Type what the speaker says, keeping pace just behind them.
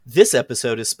This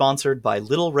episode is sponsored by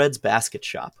Little Red's Basket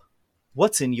Shop.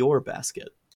 What's in your basket?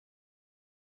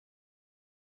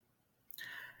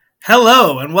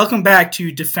 Hello, and welcome back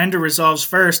to Defender Resolves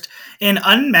First, an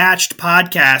unmatched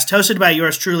podcast hosted by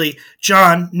yours truly,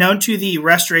 John, known to the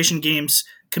Restoration Games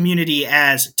community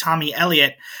as Tommy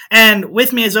Elliott. And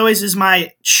with me, as always, is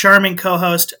my charming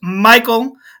co-host,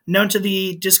 Michael, known to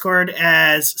the Discord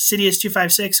as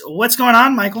Sidious256. What's going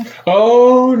on, Michael?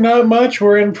 Oh, not much.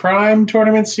 We're in Prime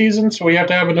tournament season, so we have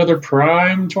to have another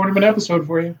Prime tournament episode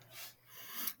for you.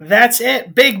 That's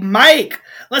it. Big Mike.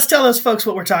 Let's tell those folks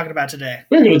what we're talking about today.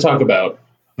 We're going to talk about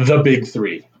the big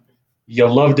three.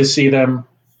 You'll love to see them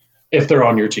if they're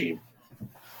on your team.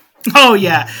 Oh,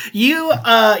 yeah. You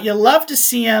love to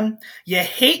see them. You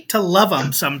hate to love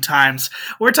them sometimes.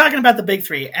 We're talking about the big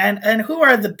three. And who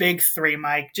are the big three,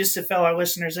 Mike? Just to fill our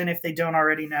listeners in if they don't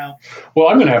already know. Well,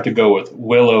 I'm going to have to go with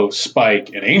Willow,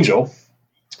 Spike, and Angel.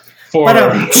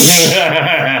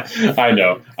 I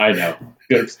know.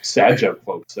 Good. Sad joke,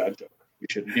 folks. Sad joke. We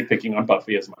shouldn't be picking on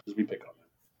Buffy as much as we pick on them.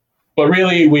 But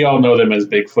really, we all know them as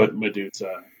Bigfoot,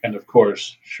 Medusa, and of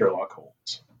course, Sherlock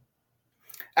Holmes.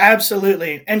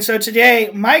 Absolutely. And so today,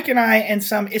 Mike and I and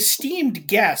some esteemed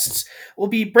guests will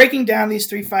be breaking down these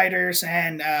three fighters,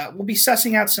 and we'll be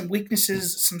sussing out some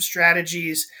weaknesses, some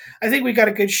strategies. I think we got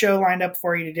a good show lined up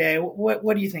for you today.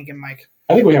 What are you thinking, Mike?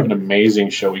 I think we have an amazing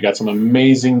show. We got some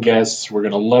amazing guests. We're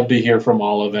going to love to hear from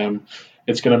all of them.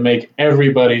 It's going to make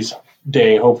everybody's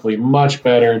day hopefully much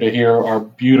better to hear our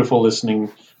beautiful listening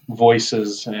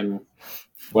voices. And,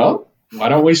 well, why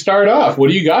don't we start off? What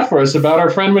do you got for us about our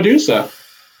friend Medusa?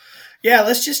 Yeah,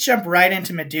 let's just jump right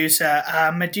into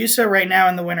Medusa. Medusa right now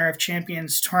in the Winner of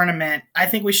Champions tournament. I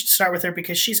think we should start with her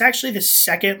because she's actually the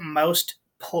second most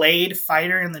played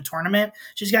fighter in the tournament.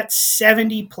 She's got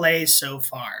 70 plays so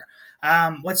far.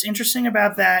 What's interesting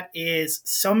about that is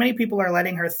so many people are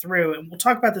letting her through, and we'll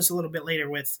talk about this a little bit later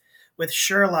with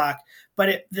Sherlock,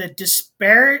 but the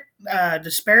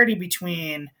disparity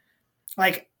between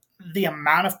like the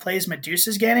amount of plays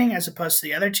Medusa's getting as opposed to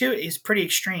the other two is pretty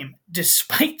extreme,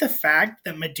 despite the fact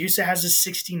that Medusa has a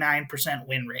 69%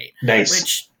 win rate.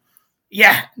 Nice.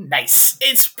 Nice.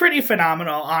 It's pretty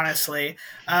phenomenal, honestly.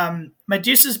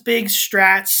 Medusa's big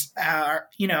strats are,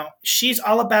 she's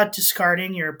all about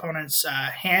discarding your opponent's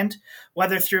hand,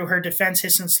 whether through her defense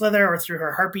hiss and slither or through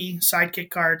her harpy sidekick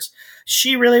cards.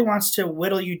 She really wants to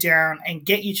whittle you down and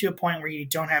get you to a point where you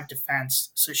don't have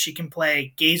defense, so she can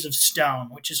play Gaze of Stone,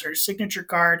 which is her signature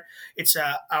card. It's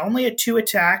only a 2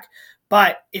 attack,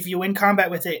 but if you win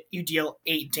combat with it, you deal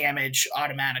 8 damage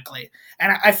automatically.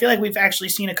 And I feel like we've actually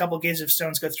seen a couple Gaze of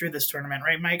Stones go through this tournament,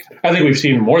 right, Mike? I think we've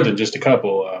seen more than just a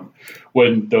couple.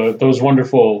 When those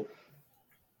wonderful,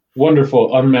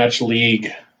 wonderful Unmatched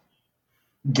League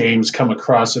games come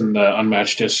across in the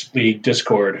Unmatched League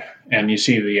Discord, and you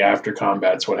see the after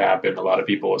combats, what happened, a lot of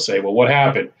people will say, well, what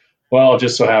happened? Well, it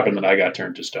just so happened that I got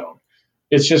turned to stone.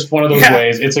 It's just one of those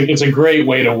ways. It's a great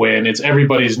way to win. It's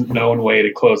everybody's known way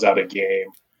to close out a game.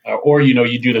 Or,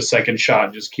 you do the second shot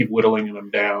and just keep whittling them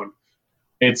down.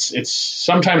 It's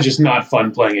sometimes just not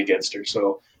fun playing against her.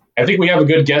 So I think we have a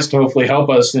good guest to hopefully help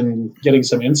us in getting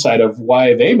some insight of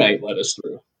why they might let us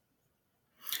through.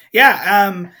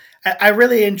 Yeah, I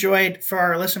really enjoyed, for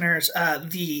our listeners,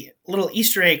 the little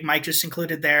Easter egg Mike just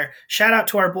included there. Shout out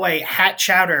to our boy Hat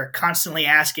Chowder, constantly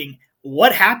asking,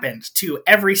 what happened to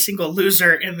every single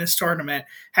loser in this tournament?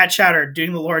 Hat Chowder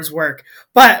doing the Lord's work.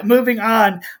 But moving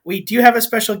on, we do have a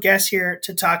special guest here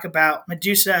to talk about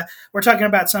Medusa. We're talking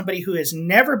about somebody who has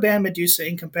never been Medusa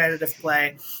in competitive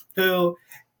play, who,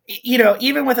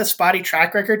 even with a spotty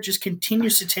track record, just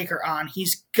continues to take her on.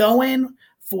 He's going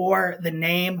for the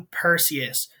name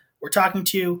Perseus. We're talking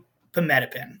to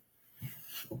Pimedipin.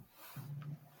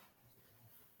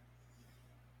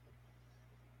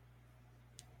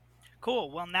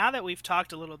 Cool. Well, now that we've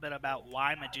talked a little bit about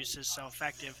why Medusa is so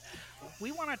effective,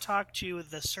 we want to talk to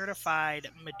the certified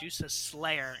Medusa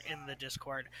Slayer in the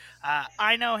Discord.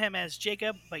 I know him as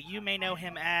Jacob, but you may know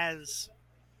him as...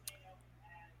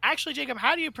 Actually, Jacob,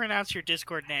 how do you pronounce your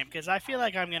Discord name? Because I feel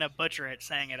like I'm going to butcher it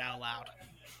saying it out loud.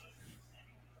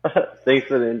 Thanks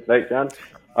for the invite, John.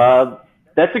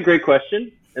 That's a great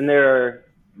question, and there are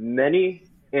many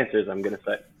answers I'm going to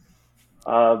say.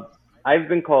 I've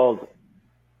been called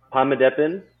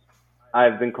Pomidepin.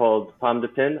 I've been called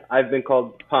Pomdepin. I've been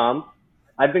called Pom.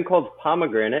 I've been called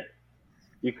Pomegranate.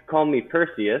 You could call me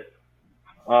Perseus.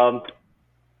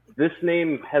 This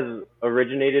name has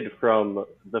originated from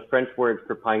the French word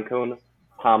for pine cone,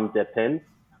 Pomme de Pin,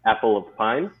 apple of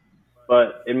pine.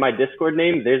 But in my Discord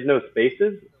name, there's no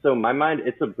spaces. So in my mind,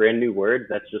 it's a brand new word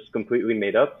that's just completely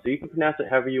made up. So you can pronounce it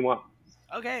however you want.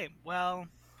 Okay, well,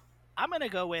 I'm going to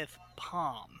go with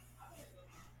Palm.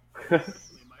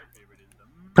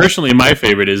 Personally, my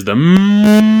favorite is the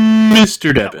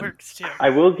Mr. That Deppen. works too.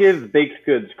 I will give Baked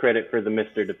Goods credit for the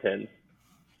Mr. Depin.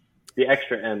 The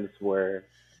extra M's were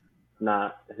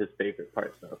not his favorite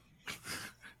part, though.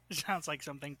 Sounds like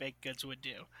something Baked Goods would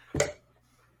do.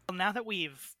 Well, now that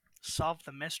we've solved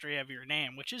the mystery of your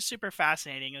name, which is super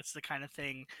fascinating, it's the kind of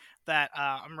thing that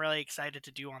I'm really excited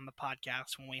to do on the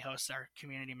podcast when we host our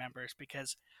community members,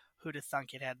 because who'd have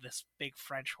thunk it had this big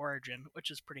French origin, which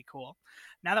is pretty cool.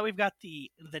 Now that we've got the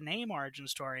name origin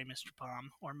story, Mr.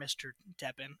 Palm, or Mr.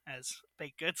 Deppen, as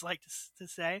Baked Goods like to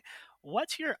say,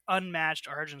 what's your unmatched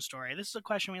origin story? This is a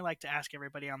question we like to ask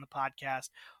everybody on the podcast.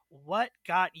 What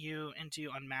got you into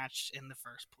Unmatched in the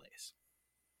first place?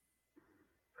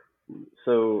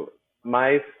 So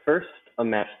my first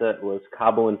Unmatched set was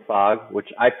Cobble and Fog, which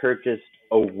I purchased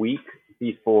a week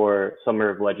before Summer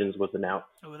of Legends was announced.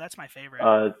 Oh, that's my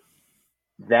favorite.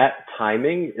 That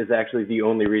timing is actually the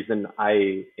only reason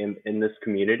I am in this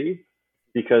community,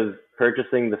 because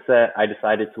purchasing the set, I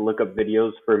decided to look up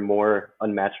videos for more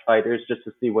Unmatched fighters just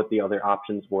to see what the other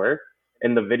options were.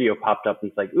 And the video popped up and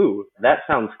it's like, ooh, that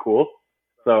sounds cool.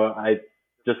 So I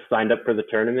just signed up for the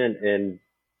tournament and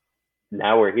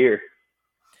now we're here.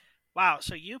 Wow,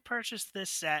 so you purchased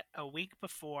this set a week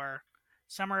before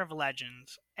Summer of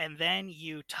Legends, and then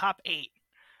you top 8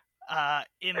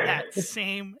 in that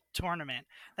same tournament.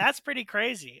 That's pretty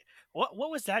crazy. What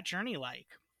was that journey like?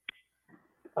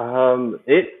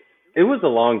 It was a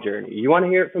long journey. You want to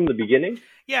hear it from the beginning?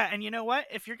 Yeah, and you know what?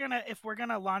 If we're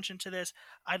gonna launch into this,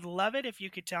 I'd love it if you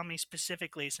could tell me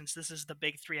specifically, since this is the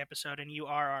Big 3 episode and you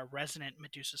are our resident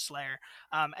Medusa Slayer.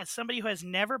 As somebody who has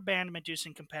never banned Medusa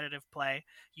in competitive play,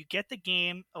 you get the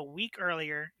game a week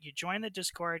earlier, you join the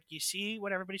Discord, you see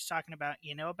what everybody's talking about,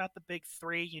 you know about the Big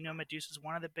 3, you know Medusa's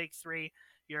one of the Big 3,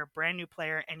 you're a brand new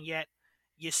player, and yet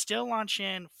you still launch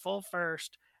in full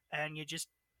first and you just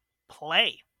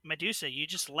play Medusa. You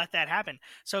just let that happen.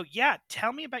 So yeah,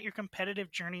 tell me about your competitive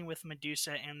journey with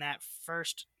Medusa in that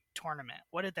first tournament.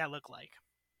 What did that look like?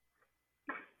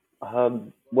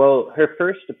 Well, her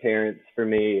first appearance for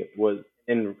me was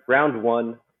in round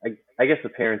one. I guess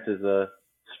appearance is a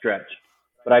stretch,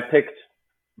 but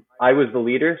I was the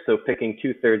leader, so picking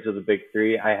 2/3 of the Big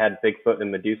 3, I had Bigfoot and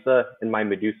Medusa, and my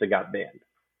Medusa got banned.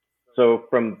 So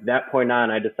from that point on,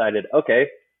 I decided,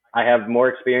 okay, I have more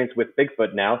experience with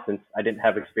Bigfoot now since I didn't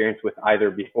have experience with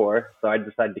either before. So I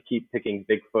decided to keep picking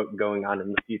Bigfoot going on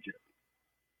in the future.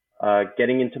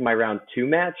 Getting into my round 2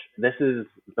 match, this is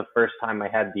the first time I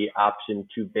had the option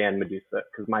to ban Medusa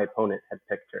because my opponent had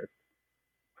picked her.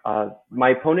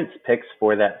 My opponent's picks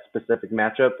for that specific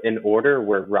matchup in order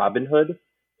were Robin Hood,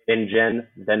 InGen,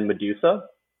 then Medusa.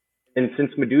 And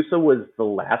since Medusa was the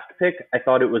last pick, I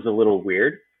thought it was a little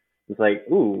weird. It's like,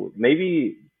 ooh,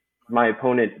 maybe my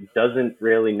opponent doesn't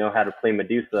really know how to play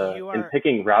Medusa, and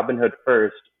picking Robin Hood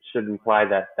first should imply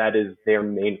that that is their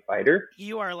main fighter.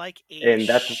 You are like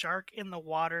a shark in the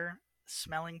water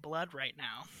smelling blood right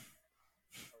now.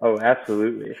 Oh,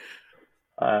 absolutely.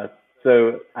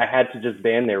 So I had to just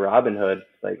ban their Robin Hood.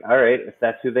 It's like, all right, if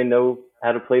that's who they know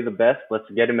how to play the best, let's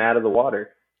get him out of the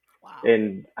water. Wow.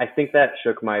 And I think that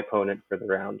shook my opponent for the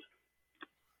round.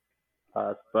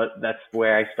 But that's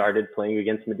where I started playing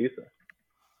against Medusa.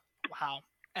 Wow.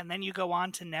 And then you go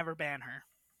on to never ban her.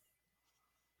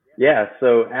 Yeah,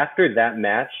 so after that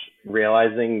match,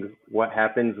 realizing what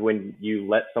happens when you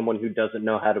let someone who doesn't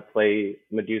know how to play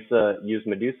Medusa use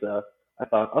Medusa, I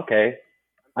thought, okay,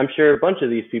 I'm sure a bunch of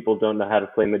these people don't know how to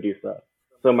play Medusa.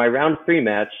 So my round 3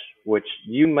 match, which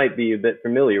you might be a bit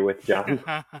familiar with, John.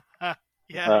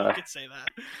 Yeah, you could say that.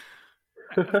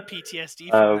 I have PTSD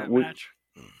from that match.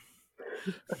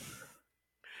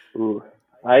 Ooh,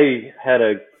 I had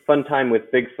a fun time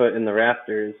with Bigfoot in the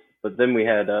rafters, but then we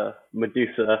had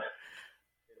Medusa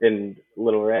in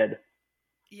Little Red.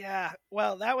 Yeah,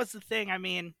 well, that was the thing. I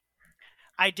mean,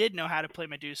 I did know how to play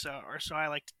Medusa, or so I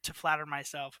like to flatter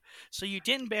myself. So you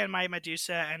didn't ban my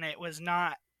Medusa, and it was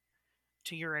not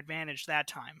to your advantage that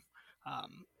time.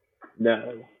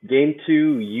 No. Game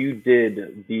 2, you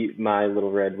did beat my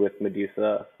Little Red with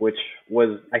Medusa, which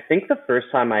was, I think, the first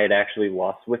time I had actually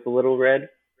lost with a Little Red.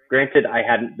 Granted, I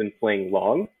hadn't been playing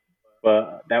long,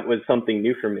 but that was something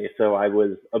new for me. So I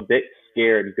was a bit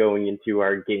scared going into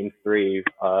our Game 3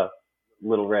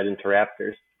 Little Red into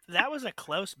Raptors. That was a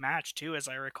close match, too, as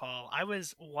I recall. I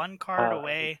was one card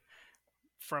away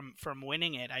from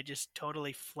winning it. I just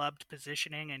totally flubbed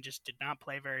positioning and just did not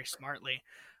play very smartly.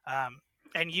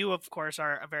 And you, of course,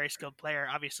 are a very skilled player.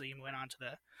 Obviously, you went on to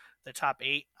the top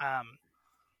 8.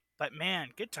 But, man,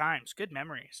 good times, good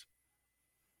memories.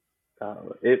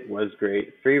 It was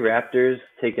great. 3 Raptors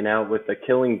taken out with a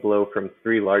killing blow from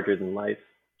 3 larger than life.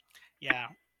 Yeah.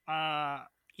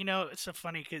 It's so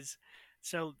funny because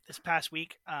this past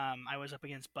week, I was up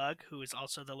against Bug, who is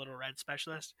also the Little Red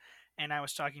specialist, and I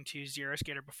was talking to Zero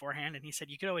Skater beforehand, and he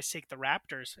said you could always take the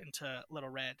Raptors into Little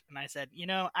Red, and I said,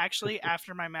 actually,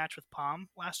 after my match with Palm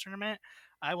last tournament,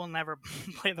 I will never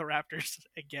play the Raptors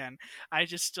again. I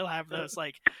just still have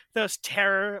those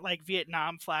terror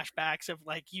Vietnam flashbacks of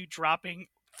you dropping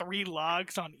 3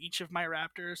 logs on each of my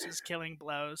Raptors as killing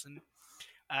blows, and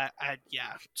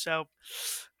so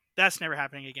that's never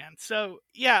happening again. So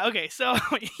yeah, okay. So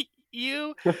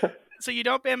you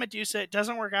don't ban Medusa. It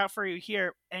doesn't work out for you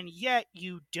here, and yet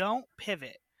you don't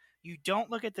pivot. You don't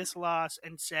look at this loss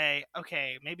and say,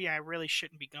 okay, maybe I really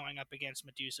shouldn't be going up against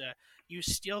Medusa. You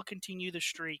still continue the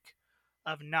streak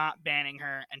of not banning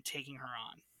her and taking her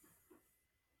on.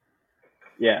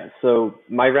 Yeah, so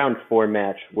my round 4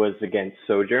 match was against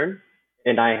Sojourn,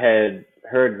 and I had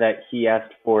heard that he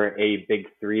asked for a big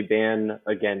 3 ban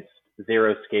against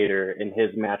Zero Skater in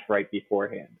his match right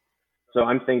beforehand. So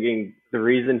I'm thinking the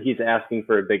reason he's asking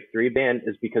for a big 3 ban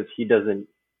is because he doesn't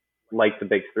like the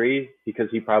big 3, because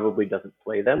he probably doesn't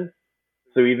play them.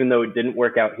 So even though it didn't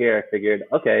work out here, I figured,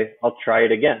 okay, I'll try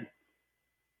it again.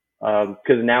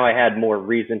 Because now I had more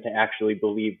reason to actually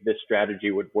believe this strategy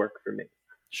would work for me.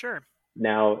 Sure.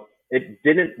 Now, it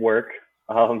didn't work,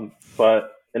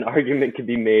 but an argument could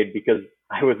be made because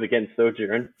I was against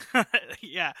Sojourn.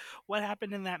 Yeah. What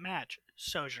happened in that match?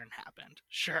 Sojourn happened.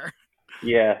 Sure.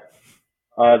 Yeah.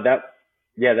 That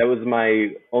was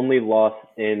my only loss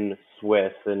in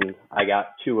Swiss, and I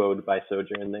got 2-0'd by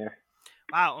Sojourn there.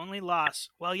 Wow, only loss.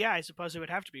 Well, yeah, I suppose it would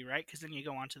have to be, right? Because then you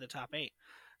go on to the top 8.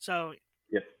 So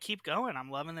Yep. Keep going. I'm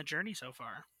loving the journey so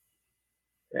far.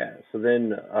 Yeah, so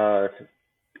then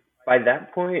by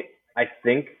that point, I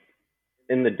think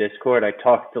in the Discord, I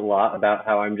talked a lot about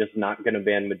how I'm just not going to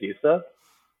ban Medusa.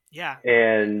 Yeah,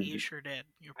 and you sure did.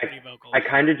 You're pretty vocal. I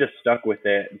kind of just stuck with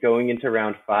it. Going into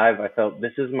round 5, I felt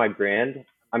this is my brand.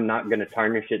 I'm not going to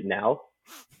tarnish it now.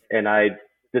 And I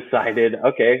decided,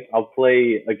 okay, I'll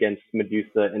play against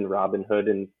Medusa and Robin Hood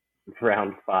in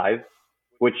round 5,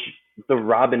 which the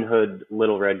Robin Hood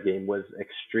Little Red game was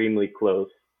extremely close.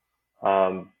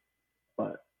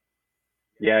 But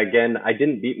yeah, again, I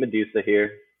didn't beat Medusa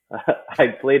here. I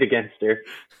played against her.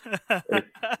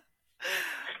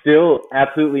 Still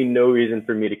absolutely no reason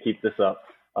for me to keep this up.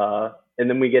 And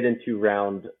then we get into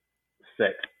round 6.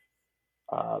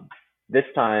 This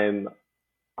time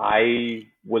I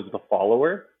was the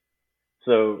follower.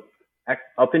 So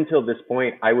up until this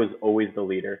point, I was always the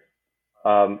leader.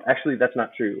 Actually, that's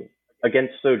not true.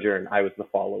 Against Sojourn, I was the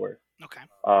follower. Okay.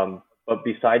 But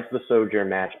besides the Sojourn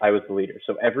match, I was the leader.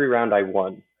 So every round I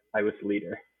won, I was the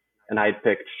leader. And I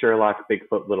picked Sherlock,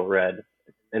 Bigfoot, Little Red.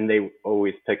 And they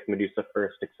always picked Medusa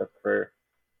first, except for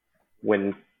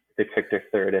when they picked her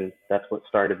third. And that's what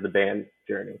started the ban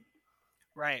journey.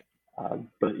 Right.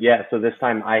 But yeah, so this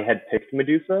time I had picked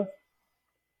Medusa,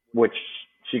 which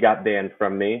she got banned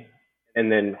from me.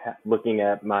 And then looking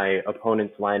at my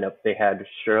opponent's lineup, they had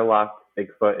Sherlock,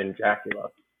 Bigfoot, and Dracula.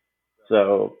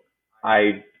 So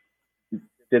I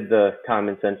did the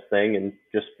common sense thing and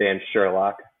just banned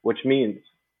Sherlock, which means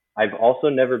I've also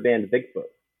never banned Bigfoot.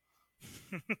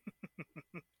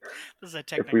 This is a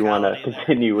technicality. If we want to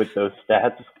continue with those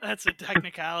stats. That's a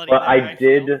technicality. But I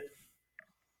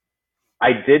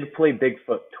did play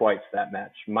Bigfoot twice that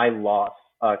match. My loss,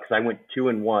 because I went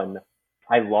 2-1,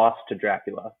 I lost to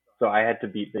Dracula. So I had to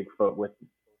beat Bigfoot with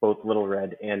both Little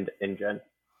Red and InGen.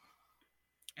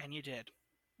 And you did.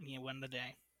 You won the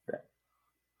day. Yeah.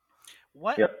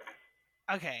 What? Yep.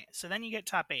 Okay, so then you get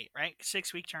top 8, right?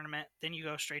 6-week tournament. Then you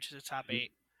go straight to the top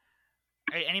 8.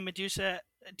 Any Medusa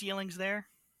dealings there?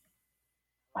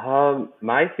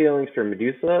 My feelings for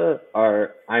Medusa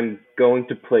are I'm going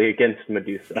to play against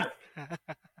Medusa.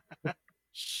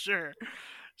 Sure.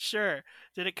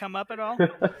 Did it come up at all?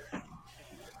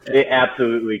 It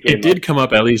absolutely came It did come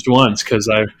up at least once, because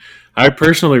I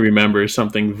personally remember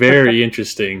something very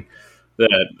interesting.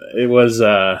 That it was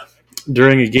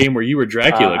during a game where you were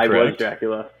Dracula, correct? I was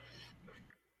Dracula.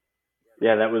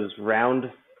 Yeah, that was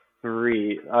round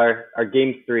 3, our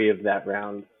game 3 of that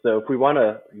round. So if we want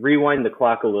to rewind the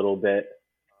clock a little bit,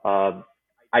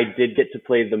 I did get to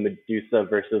play the Medusa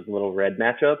versus Little Red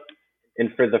matchup.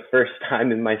 And for the first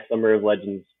time in my Summer of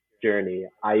Legends journey,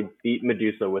 I beat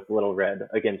Medusa with Little Red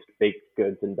against Baked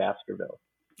Goods in Baskerville.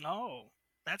 Oh,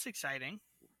 that's exciting.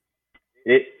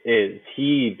 It is.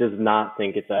 He does not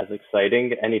think it's as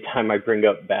exciting. Anytime I bring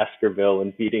up Baskerville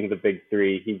and beating the big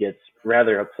 3, he gets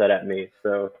rather upset at me.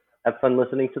 So have fun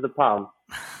listening to the Palm.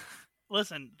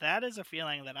 Listen, that is a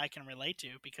feeling that I can relate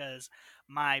to because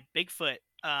my Bigfoot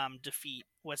defeat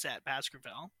was at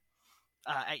Baskerville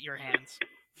at your hands.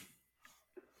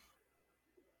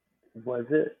 Was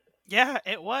it? Yeah,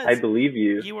 it was. I believe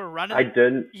you. You were running. I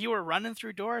didn't. You were running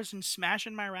through doors and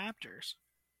smashing my raptors.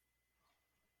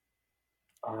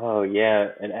 Oh yeah,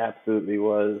 it absolutely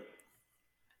was.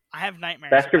 I have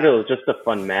nightmares. Baskerville is just a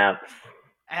fun map.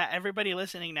 Everybody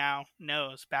listening now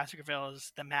knows Baskerville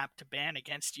is the map to ban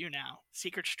against you now.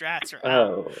 Secret strats are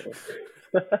out.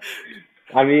 Oh.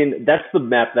 I mean, that's the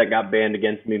map that got banned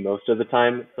against me most of the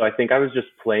time. So I think I was just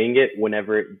playing it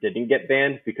whenever it didn't get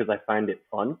banned because I find it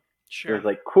fun. Sure. It was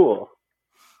like, cool.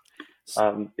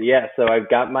 Yeah, so I've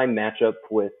got my matchup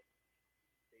with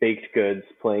Baked Goods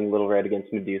playing Little Red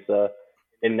against Medusa.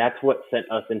 And that's what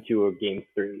sent us into a game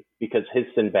 3 because his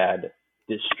Sinbad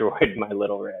destroyed my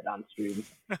Little Red on stream.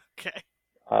 Okay.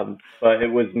 But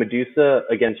it was Medusa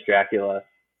against Dracula.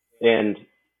 And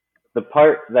the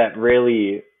part that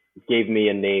really gave me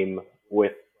a name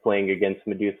with playing against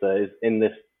Medusa is in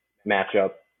this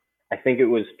matchup. I think it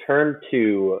was turn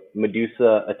 2,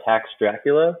 Medusa attacks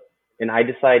Dracula, and I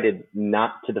decided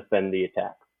not to defend the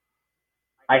attack.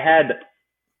 I had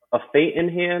a Fate in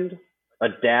hand, a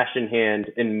Dash in hand,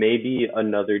 and maybe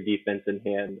another defense in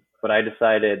hand, but I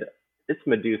decided, it's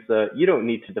Medusa, you don't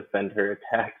need to defend her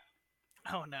attacks.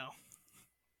 Oh no.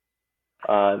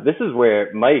 This is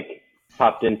where Mike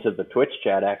popped into the Twitch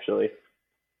chat, actually.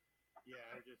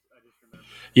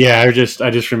 Yeah, I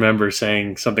just remember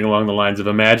saying something along the lines of,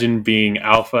 imagine being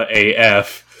Alpha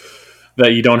AF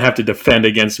that you don't have to defend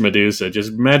against Medusa.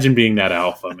 Just imagine being that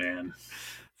alpha, man.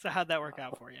 So how'd that work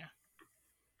out for you?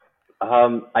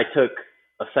 I took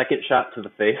a second shot to the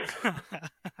face,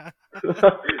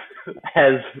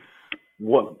 as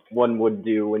what one would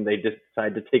do when they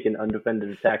decide to take an undefended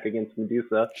attack against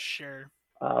Medusa. Sure.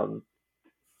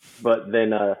 But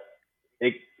then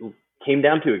it came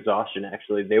down to exhaustion,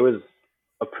 actually. There was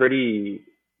a pretty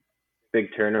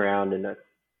big turnaround and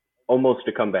almost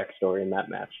a comeback story in that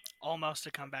match. Almost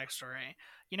a comeback story.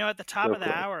 You know, at the top So of the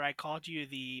cool. hour, I called you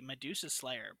the Medusa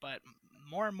Slayer, but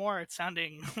more and more it's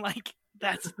sounding like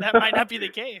that might not be the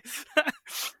case.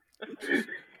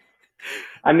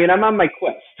 I mean, I'm on my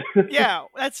quest. Yeah,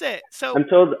 that's it. So I'm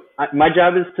told my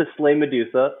job is to slay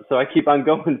Medusa, so I keep on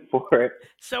going for it.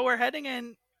 So we're heading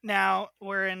in now.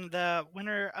 We're in the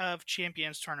Winner of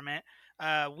Champions tournament.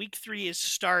 Week 3 is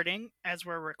starting as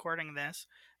we're recording this.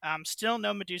 Still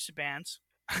no Medusa bans.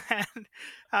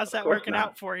 How's that working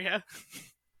out for you?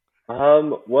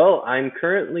 Well, I'm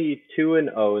currently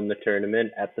 2-0 in the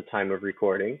tournament at the time of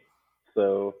recording.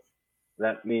 So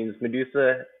that means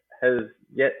Medusa has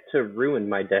yet to ruin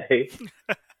my day.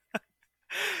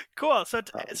 Cool. So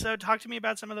talk to me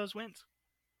about some of those wins.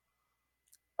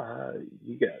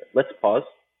 You got it. Let's pause.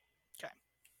 Okay.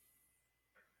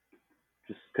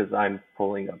 Just because I'm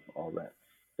pulling up all that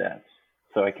stats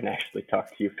so I can actually talk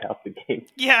to you about the game.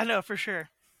 Yeah, no, for sure.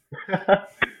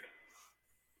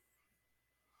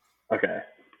 Okay.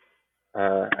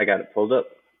 I got it pulled up.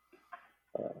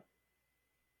 All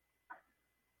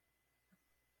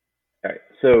right.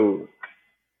 So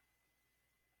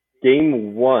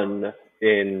game 1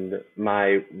 in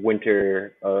my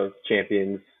Winter of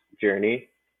Champions journey,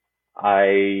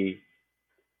 I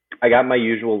got my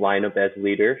usual lineup as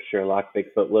leader, Sherlock,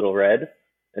 Bigfoot, Little Red,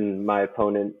 and my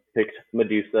opponent picked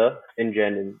Medusa,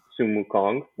 Ingen, and Sun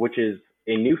Wukong, which is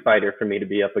a new fighter for me to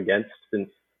be up against since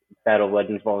Battle of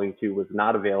Legends Volume 2 was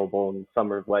not available in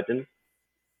Summer of Legends.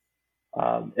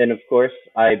 And of course,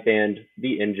 I banned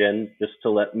the Ingen just to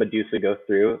let Medusa go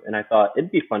through, and I thought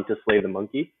it'd be fun to slay the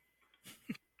monkey.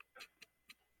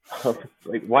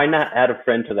 Like, why not add a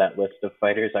friend to that list of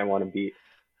fighters I want to beat?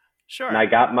 Sure. And I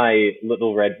got my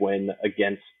Little Red win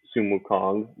against Sun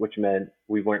Wukong, which meant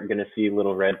we weren't going to see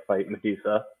Little Red fight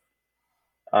Medusa.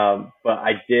 But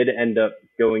I did end up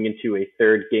going into a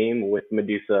third game with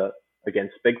Medusa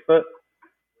against Bigfoot,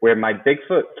 where my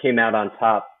Bigfoot came out on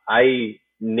top. I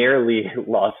nearly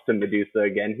lost to Medusa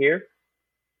again here.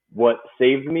 What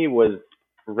saved me was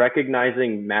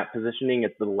recognizing map positioning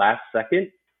at the last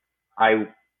second. I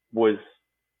was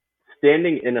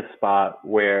standing in a spot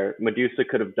where Medusa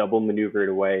could have double maneuvered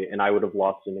away and I would have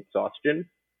lost in exhaustion.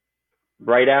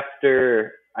 Right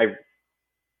after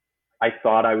I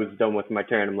thought I was done with my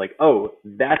turn, I'm like, oh,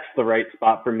 that's the right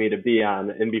spot for me to be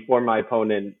on. And before my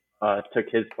opponent took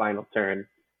his final turn,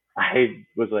 I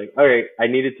was like, all right, I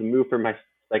needed to move for my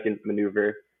second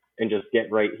maneuver and just get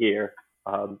right here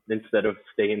instead of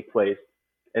stay in place.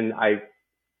 And I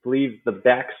believe the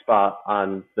back spot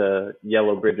on the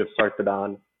yellow bridge of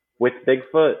Sarpedon, with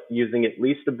Bigfoot using at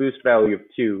least a boost value of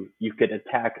 2, you could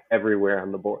attack everywhere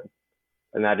on the board.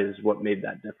 and that is what made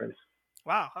that difference.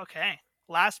 Wow. Okay.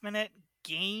 Last minute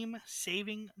game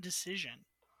saving decision.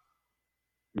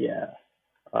 Yeah,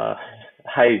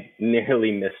 I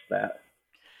nearly missed that.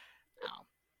 Wow.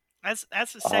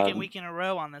 That's the second week in a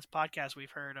row on this podcast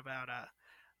we've heard about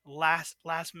last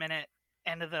minute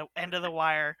end of the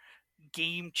wire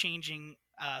game changing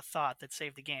thought that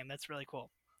saved the game. That's really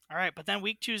cool. All right, but then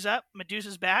week 2's up.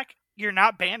 Medusa's back. You're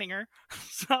not banning her,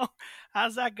 so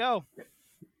how's that go?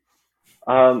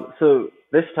 So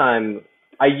this time,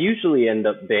 I usually end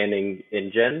up banning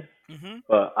InGen, Mm-hmm.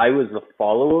 but I was the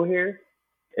follower here,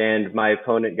 and my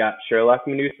opponent got Sherlock,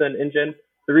 Medusa, and InGen.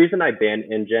 The reason I ban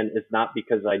InGen is not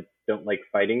because I don't like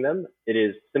fighting them. It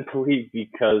is simply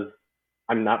because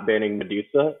I'm not banning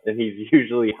Medusa, and he's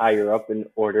usually higher up in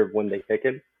order of when they pick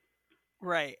him.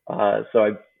 Right.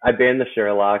 So I banned the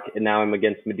Sherlock, and now I'm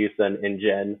against Medusa and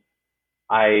InGen.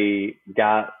 I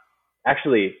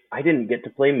didn't get to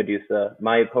play Medusa.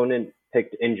 My opponent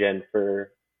picked InGen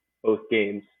for both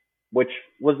games, which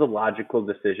was a logical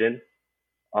decision.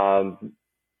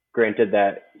 Granted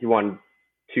that he won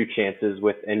 2 chances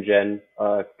with InGen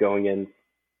going in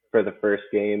for the first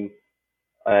game,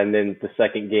 and then the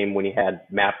second game when he had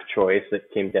map choice, it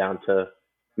came down to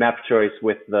map choice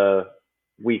with the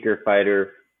weaker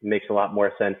fighter makes a lot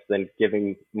more sense than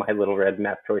giving my little red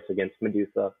map choice against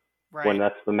Medusa Right. when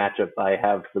that's the matchup I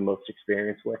have the most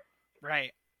experience with.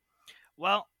 Right.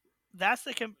 Well, that's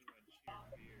the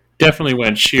Definitely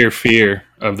went sheer fear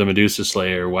of the Medusa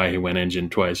Slayer. Why he went InGen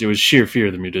twice? It was sheer fear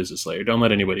of the Medusa Slayer. Don't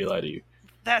let anybody lie to you.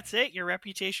 that's it. Your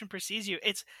reputation precedes you.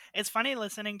 It's funny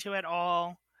listening to it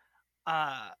all,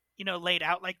 laid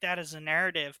out like that as a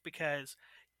narrative, because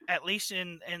at least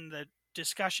in the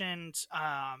discussions,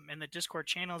 in the Discord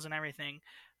channels and everything,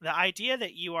 the idea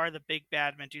that you are the big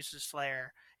bad Medusa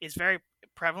Slayer is very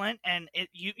prevalent. And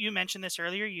you mentioned this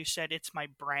earlier. You said it's my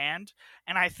brand,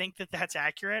 and I think that that's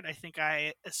accurate. I think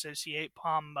I associate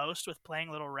Palm most with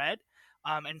playing Little Red,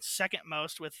 and second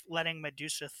most with letting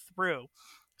Medusa through.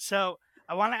 So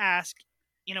I want to ask,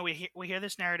 we hear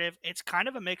this narrative. It's kind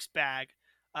of a mixed bag.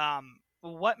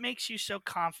 What makes you so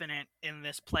confident in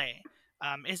this play?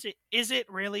 Is it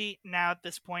really now at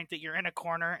this point that you're in a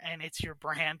corner and it's your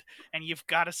brand and you've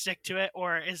got to stick to it,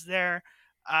 or is there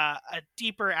a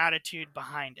deeper attitude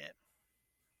behind it?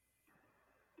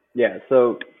 Yeah,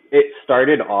 so it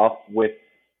started off with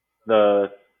all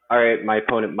right, my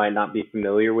opponent might not be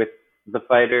familiar with the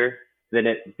fighter. Then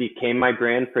it became my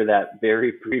brand for that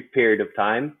very brief period of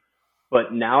time.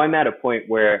 But now I'm at a point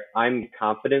where I'm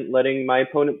confident letting my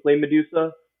opponent play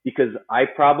Medusa because I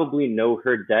probably know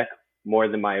her deck more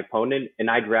than my opponent, and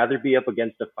I'd rather be up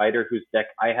against a fighter whose deck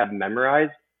I have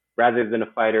memorized rather than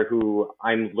a fighter who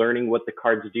I'm learning what the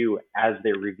cards do as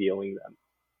they're revealing them.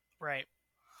 Right.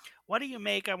 What do you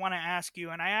make? I want to ask you,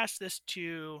 and I asked this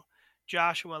to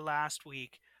Joshua last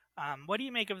week. What do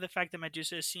you make of the fact that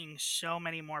Medusa is seeing so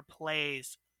many more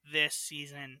plays this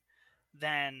season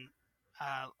than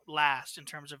last in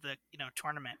terms of the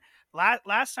tournament?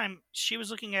 Last time she was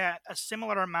looking at a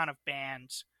similar amount of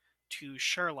bans to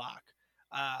Sherlock.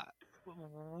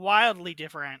 Wildly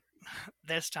different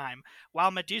this time. While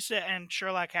Medusa and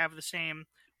Sherlock have the same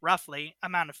roughly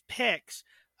amount of picks,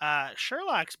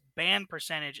 Sherlock's ban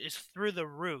percentage is through the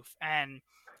roof. And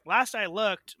last I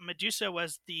looked, Medusa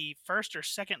was the first or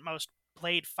second most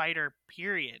played fighter,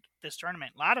 period, this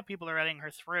tournament. A lot of people are letting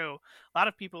her through. A lot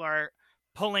of people are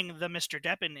pulling the Mr.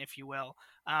 Deppen, if you will,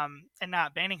 and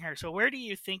not banning her. So where do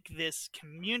you think this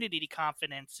community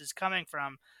confidence is coming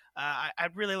from?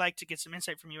 I'd really like to get some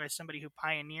insight from you as somebody who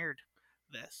pioneered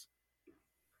this.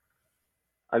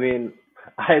 I mean,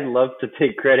 I'd love to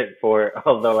take credit for it,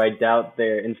 although I doubt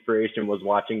their inspiration was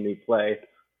watching me play.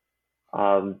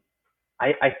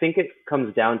 I think it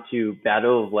comes down to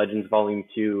Battle of Legends Volume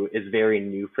 2 is very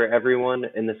new for everyone,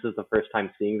 and this is the first time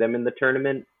seeing them in the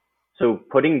tournament. So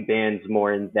putting bans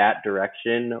more in that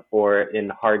direction or in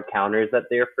hard counters that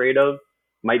they're afraid of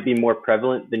might be more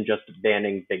prevalent than just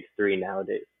banning Big Three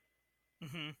nowadays.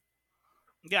 Mm-hmm.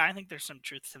 Yeah, I think there's some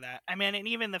truth to that. I mean, and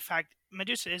even the fact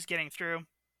Medusa is getting through,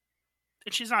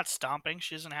 and she's not stomping.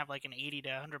 She doesn't have like an 80 to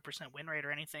 100% win rate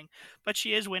or anything, but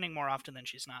she is winning more often than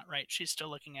she's not, right? She's still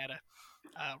looking at a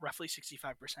roughly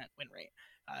 65% win rate,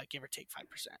 give or take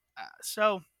 5%.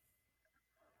 So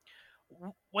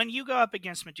when you go up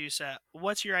against Medusa,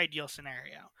 what's your ideal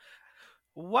scenario?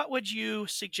 What would you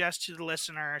suggest to the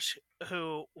listeners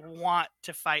who want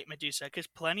to fight Medusa? Because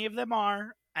plenty of them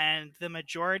are, and the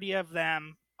majority of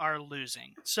them are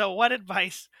losing. So what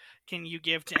advice can you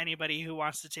give to anybody who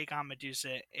wants to take on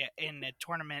Medusa in the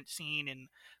tournament scene, in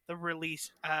the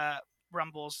release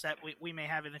rumbles that we may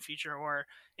have in the future, or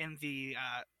in the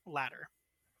ladder?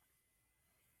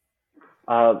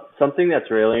 Something that's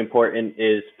really important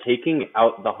is taking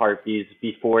out the Harpies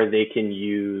before they can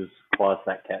use Claws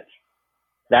That Catch.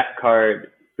 That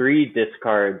card, 3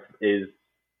 discards is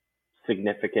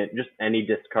significant. Just any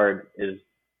discard is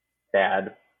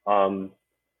bad.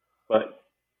 But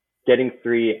getting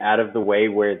 3 out of the way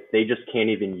where they just can't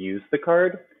even use the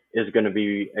card is going to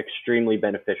be extremely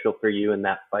beneficial for you in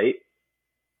that fight.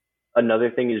 Another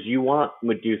thing is you want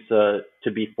Medusa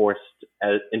to be forced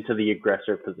into the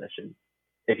aggressor position.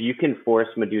 If you can force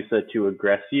Medusa to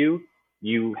aggress you,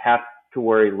 you have to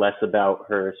worry less about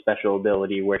her special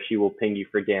ability where she will ping you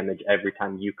for damage every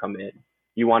time you come in.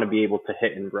 You want to be able to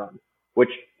hit and run, which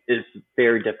is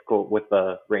very difficult with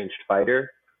a ranged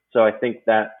fighter. So I think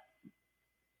that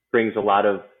brings a lot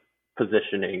of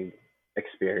positioning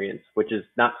experience, which is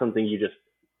not something you just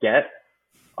get,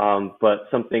 but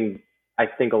something I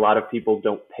think a lot of people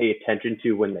don't pay attention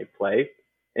to when they play.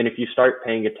 And if you start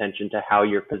paying attention to how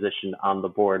you're positioned on the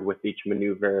board with each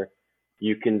maneuver,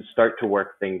 you can start to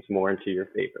work things more into your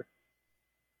favor.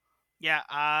 Yeah,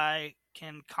 I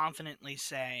can confidently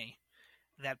say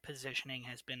that positioning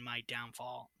has been my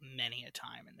downfall many a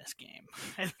time in this game.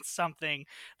 It's something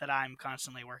that I'm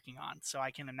constantly working on. So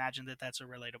I can imagine that that's a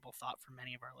relatable thought for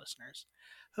many of our listeners.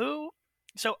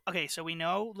 So we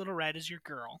know Little Red is your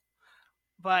girl.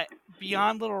 But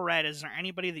beyond Little Red, is there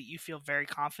anybody that you feel very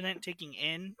confident taking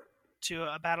in to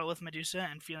a battle with Medusa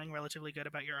and feeling relatively good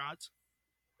about your odds?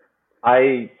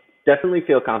 I definitely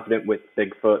feel confident with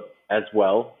Bigfoot as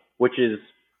well, which is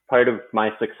part of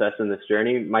my success in this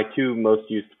journey. My 2 most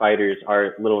used fighters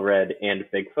are Little Red and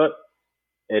Bigfoot.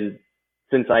 And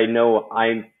since I know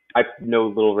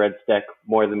Little Red's deck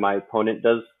more than my opponent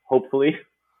does, hopefully,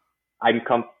 I'm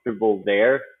comfortable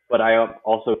there. But I am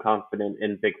also confident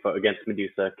in Bigfoot against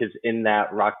Medusa because in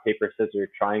that rock, paper, scissors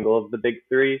triangle of the big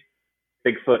 3,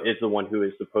 Bigfoot is the one who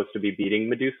is supposed to be beating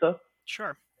Medusa.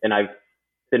 Sure. And I've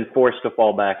been forced to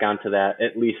fall back onto that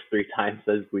at least 3 times,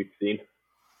 as we've seen.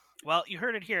 Well, you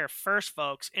heard it here first,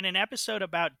 folks. In an episode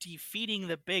about defeating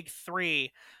the big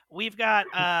 3, we've got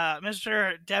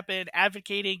Mr. Deppen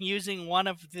advocating using one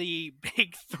of the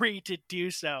big 3 to do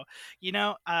so. You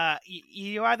know,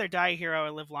 you either die a hero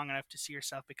or live long enough to see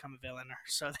yourself become a villain, or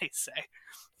so they say.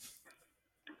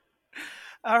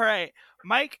 All right.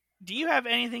 Mike, do you have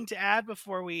anything to add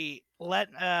before we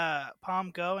let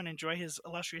Palm go and enjoy his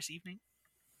illustrious evening?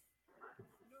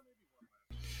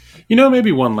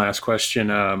 Maybe one last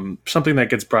question. Something that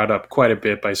gets brought up quite a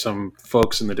bit by some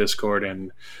folks in the Discord,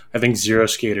 and I think Zero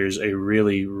Skater is a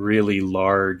really, really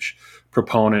large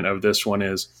proponent of this one,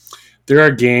 is there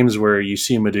are games where you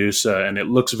see Medusa and it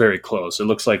looks very close. It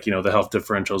looks like, the health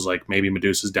differential is like maybe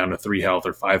Medusa's down to 3 health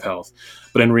or 5 health.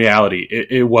 But in reality,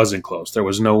 it wasn't close. There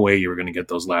was no way you were going to get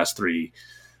those last 3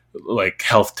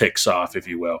 health ticks off, if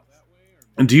you will.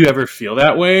 And do you ever feel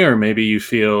that way, or maybe you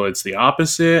feel it's the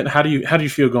opposite? How do you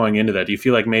feel going into that? Do you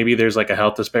feel like maybe there's like a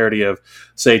health disparity of,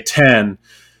 say, 10?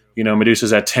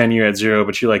 Medusa's at 10, you're at 0,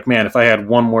 but you're like, man, if I had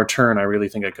one more turn, I really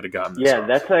think I could have gotten this. Yeah,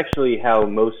 that's actually how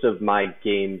most of my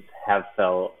games have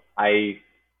felt. I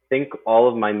think all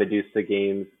of my Medusa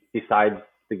games, besides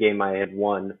the game I had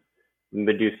won,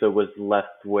 Medusa was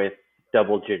left with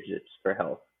double digits for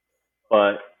health.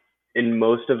 But in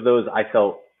most of those, I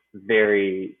felt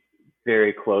very,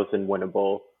 very close and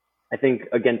winnable. I think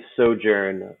against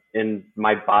Sojourn, in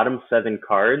my bottom 7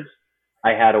 cards,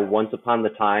 I had a Once Upon the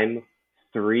Time,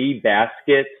 3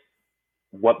 baskets,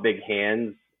 What Big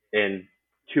Hands, and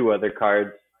 2 other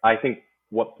cards. I think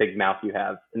What Big Mouth You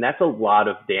Have. And that's a lot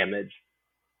of damage.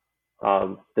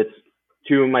 That's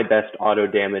 2 of my best auto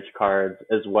damage cards,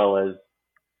 as well as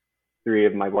 3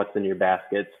 of my What's in Your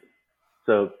Baskets.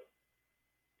 So,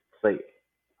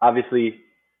 obviously,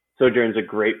 Sojourn's a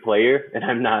great player, and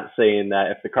I'm not saying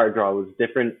that if the card draw was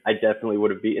different, I definitely would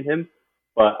have beaten him.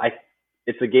 But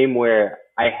it's a game where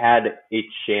I had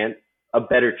a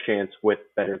better chance with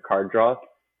better card draw.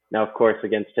 Now, of course,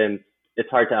 against him, it's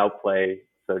hard to outplay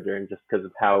Sojourn just because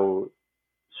of how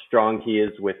strong he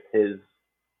is with his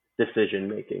decision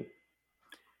making.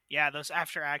 Yeah, those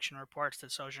after action reports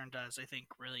that Sojourn does, I think,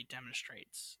 really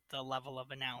demonstrates the level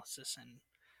of analysis and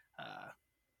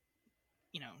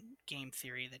game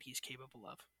theory that he's capable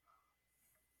of.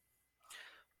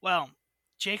 Well,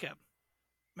 Jacob,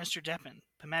 Mr. Deppen,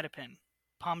 Pimedipin,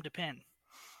 Palm de Pin,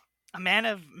 a man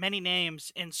of many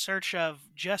names in search of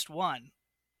just one,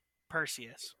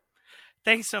 Perseus.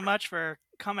 Thanks so much for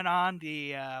coming on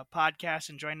the podcast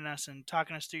and joining us and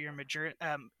talking us through your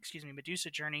Medusa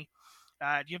journey.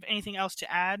 Do you have anything else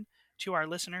to add to our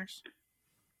listeners?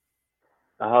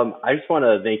 I just want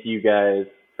to thank you guys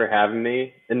for having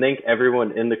me, and thank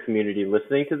everyone in the community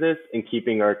listening to this and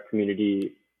keeping our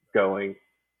community going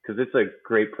because it's a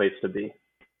great place to be.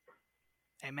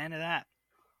 Amen to that.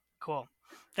 Cool.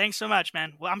 Thanks so much,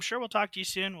 man. Well, I'm sure we'll talk to you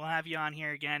soon. We'll have you on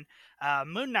here again.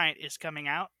 Moon Knight is coming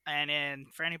out, and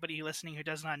for anybody listening who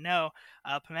does not know,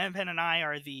 Pimenta and I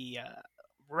are the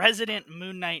resident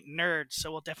Moon Knight nerds,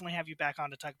 so we'll definitely have you back on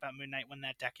to talk about Moon Knight when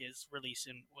that deck is released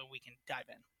and when we can dive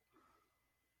in.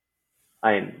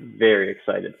 I am very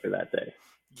excited for that day.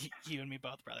 You and me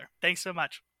both, brother. Thanks so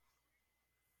much.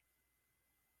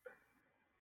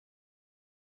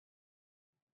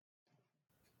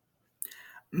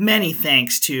 Many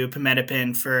thanks to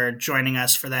Pimenta for joining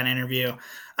us for that interview.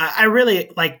 I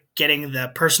really like getting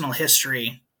the personal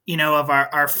history, of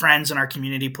our friends and our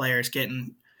community players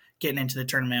getting into the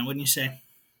tournament. Wouldn't you say?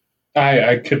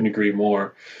 I couldn't agree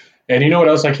more. And you know what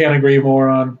else I can't agree more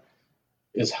on?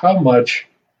 Is how much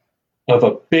of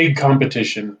a big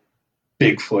competition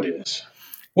Bigfoot is.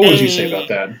 What would you say about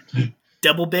that?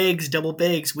 Double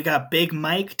bigs. We got Big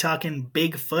Mike talking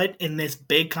Bigfoot in this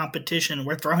big competition.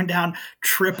 We're throwing down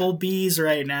triple Bs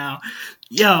right now.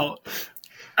 Yo,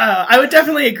 I would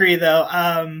definitely agree, though.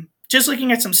 Just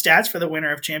looking at some stats for the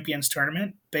Winner of Champions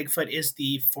tournament, Bigfoot is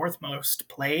the 4th most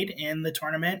played in the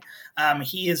tournament.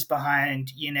 He is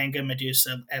behind Yananga,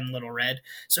 Medusa, and Little Red.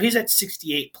 So he's at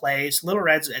 68 plays. Little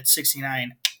Red's at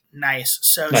 69. Nice.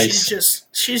 So nice.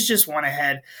 She's just one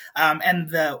ahead. And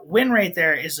the win rate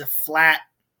there is a flat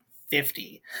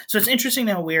 50. So it's interesting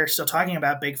that we're still talking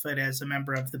about Bigfoot as a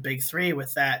member of the Big Three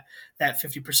with that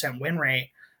 50% win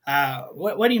rate.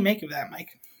 What do you make of that,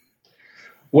 Mike?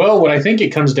 Well, what I think it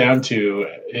comes down to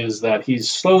is that he's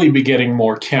slowly getting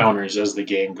more counters as the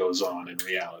game goes on in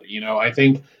reality. I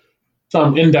think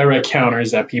some indirect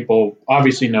counters that people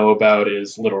obviously know about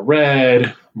is Little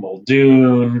Red,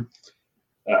 Muldoon,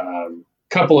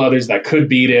 couple others that could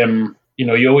beat him.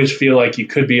 You always feel like you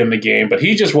could be in the game, but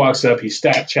he just walks up, he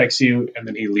stat checks you, and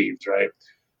then he leaves, right?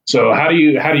 So how do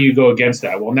you go against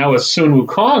that? Well, now with Sun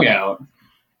Wukong out,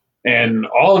 and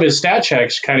all of his stat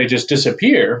checks kind of just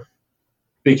disappear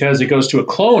because it goes to a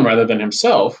clone rather than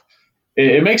himself,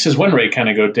 it makes his win rate kind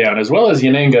of go down, as well as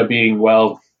Yananga being,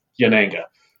 Yananga.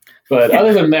 But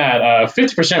other than that,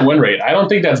 50% win rate, I don't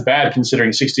think that's bad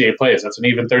considering 68 plays. That's an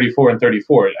even 34 and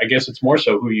 34. I guess it's more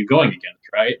so who are you going against,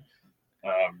 right?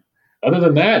 Other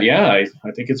than that, yeah,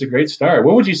 I think it's a great start.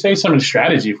 What would you say some of the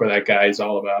strategy for that guy is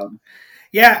all about?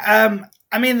 Yeah,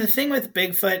 the thing with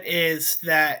Bigfoot is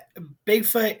that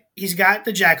Bigfoot, he's got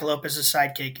the Jackalope as a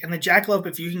sidekick. And the Jackalope,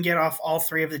 if you can get off all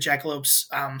 3 of the Jackalope's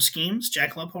schemes,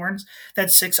 Jackalope horns,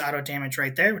 that's 6 auto damage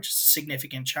right there, which is a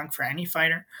significant chunk for any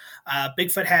fighter.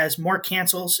 Bigfoot has more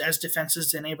cancels as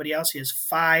defenses than anybody else. He has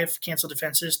 5 cancel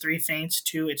defenses, 3 feints,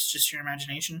 2 it's just your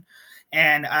imagination.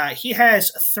 And he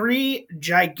has 3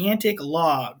 gigantic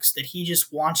logs that he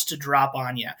just wants to drop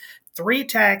on you. 3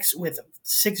 attacks with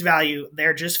 6 value.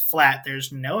 They're just flat.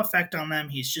 There's no effect on them.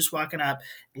 He's just walking up.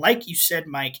 Like you said,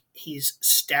 Mike, he's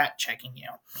stat checking you.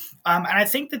 And I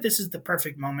think that this is the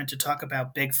perfect moment to talk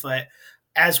about Bigfoot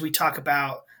as we talk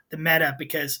about the meta,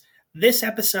 because this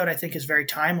episode, I think, is very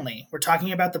timely. We're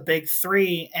talking about the Big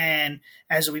Three, and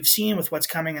as we've seen with what's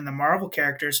coming in the Marvel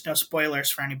characters, no spoilers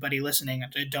for anybody listening,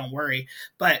 don't worry,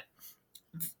 but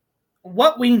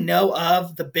what we know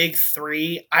of the Big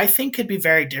Three, I think could be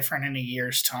very different in a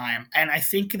year's time. And I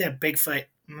think that Bigfoot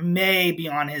may be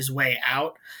on his way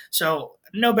out. So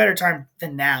no better time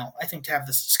than now, I think, to have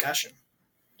this discussion.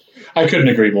 I couldn't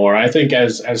agree more. I think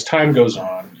as time goes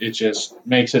on, it just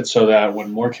makes it so that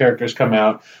when more characters come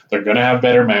out, they're going to have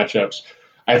better matchups.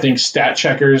 I think stat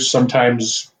checkers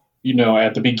sometimes,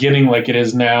 at the beginning like it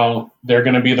is now, they're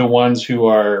going to be the ones who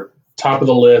are top of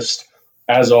the list.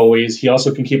 As always, he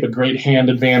also can keep a great hand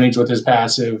advantage with his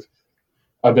passive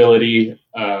ability.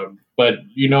 But,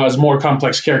 as more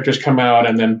complex characters come out,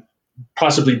 and then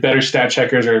possibly better stat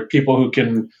checkers or people who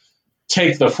can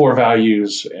take the 4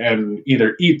 values and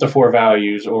either eat the 4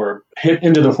 values or hit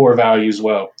into the 4 values,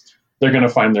 well, they're going to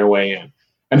find their way in.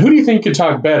 And who do you think could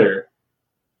talk better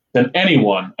than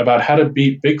anyone about how to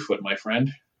beat Bigfoot, my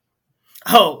friend?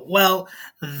 Oh, well,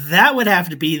 that would have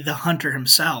to be the hunter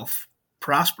himself,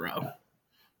 Prospero.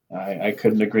 I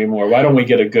couldn't agree more. Why don't we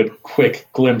get a good, quick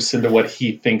glimpse into what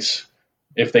he thinks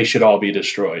if they should all be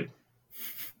destroyed?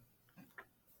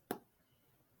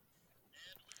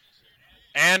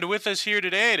 And with us here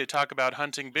today to talk about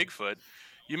hunting Bigfoot,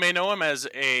 you may know him as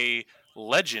a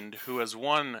legend who has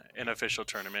won an official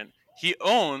tournament. He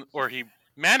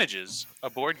manages a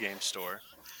board game store.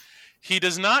 He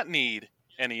does not need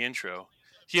any intro.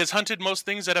 He has hunted most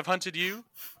things that have hunted you.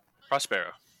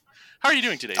 Prospero. How are you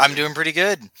doing today? I'm doing pretty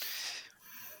good.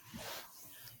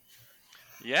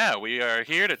 Yeah, we are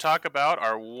here to talk about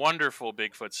our wonderful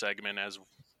Bigfoot segment as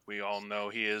We all know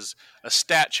he is a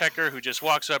stat checker who just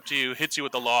walks up to you, hits you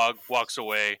with a log, walks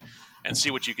away, and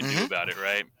see what you can do about it,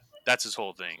 right? That's his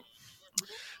whole thing.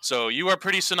 So you are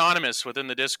pretty synonymous within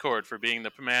the Discord for being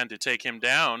the man to take him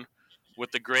down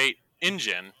with the great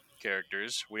InGen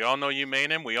characters. We all know you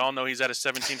main him. We all know he's at a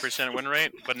 17% win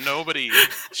rate, but nobody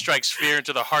strikes fear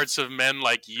into the hearts of men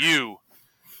like you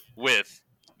with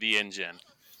the InGen.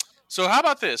 So how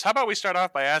about this? How about we start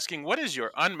off by asking, what is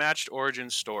your unmatched origin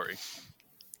story?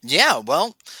 Yeah,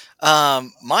 well,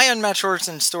 my Unmatched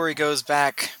origin story goes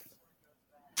back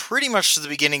pretty much to the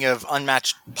beginning of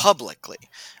Unmatched publicly.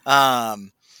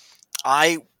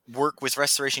 I work with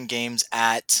Restoration Games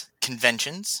at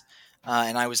conventions,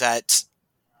 and I was at,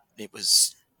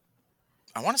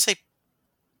 I want to say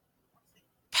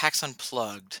PAX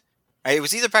Unplugged. It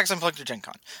was either PAX Unplugged or Gen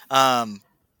Con.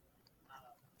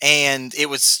 And it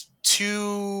was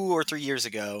 2 or 3 years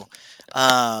ago.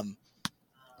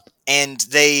 And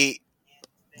they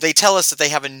tell us that they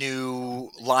have a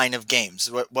new line of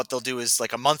games. What they'll do is,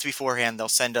 like, a month beforehand, they'll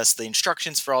send us the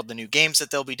instructions for all the new games that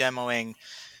they'll be demoing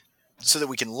so that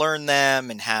we can learn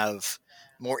them and have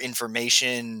more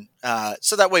information.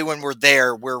 So that way, when we're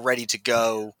there, we're ready to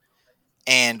go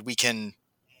and we can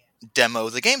demo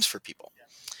the games for people.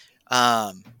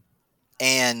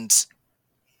 And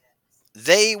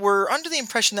they were under the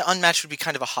impression that Unmatched would be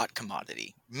kind of a hot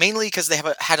commodity, mainly because they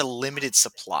had a limited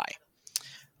supply.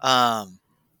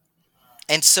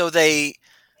 And so so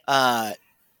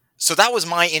that was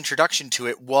my introduction to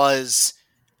it, was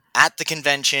at the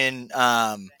convention.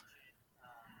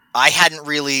 I hadn't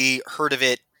really heard of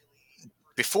it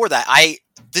before that.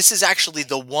 This is actually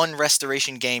the one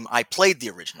Restoration game I played the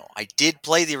original. I did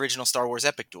play the original Star Wars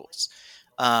Epic Duels.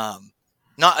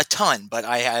 Not a ton, but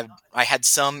I had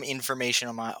some information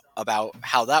about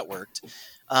how that worked.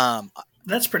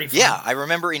 That's pretty fun. Yeah, I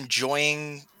remember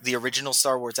enjoying the original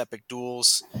Star Wars Epic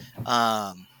Duels.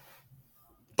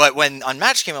 But when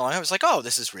Unmatched came along, I was like, oh,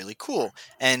 this is really cool.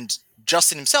 And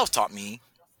Justin himself taught me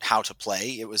how to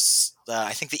play. It was,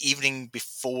 I think, the evening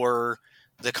before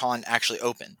the con actually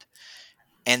opened.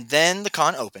 And then the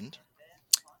con opened,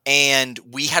 and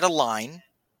we had a line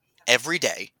every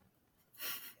day.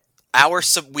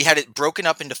 We had it broken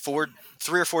up into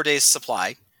 3 or 4 days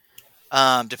supply,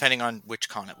 depending on which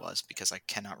con it was, because I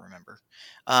cannot remember.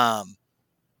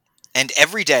 And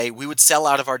every day we would sell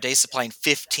out of our day supply in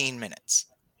 15 minutes.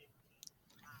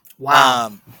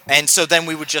 Wow. And so then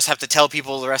we would just have to tell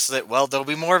people the rest of it, well, there'll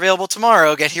be more available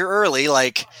tomorrow, get here early.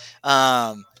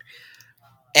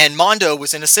 And Mondo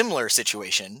was in a similar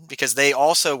situation because they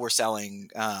also were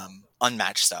selling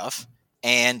Unmatched stuff,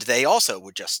 and they also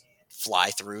would just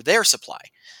fly through their supply.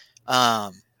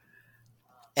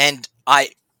 And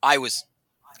I was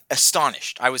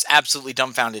astonished. I was absolutely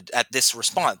dumbfounded at this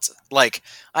response. Like,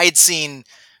 I had seen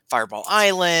Fireball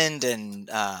Island and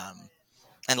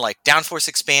like Downforce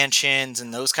expansions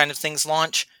and those kind of things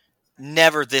launch.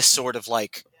 Never this sort of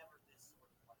like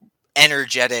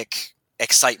energetic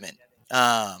excitement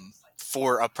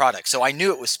for a product. So I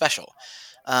knew it was special.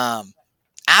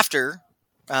 After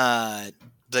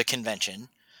the convention,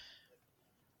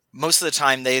 most of the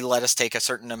time they let us take a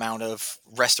certain amount of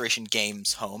Restoration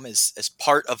games home as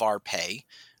part of our pay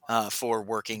for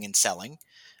working and selling.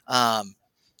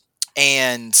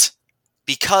 And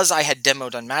because I had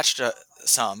demoed Unmatched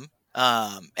some,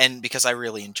 and because I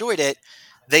really enjoyed it,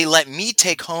 they let me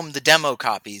take home the demo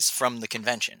copies from the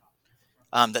convention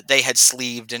that they had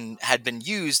sleeved and had been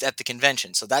used at the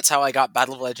convention. So that's how I got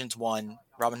Battle of Legends 1,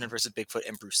 Robin Hood vs. Bigfoot,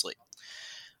 and Bruce Lee.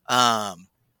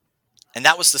 And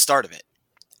that was the start of it.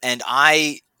 And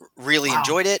I really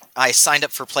enjoyed it. I signed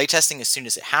up for playtesting as soon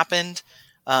as it happened.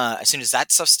 As soon as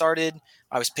that stuff started,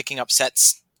 I was picking up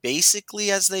sets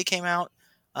basically as they came out.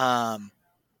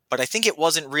 But I think it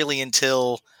wasn't really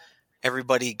until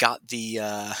everybody got this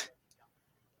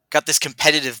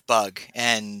competitive bug,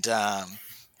 and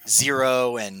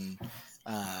Zero and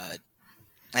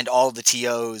all the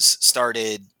TOs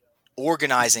started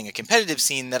organizing a competitive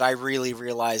scene that I really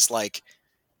realized like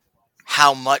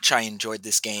how much I enjoyed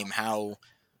this game, how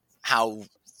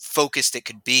focused it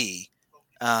could be.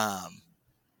 But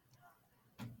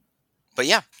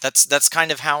yeah, that's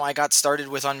kind of how I got started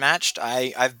with Unmatched.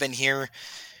 I've been here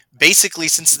basically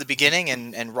since the beginning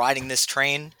and riding this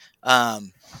train.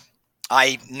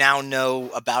 I now know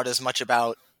about as much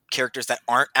about characters that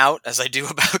aren't out as I do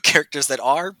about characters that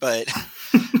are, but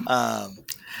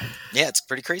yeah, it's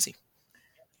pretty crazy.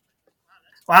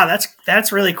 Wow,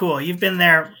 that's really cool. You've been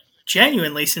there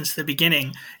genuinely since the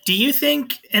beginning. Do you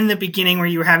think in the beginning where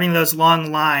you were having those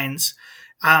long lines,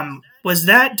 was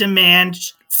that demand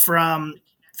from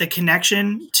the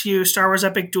connection to Star Wars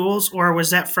Epic Duels, or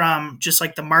was that from just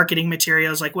like the marketing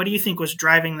materials? Like, what do you think was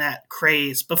driving that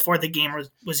craze before the game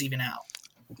was even out?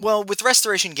 Well, with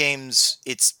Restoration Games,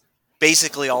 it's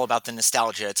basically all about the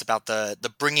nostalgia. It's about the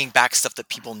bringing back stuff that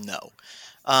people know.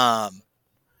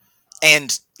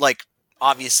 And, like,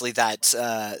 obviously that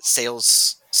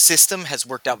sales system has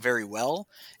worked out very well.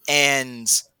 And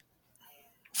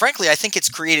frankly, I think it's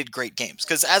created great games.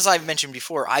 Because as I've mentioned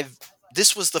before,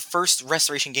 this was the first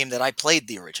Restoration game that I played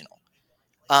the original.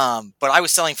 But I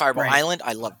was selling Fireball Right. Island.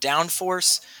 I love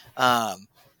Downforce.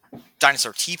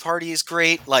 Dinosaur Tea Party is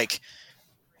great. Like,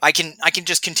 I can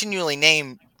just continually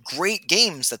name great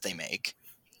games that they make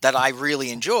that I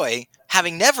really enjoy,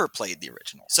 having never played the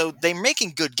original. So they're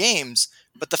making good games,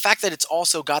 but the fact that it's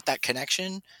also got that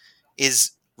connection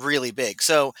is really big.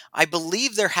 So I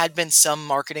believe there had been some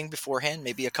marketing beforehand,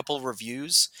 maybe a couple of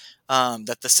reviews,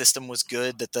 that the system was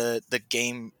good, that the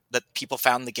game, that people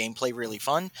found the gameplay really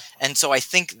fun. And so I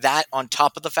think that, on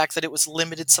top of the fact that it was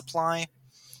limited supply,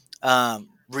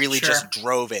 really Sure. just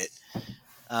drove it.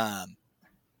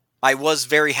 I was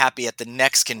very happy at the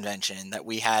next convention that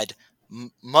we had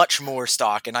much more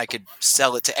stock and I could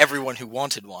sell it to everyone who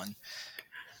wanted one.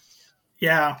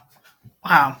 Yeah.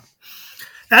 Wow.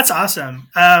 That's awesome.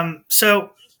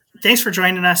 So thanks for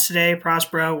joining us today,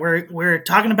 Prospero. We're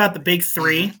talking about the big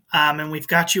three, and we've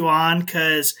got you on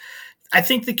because I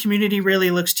think the community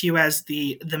really looks to you as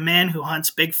the man who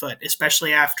hunts Bigfoot,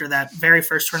 especially after that very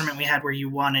first tournament we had where you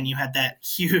won and you had that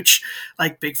huge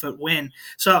like Bigfoot win.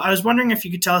 So I was wondering if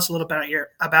you could tell us a little bit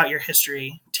about your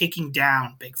history taking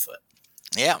down Bigfoot.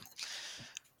 Yeah.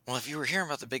 Well, if you were hearing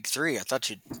about the big three, I thought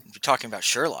you'd be talking about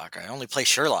Sherlock. I only play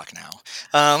Sherlock now.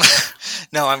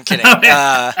 No, I'm kidding.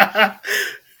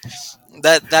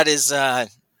 That is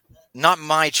not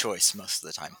my choice most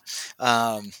of the time.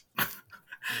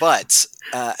 But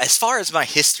as far as my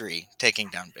history taking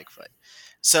down Bigfoot,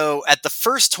 so at the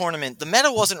first tournament, the meta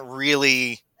wasn't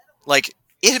really, like,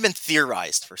 it had been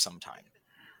theorized for some time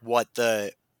what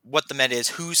the meta is,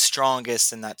 who's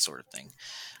strongest, and that sort of thing.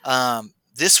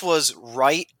 This was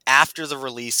right after the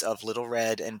release of Little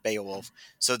Red and Beowulf,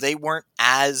 so they weren't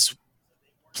as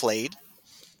played.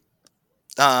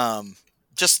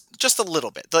 Just a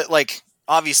little bit. Like,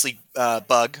 obviously,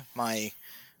 Bug, my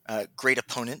great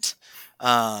opponent,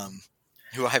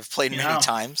 who I've played many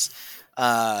times,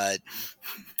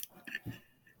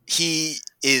 he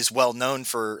is well known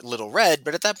for Little Red,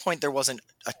 but at that point there wasn't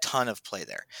a ton of play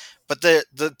there. But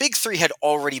the big three had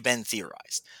already been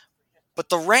theorized. But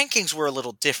the rankings were a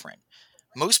little different.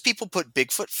 Most people put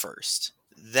Bigfoot first,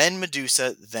 then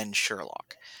Medusa, then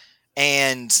Sherlock.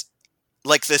 And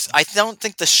like this, I don't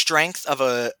think the strength of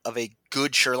a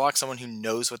good Sherlock, someone who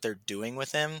knows what they're doing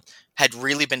with him, had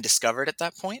really been discovered at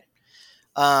that point.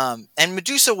 And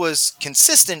Medusa was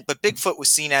consistent, but Bigfoot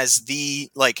was seen as the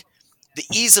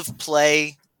ease of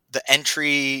play, the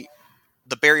entry,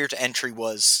 the barrier to entry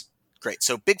was great.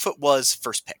 So Bigfoot was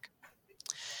first pick.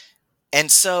 And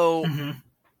so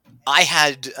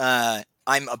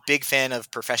I'm a big fan of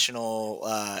professional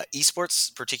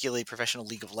esports, particularly professional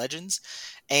League of Legends.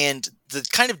 And the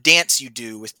kind of dance you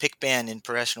do with pick ban in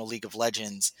professional League of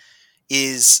Legends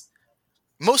is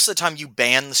most of the time you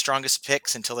ban the strongest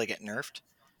picks until they get nerfed.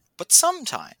 But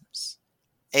sometimes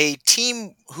a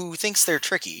team who thinks they're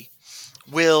tricky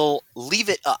will leave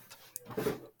it up.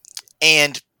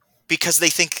 And because they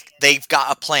think they've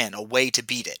got a plan, a way to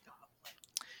beat it.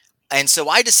 And so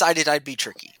I decided I'd be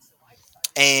tricky.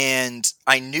 And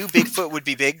I knew Bigfoot would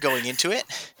be big going into it.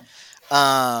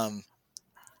 And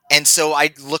so I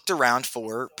looked around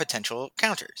for potential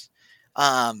counters.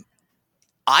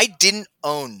 I didn't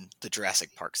own the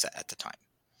Jurassic Park set at the time.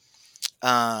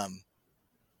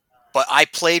 But I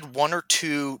played one or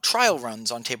two trial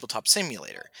runs on Tabletop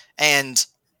Simulator. And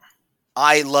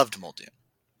I loved Muldoon.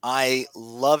 I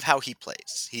love how he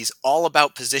plays. He's all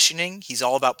about positioning. He's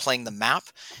all about playing the map.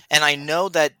 And I know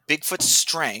that Bigfoot's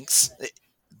strengths,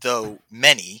 though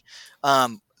many,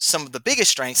 some of the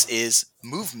biggest strengths is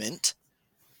movement,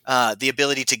 the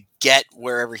ability to get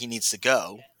wherever he needs to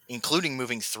go, including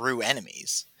moving through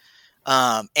enemies,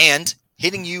 and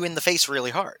hitting you in the face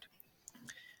really hard.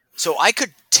 So I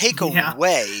could take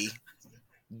away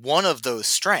one of those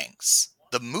strengths,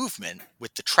 the movement,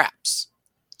 with the traps,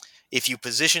 if you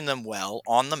position them well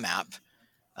on the map.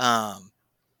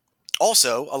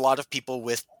 Also, a lot of people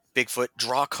with Bigfoot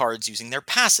draw cards using their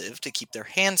passive to keep their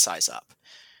hand size up.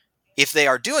 If they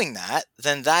are doing that,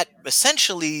 then that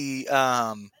essentially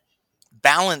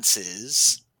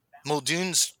balances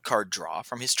Muldoon's card draw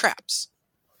from his traps.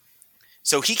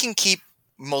 So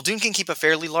Muldoon can keep a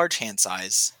fairly large hand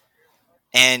size,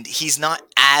 and he's not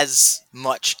as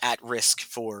much at risk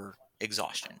for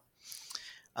exhaustion.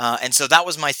 And so that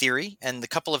was my theory, and the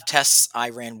couple of tests I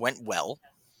ran went well.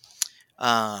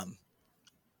 And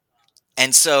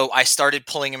so I started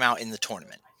pulling him out in the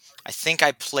tournament. I think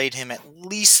I played him at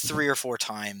least 3 or 4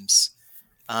 times,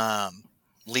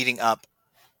 leading up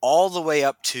all the way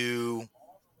up to,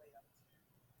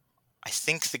 I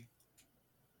think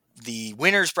the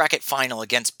winners bracket final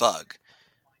against Bug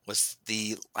was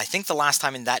the last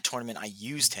time in that tournament I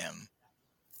used him.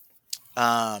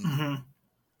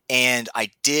 And I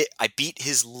beat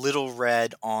his Little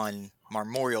Red on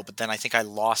Marmorial, but then I think I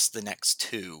lost the next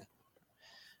 2.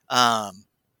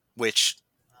 Which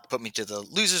put me to the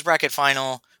losers bracket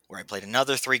final, where I played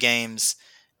another 3 games,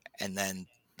 and then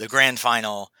the grand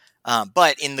final.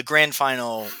 But in the grand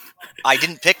final, I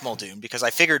didn't pick Muldoon because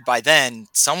I figured by then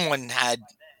someone had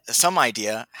some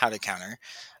idea how to counter.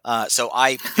 So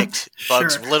I picked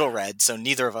Bug's Little Red, so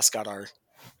neither of us got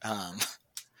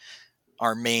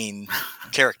our main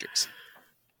characters.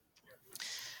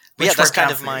 But yeah, that's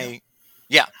kind of my...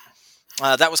 Yeah.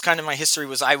 That was kind of my history.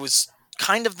 I was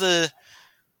kind of the...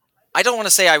 I don't want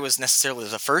to say I was necessarily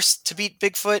the first to beat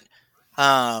Bigfoot,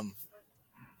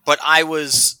 but I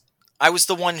was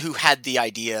the one who had the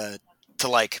idea to,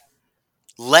 like,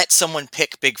 let someone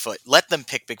pick Bigfoot. Let them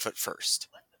pick Bigfoot first.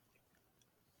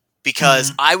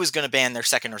 Because I was going to ban their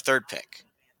second or third pick.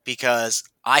 Because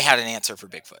I had an answer for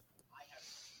Bigfoot.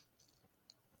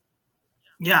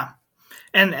 Yeah.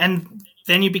 And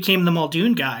then you became the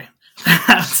Muldoon guy.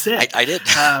 That's it. I did.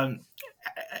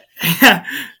 Yeah.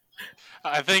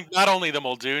 I think not only the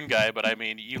Muldoon guy, but I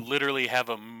mean, you literally have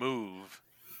a move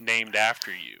named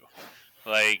after you.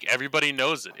 Like, everybody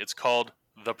knows it. It's called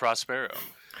the Prospero.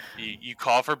 You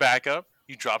call for backup,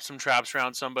 you drop some traps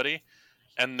around somebody,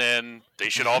 and then they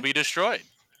should all be destroyed,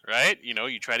 right? You know,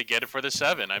 you try to get it for the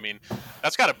 7. I mean,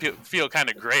 that's got to feel kind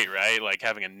of great, right? Like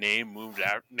having a name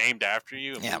named after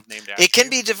you. Yeah. Move named after It can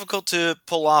you. be difficult to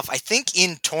pull off. I think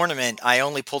in tournament, I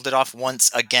only pulled it off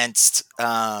once against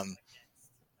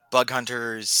Bug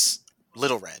Hunter's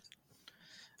Little Red.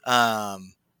 Not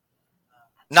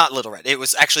Little Red. It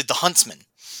was actually the Huntsman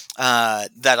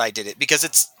that I did it, because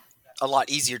it's a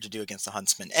lot easier to do against the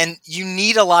Huntsman. And you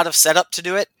need a lot of setup to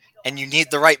do it, and you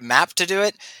need the right map to do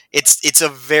it. It's a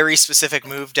very specific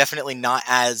move. Definitely not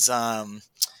as open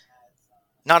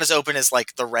as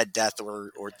like the Red Death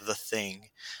or the Thing.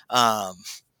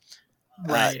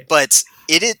 Right. But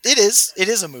it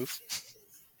is a move.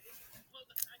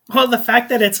 Well, the fact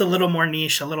that it's a little more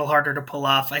niche, a little harder to pull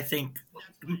off, I think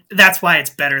that's why it's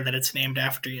better that it's named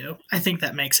after you. I think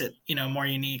that makes it, more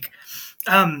unique.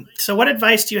 So what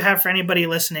advice do you have for anybody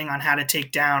listening on how to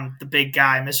take down the big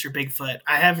guy, Mr. Bigfoot?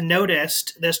 I have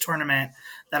noticed this tournament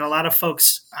that a lot of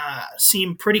folks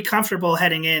seem pretty comfortable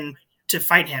heading in to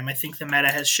fight him. I think the meta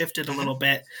has shifted a little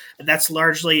bit. That's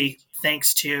largely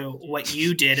thanks to what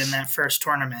you did in that first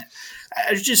tournament.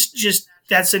 Just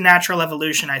that's a natural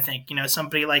evolution, I think.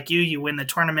 Somebody like you win the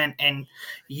tournament and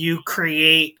you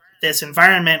create this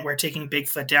environment where taking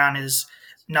Bigfoot down is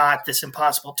not this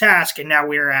impossible task. And now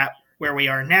we're at where we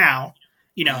are now.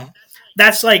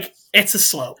 That's like, it's a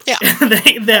slope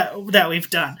that we've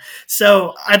done.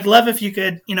 So I'd love if you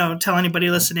could, tell anybody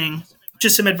listening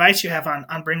just some advice you have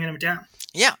on bringing him down.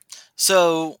 Yeah.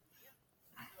 So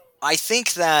I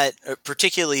think that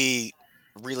particularly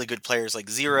really good players like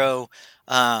Zero,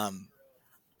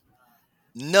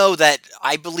 know that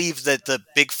I believe that the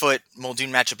Bigfoot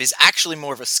Muldoon matchup is actually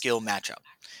more of a skill matchup.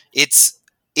 It's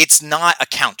not a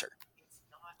counter.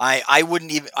 I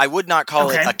would not call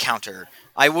it a counter.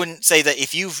 I wouldn't say that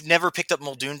if you've never picked up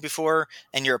Muldoon before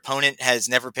and your opponent has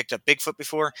never picked up Bigfoot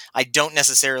before, I don't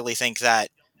necessarily think that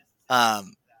that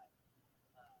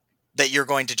you're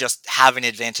going to just have an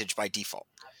advantage by default.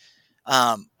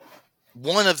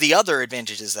 One of the other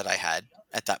advantages that I had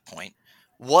at that point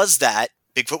was that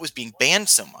Bigfoot was being banned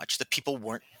so much that people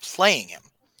weren't playing him.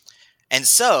 And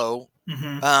so,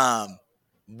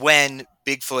 when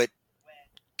Bigfoot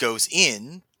goes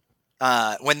in,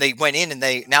 when they went in and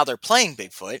now they're playing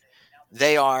Bigfoot,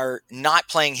 they are not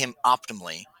playing him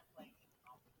optimally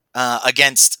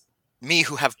against me,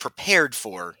 who have prepared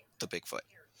for the Bigfoot.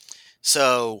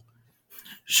 So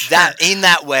that in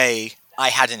that way, I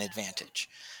had an advantage.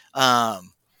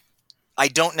 I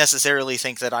don't necessarily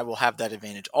think that I will have that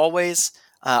advantage always.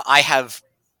 I have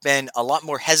been a lot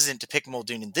more hesitant to pick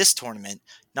Muldoon in this tournament,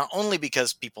 not only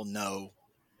because people know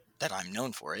that I'm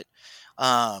known for it,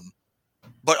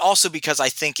 but also because I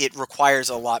think it requires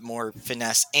a lot more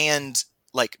finesse, and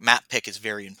like map pick is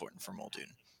very important for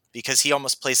Muldoon because he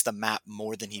almost plays the map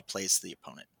more than he plays the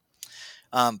opponent.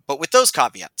 But with those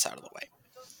caveats out of the way,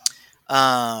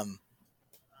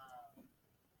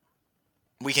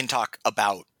 we can talk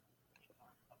about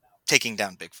taking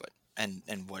down Bigfoot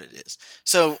and what it is.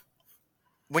 So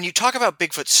when you talk about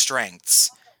Bigfoot's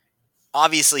strengths,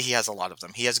 obviously he has a lot of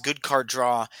them. He has good card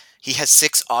draw. He has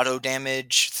 6 auto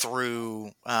damage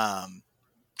through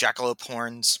Jackalope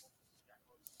horns.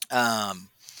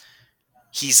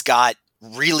 He's got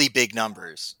really big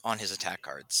numbers on his attack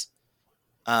cards.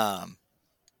 And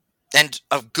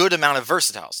a good amount of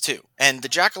versatiles, too. And the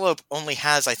Jackalope only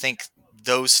has, I think,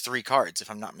 those 3 cards, if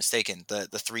I'm not mistaken. The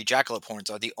 3 Jackalope horns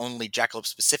are the only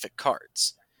Jackalope-specific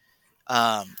cards.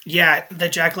 Yeah, the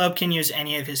Jackalope can use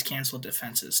any of his canceled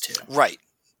defenses, too. Right.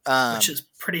 Which is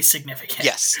pretty significant.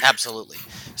 Yes, absolutely.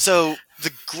 So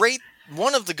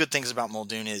one of the good things about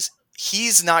Muldoon is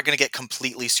he's not going to get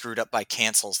completely screwed up by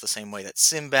cancels the same way that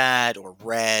Sinbad or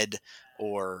Red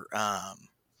or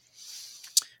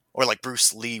like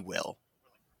Bruce Lee will.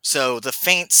 So the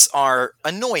feints are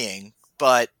annoying,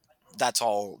 but that's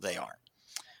all they are.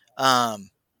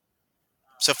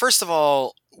 So first of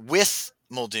all, with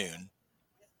Muldoon,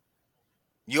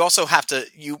 you also have to,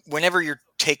 whenever you're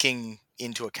taking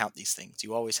into account these things,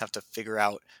 you always have to figure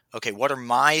out, okay, what are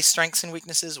my strengths and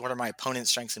weaknesses? What are my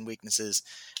opponent's strengths and weaknesses?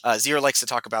 Zero likes to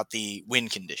talk about the win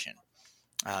condition.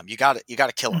 You got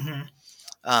to kill him.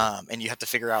 And you have to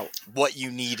figure out what you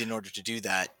need in order to do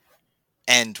that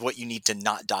and what you need to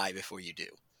not die before you do.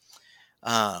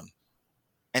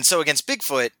 And so against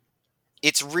Bigfoot,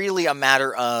 it's really a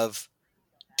matter of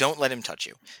don't let him touch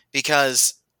you,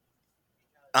 because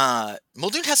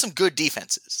Muldoon has some good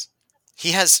defenses.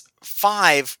 He has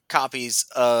 5 copies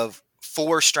of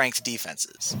 4 strength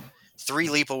defenses, 3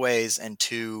 leapaways, and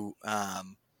 2.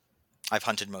 I've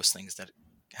hunted most things that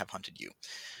have hunted you.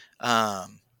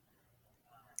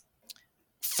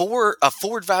 For a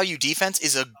forward value defense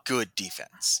is a good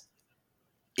defense.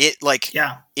 If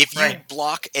you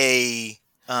block a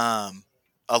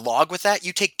log with that,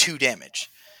 you take 2 damage.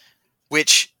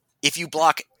 Which, if you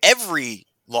block every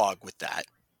log with that,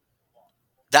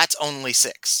 that's only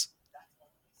 6.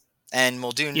 And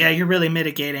Muldoon... Yeah, you're really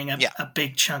mitigating a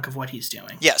big chunk of what he's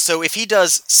doing. Yeah, so if he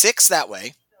does 6 that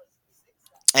way,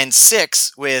 and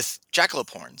 6 with Jackalope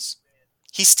horns,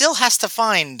 he still has to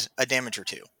find a damage or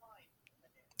 2.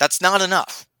 That's not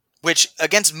enough. Which,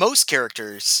 against most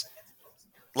characters,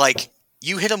 like,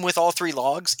 you hit them with all 3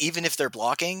 logs, even if they're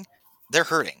blocking, they're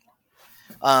hurting.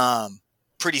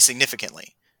 Pretty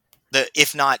significantly.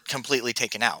 If not completely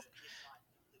taken out.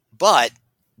 But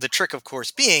the trick, of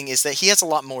course, being is that he has a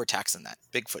lot more attacks than that.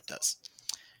 Bigfoot does.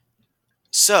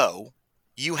 So,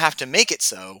 you have to make it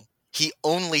so he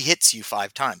only hits you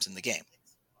 5 times in the game.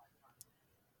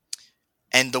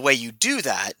 And the way you do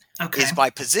that is by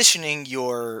positioning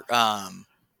your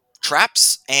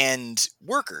traps and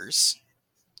workers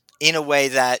in a way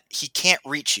that he can't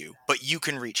reach you, but you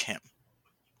can reach him.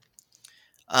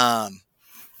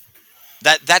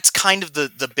 That's kind of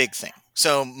the big thing.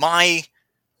 So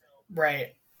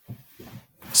Right.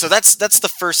 So that's the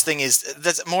first thing,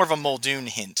 that's more of a Muldoon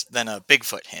hint than a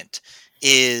Bigfoot hint,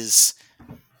 is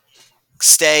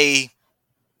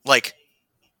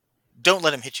don't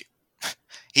let him hit you.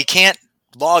 He can't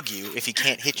log you if he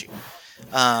can't hit you.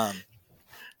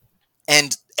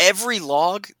 And every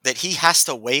log that he has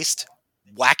to waste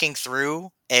whacking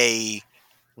through a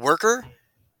worker,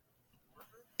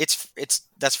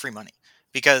 that's free money.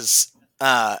 Because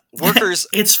workers...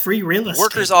 it's free real estate.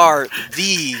 Workers are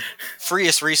the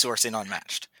freest resource in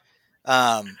Unmatched.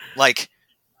 Like,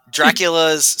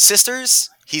 Dracula's sisters,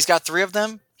 he's got 3 of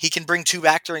them. He can bring 2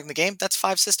 back during the game. That's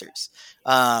 5 sisters.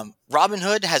 Robin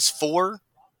Hood has 4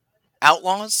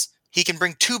 outlaws. He can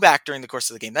bring 2 back during the course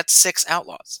of the game. That's 6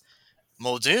 outlaws.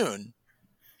 Muldoon,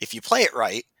 if you play it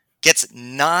right, gets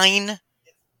 9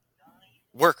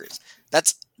 workers.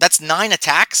 That's 9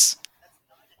 attacks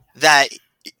that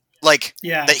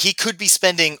he could be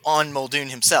spending on Muldoon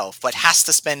himself, but has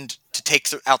to spend to take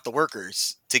out the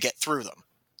workers to get through them.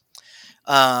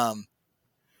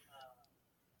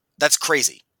 That's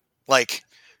crazy.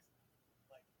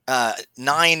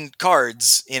 9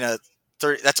 cards in a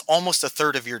that's almost a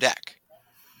third of your deck.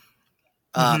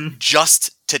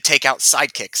 Just to take out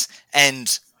sidekicks.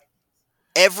 And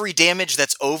every damage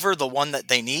that's over the one that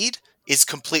they need is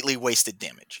completely wasted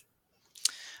damage.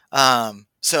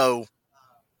 So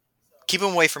keep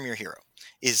him away from your hero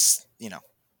is,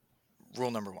 rule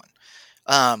number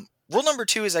 1. Rule number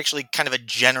 2 is actually kind of a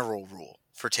general rule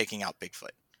for taking out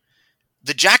Bigfoot.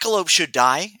 The Jackalope should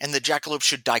die, and the Jackalope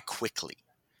should die quickly.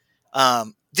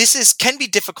 This can be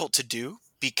difficult to do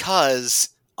because,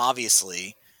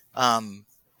 obviously, the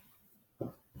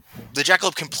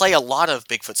Jackalope can play a lot of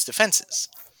Bigfoot's defenses.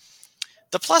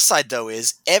 The plus side, though,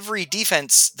 is every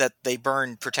defense that they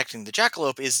burn protecting the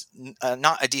Jackalope is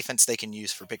not a defense they can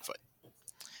use for Bigfoot.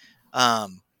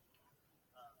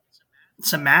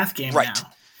 It's a math game right.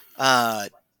 now.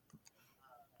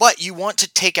 But you want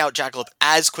to take out Jackalope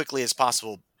as quickly as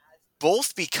possible,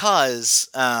 both because,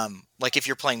 like if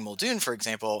you're playing Muldoon, for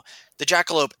example, the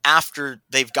Jackalope, after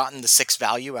they've gotten the 6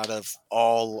 value out of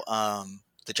all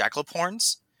the Jackalope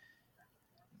horns,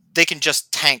 they can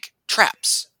just tank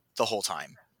traps the whole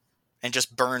time and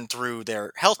just burn through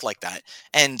their health like that.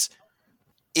 And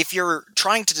if you're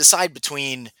trying to decide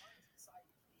between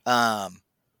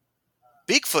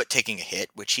Bigfoot taking a hit,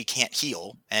 which he can't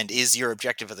heal, and is your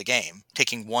objective of the game,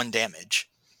 taking 1 damage,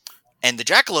 and the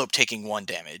Jackalope taking 1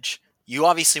 damage, you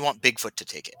obviously want Bigfoot to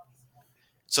take it.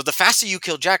 So the faster you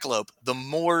kill Jackalope, the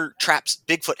more traps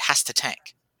Bigfoot has to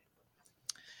tank.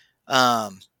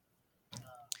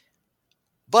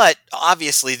 But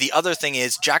obviously, the other thing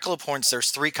is Jackalope horns,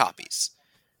 there's 3 copies.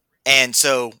 And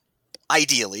so,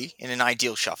 ideally, in an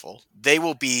ideal shuffle, they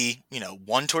will be,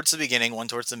 1 towards the beginning, 1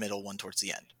 towards the middle, 1 towards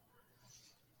the end.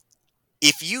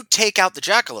 If you take out the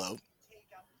Jackalope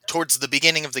towards the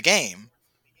beginning of the game,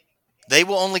 they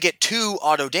will only get 2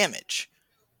 auto damage,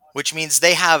 which means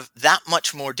they have that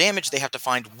much more damage they have to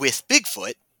find with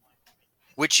Bigfoot,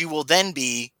 which you will then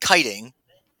be kiting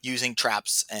using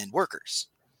traps and workers.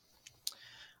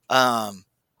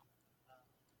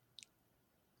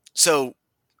 So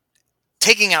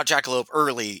taking out Jackalope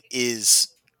early is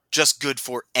just good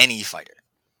for any fighter.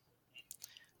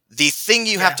 The thing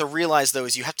you have to realize, though,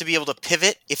 is you have to be able to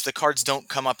pivot if the cards don't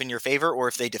come up in your favor or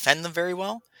if they defend them very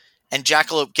well. And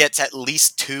Jackalope gets at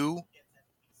least 2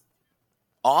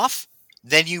 off,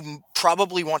 then you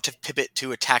probably want to pivot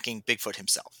to attacking Bigfoot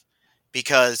himself.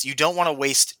 Because you don't want to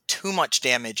waste too much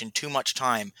damage and too much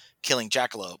time killing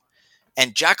Jackalope.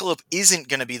 And Jackalope isn't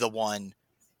going to be the one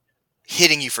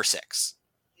hitting you for 6.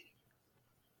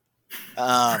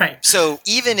 Right. So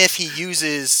even if he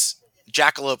uses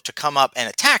Jackalope to come up and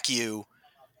attack you,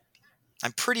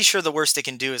 I'm pretty sure the worst they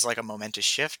can do is like a momentous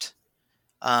shift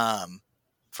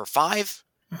for 5.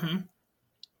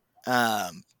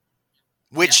 Mm-hmm.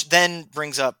 Which then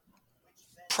brings up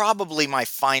probably my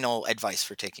final advice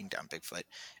for taking down Bigfoot,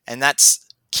 and that's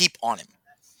keep on him.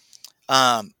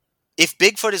 If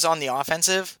Bigfoot is on the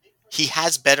offensive, he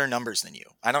has better numbers than you.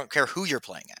 I don't care who you're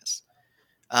playing as.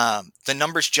 The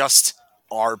numbers just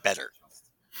are better.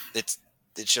 It's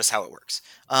just how it works.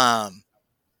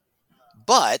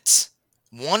 But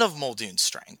one of Muldoon's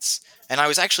strengths, and I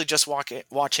was actually just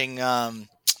watching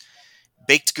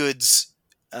Baked Goods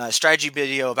strategy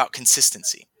video about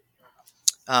consistency.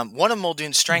 One of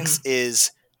Muldoon's strengths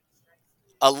is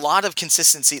a lot of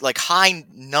consistency, like high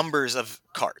numbers of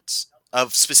cards,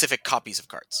 of specific copies of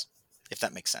cards, if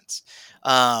that makes sense.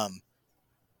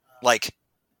 Like,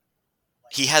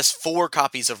 he has 4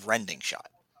 copies of Rending Shot.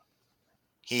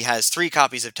 He has 3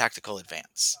 copies of Tactical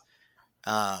Advance.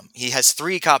 He has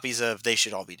 3 copies of They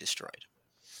Should All Be Destroyed.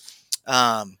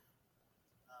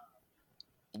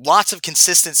 Lots of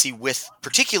consistency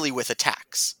particularly with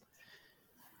attacks.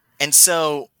 And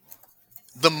so,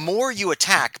 the more you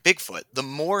attack Bigfoot, the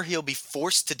more he'll be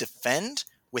forced to defend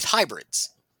with hybrids.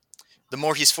 The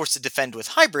more he's forced to defend with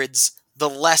hybrids, the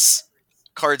less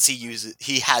cards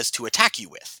he has to attack you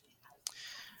with.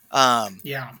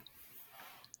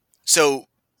 So,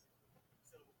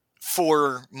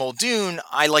 for Muldoon,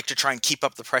 I like to try and keep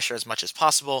up the pressure as much as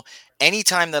possible.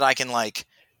 Anytime that I can,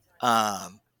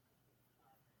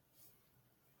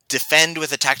 defend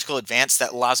with a tactical advance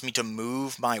that allows me to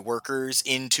move my workers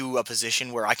into a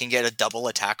position where I can get a double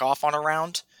attack off on a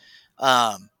round,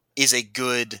 is a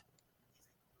good...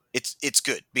 It's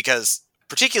good, because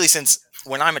particularly since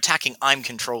when I'm attacking, I'm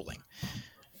controlling.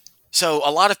 So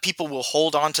a lot of people will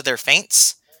hold on to their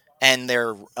feints and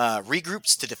their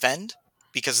regroups to defend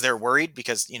because they're worried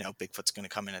because, Bigfoot's going to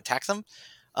come and attack them.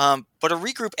 But a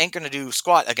regroup ain't going to do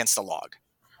squat against a log.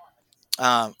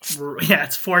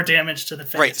 It's 4 damage to the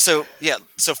face. Right, so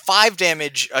 5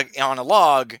 damage on a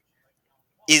log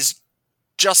is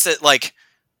just at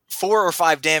 4 or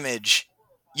 5 damage,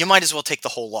 you might as well take the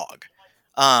whole log.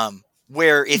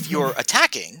 Where if you're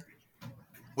attacking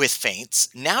with feints,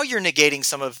 now you're negating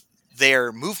some of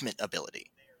their movement ability.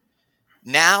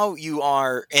 Now you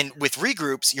are, and with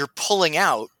regroups, you're pulling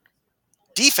out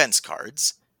defense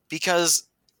cards because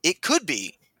it could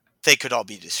be they could all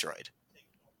be destroyed.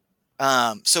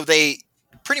 So they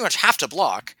pretty much have to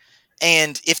block,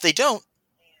 and if they don't,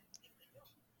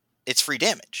 it's free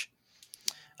damage.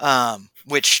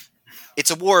 Which, it's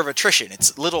a war of attrition.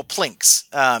 It's little plinks.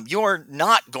 You're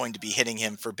not going to be hitting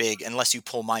him for big unless you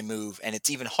pull my move, and it's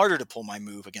even harder to pull my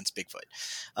move against Bigfoot.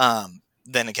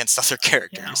 than against other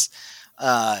characters.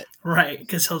 Right,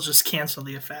 because he'll just cancel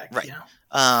the effect. Right.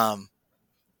 Yeah.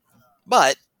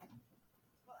 But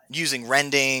using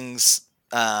rendings,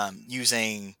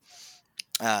 using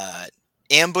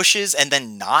ambushes, and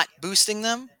then not boosting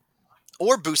them,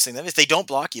 or boosting them. If they don't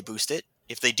block, you boost it.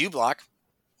 If they do block,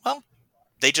 well,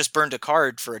 they just burned a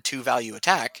card for a 2-value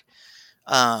attack.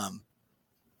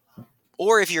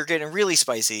 Or if you're getting really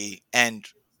spicy and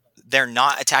they're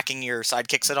not attacking your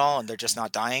sidekicks at all and they're just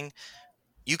not dying,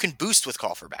 you can boost with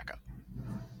Call for Backup.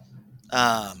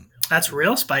 That's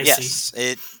real spicy. Yes,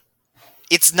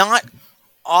 it's not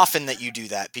often that you do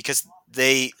that because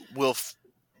they will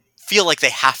feel like they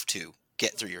have to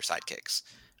get through your sidekicks,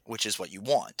 which is what you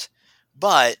want.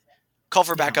 But Call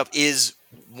for Backup is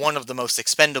one of the most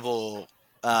expendable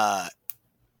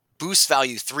boost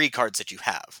value 3 cards that you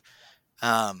have.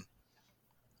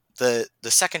 The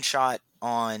second shot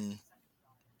on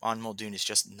Muldoon is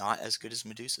just not as good as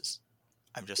Medusa's.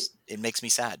 It makes me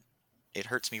sad. It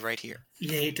hurts me right here.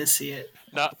 You hate to see it.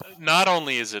 Not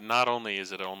only is it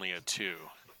only a 2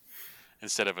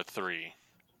 instead of a 3,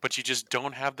 but you just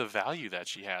don't have the value that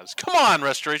she has. Come on,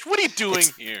 Restoration, what are you doing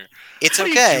here? It's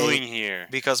what okay. Are you doing here?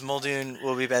 Because Muldoon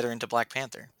will be better into Black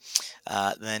Panther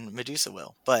than Medusa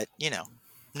will. But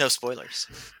no spoilers.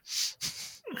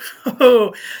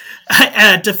 Oh,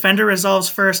 Defender resolves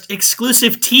first.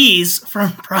 Exclusive tease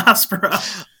from Prospero.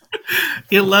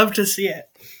 You'll love to see it.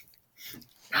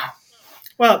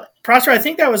 Well, Prospero, I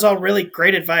think that was all really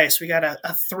great advice. We got a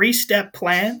 3-step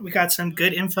plan. We got some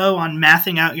good info on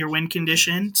mathing out your win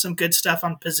condition, some good stuff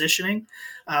on positioning.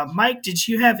 Mike, did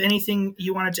you have anything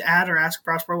you wanted to add or ask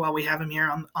Prospero while we have him here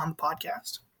on the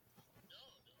podcast?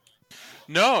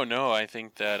 No. I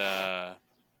think that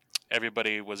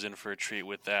everybody was in for a treat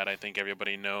with that. I think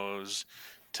everybody knows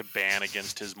to ban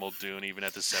against his Muldoon, even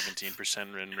at the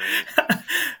 17% win rate.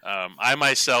 I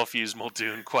myself use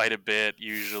Muldoon quite a bit,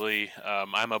 usually.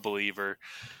 I'm a believer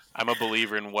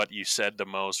in what you said the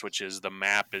most, which is the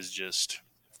map is just,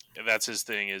 that's his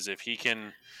thing, is if he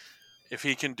can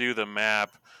do the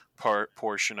map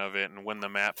portion of it and win the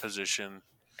map position,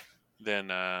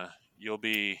 then you'll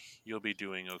be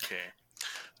doing okay.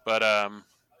 But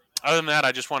other than that,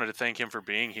 I just wanted to thank him for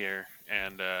being here,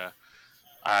 and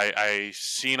I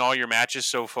seen all your matches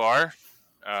so far.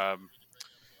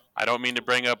 I don't mean to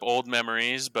bring up old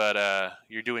memories, but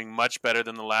you're doing much better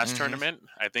than the last tournament.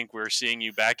 I think we're seeing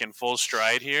you back in full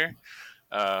stride here.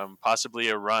 Possibly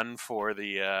a run for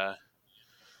the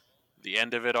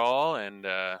end of it all, and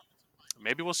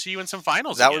maybe we'll see you in some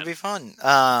finals. That again. would be fun.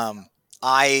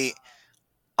 I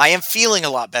am feeling a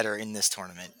lot better in this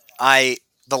tournament.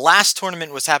 The last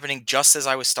tournament was happening just as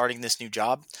I was starting this new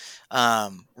job,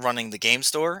 running the game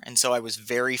store, and so I was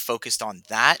very focused on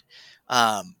that.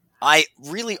 I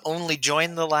really only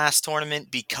joined the last tournament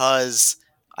because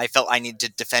I felt I needed to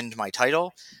defend my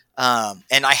title,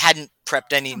 and I hadn't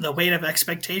prepped any. The weight of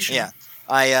expectation. Yeah,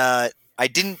 I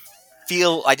didn't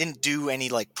do any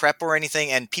prep or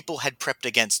anything, and people had prepped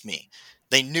against me.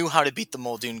 They knew how to beat the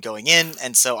Muldoon going in,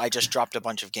 and so I just dropped a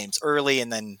bunch of games early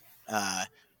and then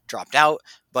dropped out.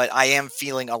 But I am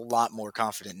feeling a lot more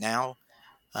confident now.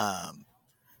 I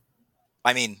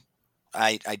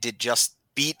did just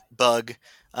beat Bug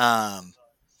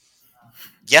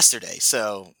yesterday,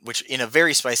 which in a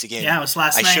very spicy game. Yeah, it was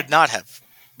last night. I should not have,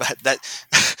 but that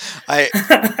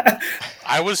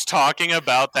I was talking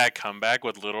about that comeback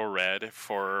with Little Red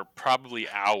for probably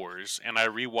hours, and I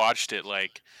rewatched it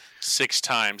 6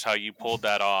 times how you pulled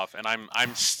that off, and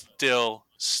I'm still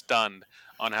stunned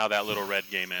on how that Little Red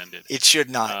game ended. It should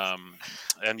not.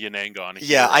 And Yanangon.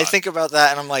 Yeah, I think about that,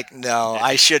 and I'm like, no,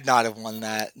 I should not have won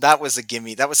that. That was a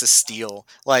gimme. That was a steal.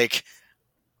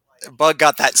 Bug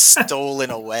got that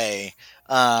stolen away.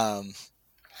 Better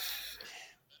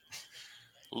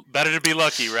to be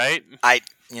lucky, right?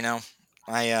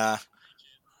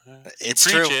 It's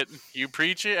you preach true. It. You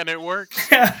preach it, and it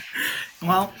works.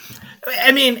 Well,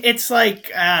 I mean, it's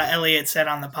like Elliot said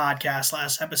on the podcast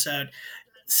last episode.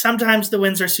 Sometimes the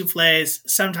wins are souffles,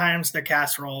 sometimes they're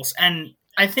casseroles, and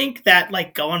I think that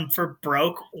going for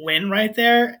broke win right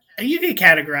there, you could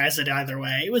categorize it either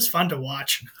way. It was fun to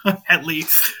watch, at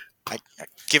least. I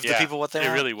give the people what they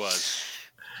want. It really was.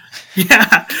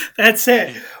 Yeah, that's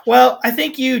it. Well, I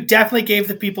think you definitely gave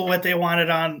the people what they wanted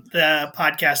on the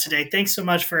podcast today. Thanks so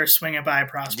much for swinging by,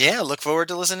 Prosper. Yeah, look forward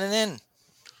to listening in.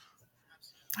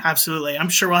 Absolutely. I'm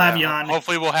sure we'll have you on.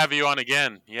 Hopefully we'll have you on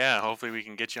again. Yeah, hopefully we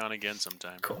can get you on again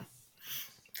sometime. Cool.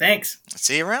 Thanks.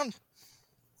 See you around.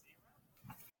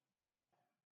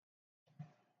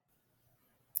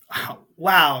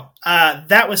 Wow.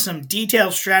 That was some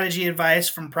detailed strategy advice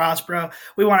from Prospero.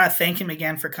 We want to thank him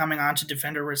again for coming on to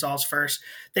Defender Results First.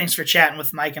 Thanks for chatting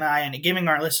with Mike and I and giving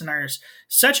our listeners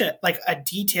such a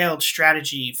detailed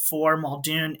strategy for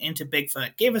Muldoon into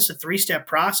Bigfoot. Gave us a 3-step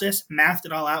process, mathed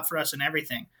it all out for us and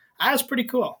everything. That was pretty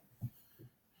cool.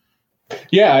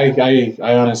 Yeah, I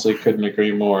honestly couldn't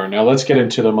agree more. Now let's get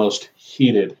into the most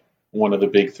heated one of the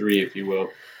big three, if you will.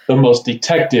 The most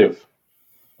detective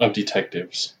of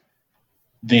detectives.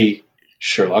 The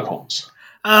Sherlock Holmes.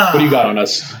 What do you got on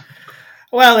us?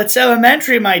 Well, it's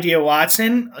elementary, my dear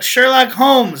Watson. Sherlock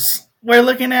Holmes. We're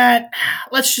looking at,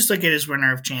 let's just look at his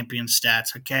winner of champions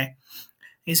stats, okay?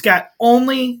 He's got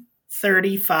only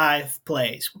 35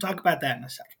 plays. We'll talk about that in a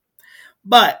second.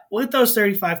 But with those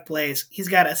 35 plays, he's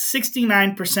got a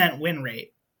 69% win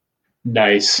rate.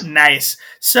 Nice.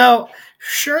 So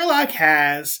Sherlock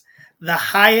has the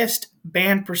highest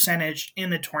ban percentage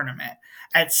in the tournament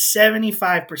at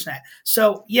 75%.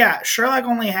 So yeah, Sherlock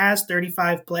only has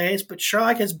 35 plays, but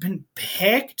Sherlock has been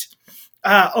picked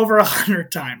over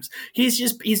 100 times. He's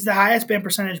the highest ban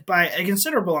percentage by a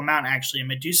considerable amount, actually.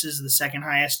 Medusa is the second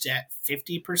highest at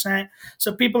 50%.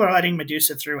 So people are letting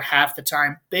Medusa through half the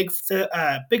time.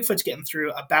 Bigfoot's getting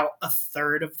through about a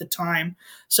third of the time.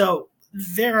 So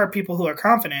there are people who are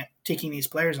confident taking these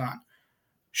players on.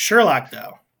 Sherlock,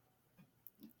 though,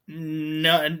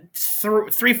 no,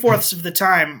 3/4 of the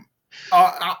time,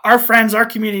 our friends, our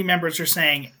community members are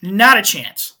saying, not a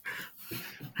chance.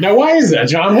 Now, why is that,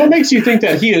 John? What makes you think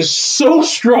that he is so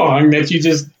strong that you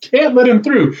just can't let him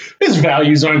through? His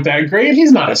values aren't that great.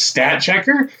 He's not a stat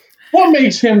checker. What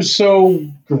makes him so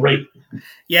great?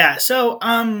 Yeah, so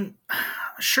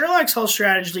Sherlock's whole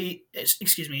strategy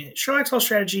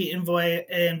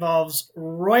involves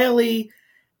royally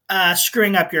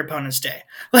screwing up your opponent's day.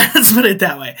 Let's put it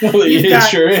that way. Well, it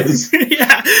sure is.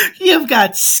 Yeah, you've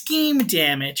got scheme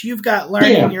damage. You've got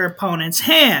learning your opponent's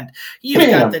hand. You've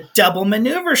got the double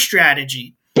maneuver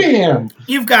strategy. Bam!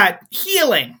 You've got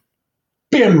healing.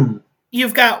 Bim!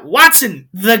 You've got Watson,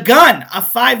 the gun, a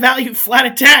 5-value flat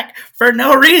attack for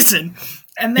no reason.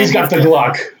 And then he's got the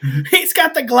Glock. He's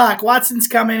got the Glock. Watson's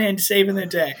coming in, saving the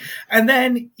day. And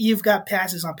then you've got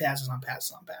passes on passes on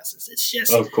passes on passes. It's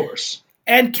just... Of course.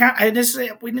 And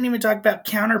we didn't even talk about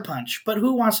counterpunch, but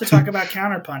who wants to talk about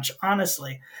counterpunch?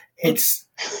 Honestly, it's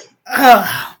so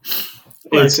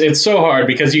hard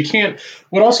because you can't.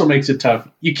 What also makes it tough,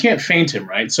 you can't feint him,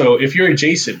 right? So if you're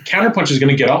adjacent, counterpunch is going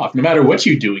to get off no matter what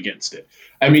you do against it.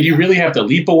 I mean, you really have to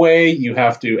leap away. You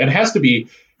have to, and it has to be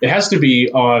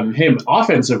on him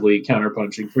offensively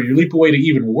counterpunching for your leap away to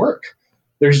even work.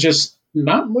 There's just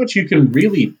not much you can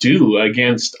really do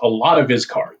against a lot of his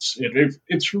cards.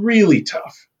 It's really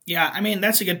tough. Yeah, I mean,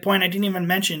 that's a good point. I didn't even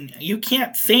mention, you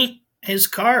can't feint his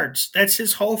cards. That's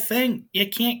his whole thing. You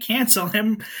can't cancel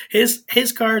him. His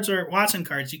cards are Watson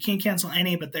cards. You can't cancel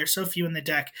any, but there's so few in the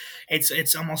deck.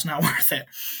 It's almost not worth it.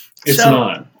 It's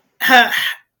not.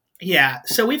 Yeah,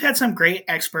 so we've had some great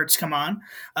experts come on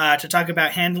to talk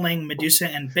about handling Medusa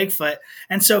and Bigfoot.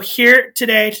 And so here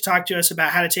today to talk to us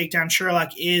about how to take down Sherlock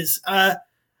is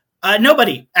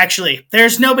nobody, actually.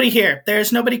 There's nobody here.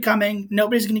 There's nobody coming.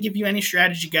 Nobody's going to give you any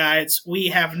strategy guides. We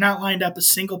have not lined up a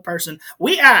single person.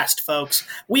 We asked, folks.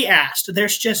 We asked.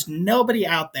 There's just nobody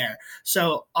out there.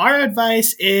 So our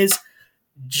advice is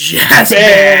just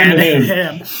ban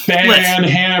him. Ban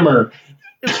hammer.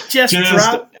 Just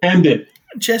end it.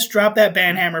 Just drop that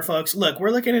ban hammer, folks. Look, we're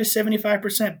looking at a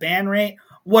 75% ban rate.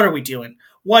 What are we doing?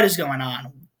 What is going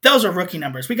on? Those are rookie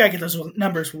numbers. We got to get those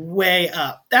numbers way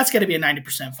up. That's got to be a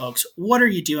 90%, folks. What are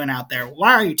you doing out there?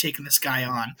 Why are you taking this guy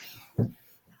on?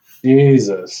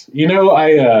 Jesus.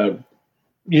 I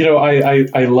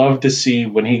love to see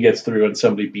when he gets through and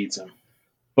somebody beats him.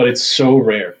 But it's so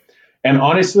rare. And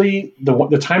honestly,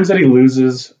 the times that he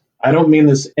loses, I don't mean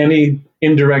this any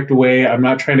indirect way. I'm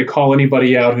not trying to call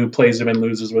anybody out who plays him and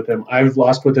loses with him. I've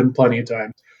lost with him plenty of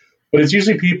times. But it's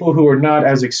usually people who are not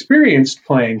as experienced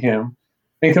playing him,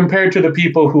 and compared to the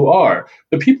people who are.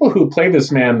 The people who play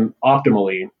this man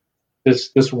optimally,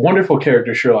 this wonderful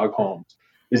character, Sherlock Holmes,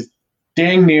 is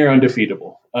dang near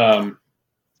undefeatable.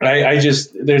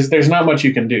 There's not much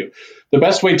you can do. The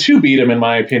best way to beat him, in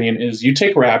my opinion, is you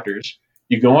take Raptors,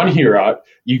 you go on Herod,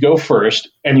 you go first,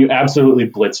 and you absolutely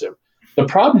blitz him. The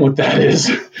problem with that is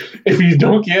if you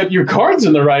don't get your cards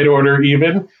in the right order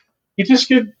even, you just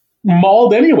get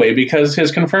mauled anyway because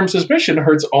his confirmed suspicion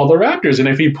hurts all the Raptors. And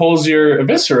if he pulls your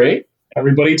Eviscerate,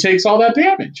 everybody takes all that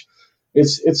damage.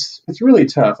 it's really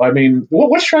tough. I mean,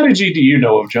 what strategy do you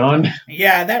know of, John?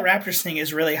 Yeah, that Raptors thing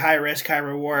is really high risk, high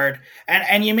reward.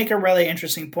 And you make a really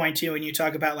interesting point too when you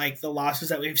talk about like the losses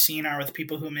that we've seen are with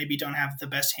people who maybe don't have the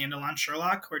best handle on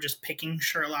Sherlock, who are just picking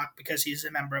Sherlock because he's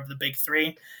a member of the Big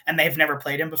Three and they've never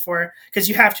played him before. Because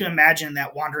you have to imagine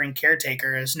that Wandering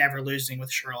Caretaker is never losing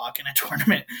with Sherlock in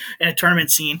a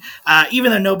tournament scene.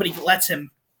 Even though nobody lets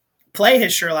him play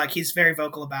his Sherlock, he's very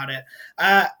vocal about it.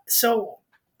 So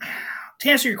to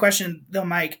answer your question, though,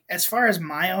 Mike, as far as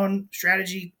my own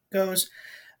strategy goes,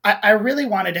 I really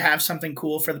wanted to have something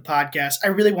cool for the podcast. I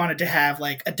really wanted to have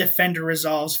like a Defender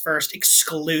Resolves first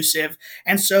exclusive.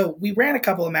 And so we ran a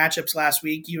couple of matchups last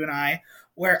week, you and I,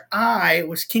 where I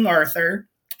was King Arthur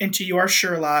into your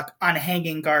Sherlock on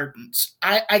Hanging Gardens.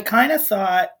 I kind of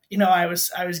thought, I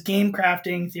was game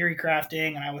crafting, theory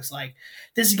crafting, and I was like,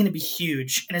 this is going to be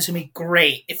huge, and it's going to be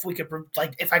great if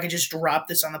I could just drop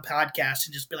this on the podcast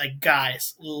and just be like,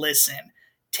 guys, listen,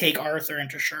 take Arthur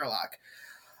into Sherlock.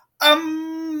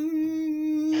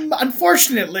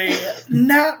 Unfortunately,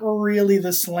 not really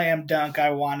the slam dunk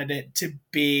I wanted it to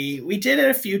be. We did it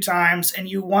a few times, and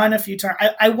you won a few times.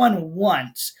 I won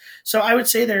once. So I would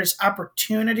say there's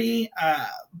opportunity,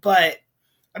 but,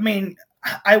 I mean,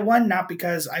 I won not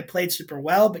because I played super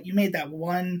well, but you made that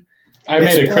one I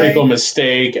made a critical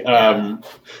mistake. You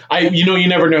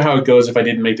never know how it goes if I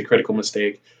didn't make the critical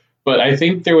mistake. But I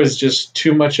think there was just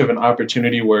too much of an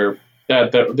opportunity where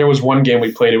that there was one game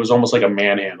we played. It was almost like a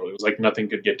manhandle. It was like nothing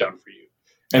could get done for you.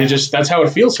 And that's how it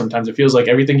feels sometimes. It feels like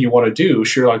everything you want to do,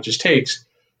 Sherlock just takes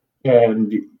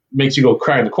and makes you go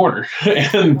cry in the corner.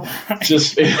 And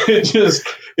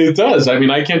it does. I mean,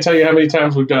 I can't tell you how many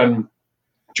times we've done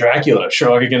Dracula,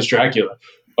 Sherlock against Dracula.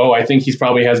 Oh, I think he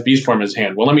probably has Beast Form in his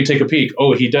hand. Well, let me take a peek.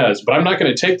 Oh, he does. But I'm not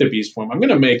going to take the Beast Form. I'm going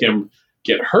to make him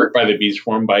get hurt by the Beast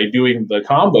Form by doing the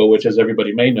combo, which, as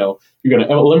everybody may know, you're going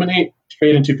to eliminate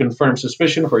straight into Confirmed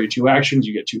Suspicion for your 2 actions.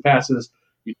 You get 2 passes.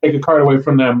 You take a card away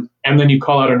from them, and then you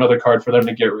call out another card for them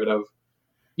to get rid of.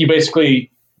 You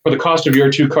basically, for the cost of your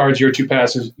 2 cards, your 2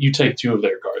 passes, you take 2 of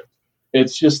their cards.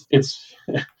 It's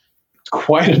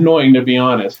quite annoying, to be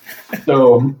honest.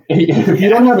 So if you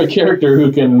don't have a character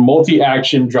who can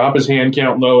multi-action, drop his hand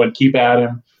count low, and keep at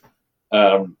him,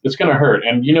 it's going to hurt.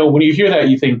 And, when you hear that,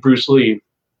 you think Bruce Lee.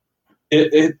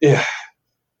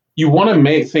 You want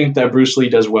to think that Bruce Lee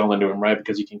does well into him, right?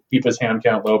 Because he can keep his hand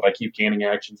count low by keep gaining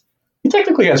actions. He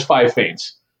technically has 5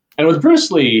 feints. And with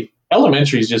Bruce Lee,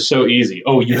 elementary is just so easy.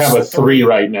 Oh, you have a 3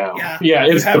 right now. Yeah,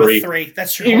 it's 3. 3.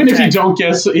 That's true. Even if you don't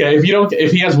guess,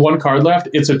 if he has 1 card left,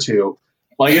 it's a 2.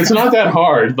 Like, it's not that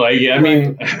hard. Like, I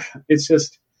mean, it's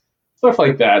just stuff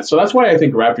like that. So that's why I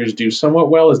think Raptors do somewhat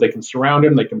well, is they can surround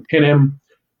him, they can pin him,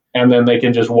 and then they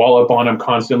can just wall up on him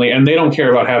constantly. And they don't care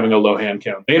about having a low hand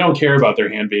count. They don't care about their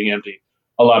hand being empty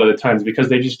a lot of the times because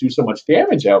they just do so much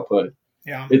damage output.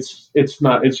 Yeah, it's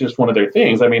just one of their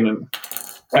things. I mean,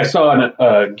 I saw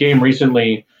a game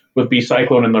recently with B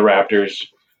Cyclone and the Raptors.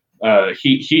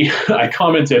 I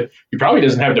commented, he probably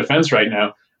doesn't have defense right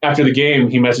now. After the game,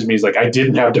 he messaged me. He's like, I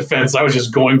didn't have defense. I was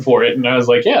just going for it. And I was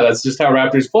like, yeah, that's just how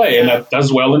Raptors play. And that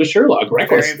does well into Sherlock.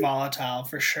 Reckless. Very volatile,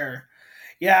 for sure.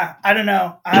 Yeah, I don't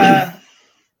know.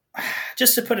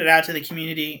 Just to put it out to the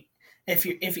community,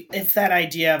 if that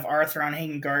idea of Arthur on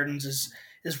Hanging Gardens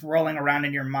is rolling around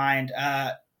in your mind,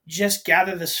 just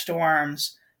gather the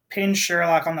storms, pin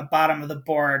Sherlock on the bottom of the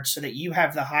board so that you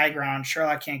have the high ground.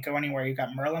 Sherlock can't go anywhere. You've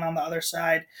got Merlin on the other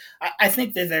side. I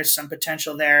think that there's some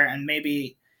potential there, and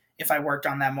maybe if I worked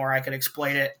on that more, I could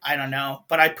exploit it. I don't know.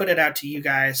 But I put it out to you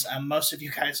guys. Most of you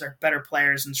guys are better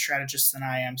players and strategists than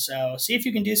I am, so see if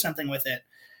you can do something with it.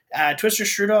 Twister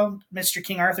Strudel, Mr.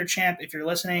 King Arthur champ, if you're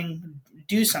listening,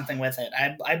 do something with it.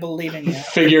 I believe in you.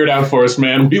 Figure it out for us,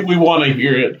 man. We want to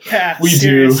hear it. Yeah, we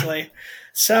seriously. do.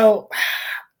 So,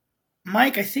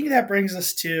 Mike, I think that brings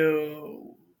us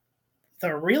to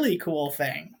the really cool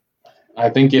thing. I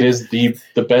think it is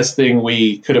the best thing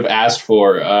we could have asked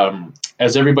for.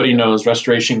 As everybody knows,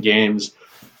 Restoration Games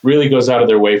really goes out of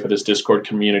their way for this Discord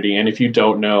community. And if you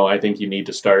don't know, I think you need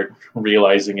to start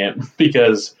realizing it,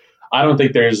 because I don't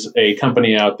think there's a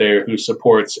company out there who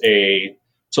supports a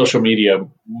social media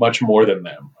much more than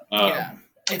them.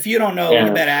 If you don't know,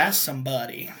 you better ask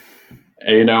somebody.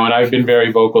 And I've been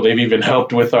very vocal. They've even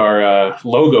helped with our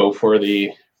logo for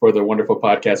the wonderful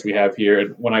podcast we have here.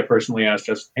 And when I personally asked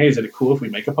Justin, hey, is it cool if we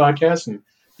make a podcast? And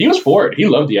he was for it. He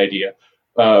loved the idea.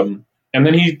 And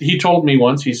then he told me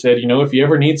once, he said, if you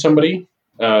ever need somebody,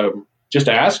 just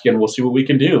ask and we'll see what we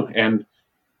can do. And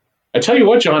I tell you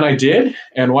what, John, I did.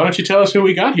 And why don't you tell us who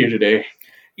we got here today?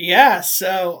 Yeah,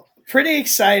 so pretty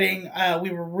exciting.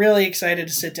 We were really excited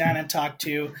to sit down and talk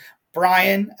to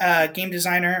Brian, game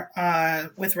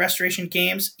designer with Restoration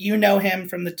Games. You know him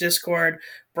from the Discord.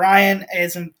 Brian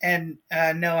is and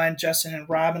Noah and Justin and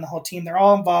Rob and the whole team. They're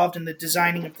all involved in the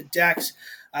designing of the decks.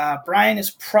 Brian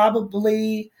is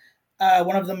probably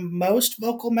one of the most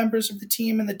vocal members of the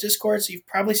team in the Discord, so you've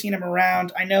probably seen him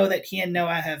around. I know that he and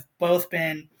Noah have both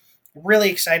been really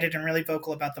excited and really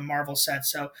vocal about the Marvel set.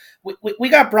 So we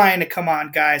got Brian to come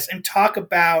on, guys, and talk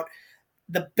about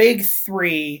the big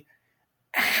three,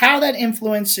 how that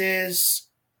influences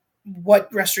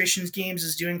what Restoration Games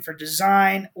is doing for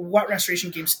design, what Restoration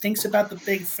Games thinks about the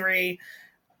big three.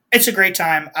 It's a great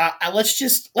time. Let's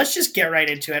just get right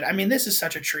into it. I mean, this is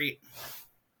such a treat.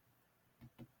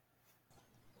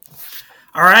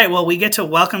 All right, well, we get to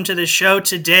welcome to the show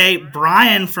today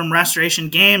Brian from Restoration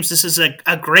Games. This is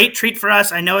a great treat for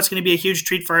us. I know it's going to be a huge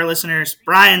treat for our listeners.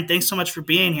 Brian, thanks so much for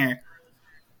being here.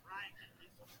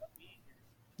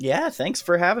 Yeah, thanks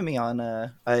for having me on.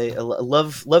 I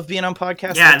love being on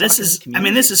podcasts. Yeah, this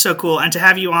is so cool. And to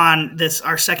have you on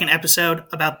our second episode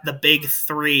about the big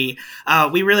three,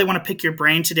 we really want to pick your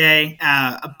brain today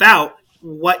about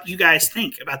what you guys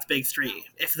think about the big three,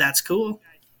 if that's cool.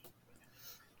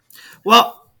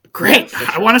 Well, great.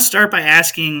 I want to start by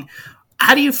asking,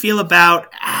 how do you feel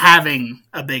about having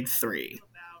a big three?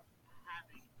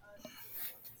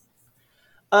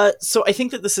 So I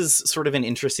think that this is sort of an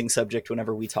interesting subject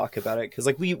whenever we talk about it, because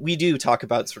like we do talk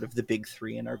about sort of the big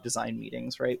three in our design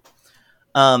meetings, right?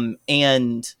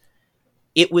 And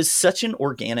it was such an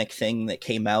organic thing that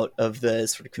came out of the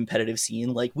sort of competitive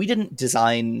scene. Like, we didn't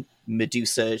design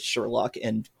Medusa, Sherlock,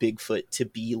 and Bigfoot to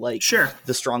be like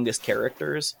the strongest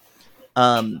characters.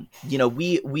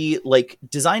 We like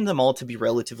designed them all to be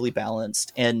relatively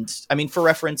balanced. And I mean, for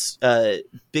reference,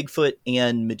 Bigfoot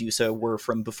and Medusa were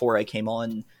from before I came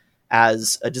on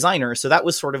as a designer. So that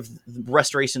was sort of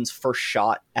Restoration's first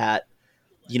shot at,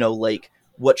 like,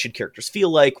 what should characters feel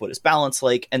like? What is balance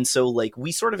like? And so, like,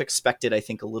 we sort of expected, I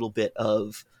think, a little bit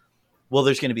of, well,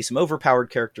 there's going to be some overpowered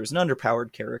characters and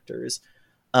underpowered characters.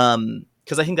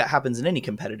 Because I think that happens in any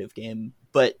competitive game.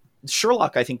 But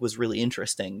Sherlock, I think, was really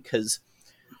interesting because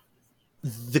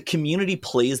the community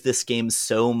plays this game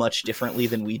so much differently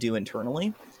than we do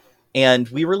internally. And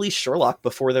we released Sherlock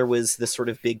before there was this sort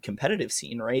of big competitive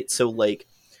scene, right? So, like,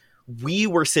 we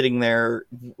were sitting there,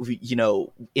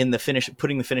 in the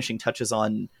putting the finishing touches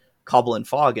on Cobble and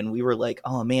Fog, and we were like,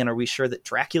 oh man, are we sure that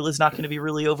Dracula's not going to be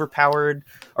really overpowered?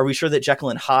 Are we sure that Jekyll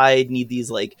and Hyde need these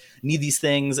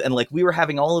things? And like, we were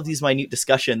having all of these minute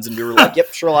discussions, and we were like,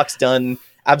 yep, Sherlock's done.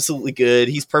 Absolutely good.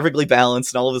 He's perfectly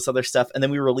balanced and all of this other stuff. And then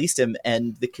we released him,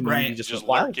 and the community just was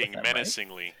wild with him,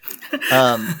 menacingly.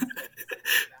 Right?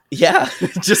 Yeah,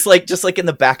 just like in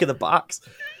the back of the box.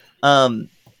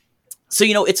 So,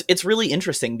 it's really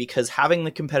interesting because having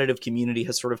the competitive community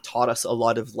has sort of taught us a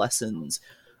lot of lessons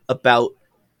about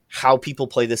how people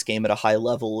play this game at a high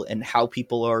level and how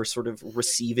people are sort of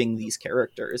receiving these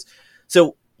characters.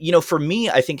 So, for me,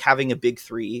 I think having a big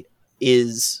three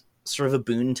is sort of a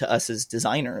boon to us as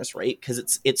designers, right?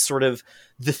 Because it's sort of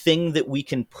the thing that we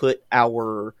can put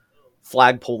our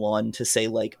flagpole on to say,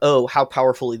 like, oh, how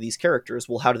powerful are these characters?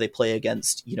 Well, how do they play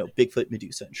against, Bigfoot,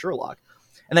 Medusa, and Sherlock?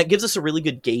 And that gives us a really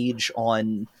good gauge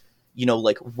on,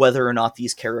 like, whether or not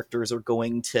these characters are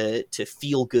going to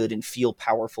feel good and feel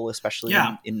powerful, especially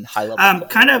in high level.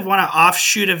 Kind of want to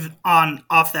offshoot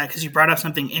off that because you brought up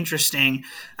something interesting.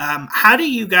 How do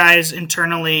you guys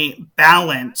internally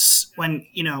balance when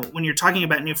you're talking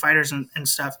about new fighters and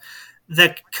stuff,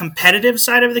 the competitive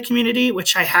side of the community,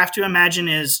 which I have to imagine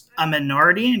is a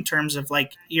minority in terms of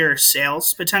like your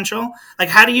sales potential? Like,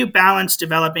 how do you balance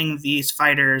developing these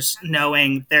fighters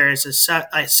knowing there is a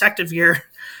sect of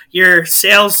your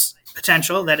sales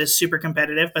potential that is super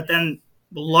competitive, but then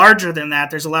larger than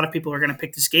that, there's a lot of people who are going to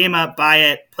pick this game up, buy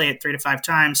it, play it 3 to 5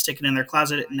 times, stick it in their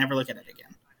closet, and never look at it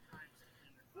again?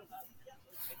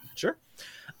 Sure.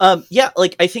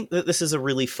 Like, I think that this is a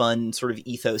really fun sort of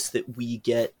ethos that we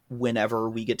get whenever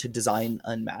we get to design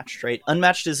Unmatched, right?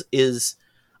 Unmatched is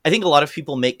I think a lot of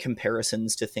people make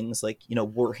comparisons to things like,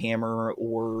 Warhammer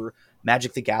or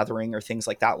Magic the Gathering or things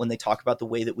like that when they talk about the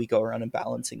way that we go around and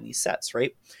balancing these sets,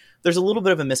 right? There's a little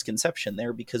bit of a misconception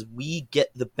there because we get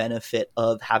the benefit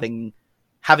of having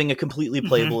a completely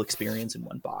playable experience in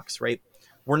one box, right?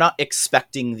 We're not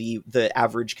expecting the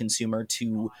average consumer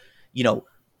to,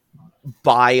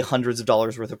 buy hundreds of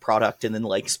dollars worth of product and then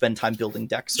like spend time building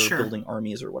decks or building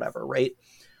armies or whatever, right?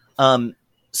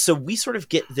 So we sort of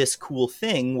get this cool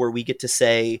thing where we get to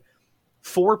say,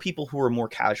 for people who are more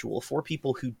casual, for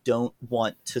people who don't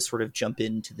want to sort of jump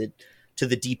into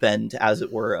the deep end, as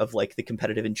it were, of like the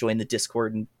competitive and join the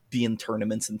Discord and be in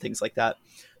tournaments and things like that.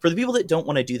 For the people that don't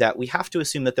want to do that, we have to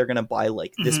assume that they're going to buy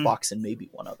like this box and maybe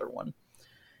one other one.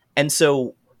 And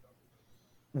so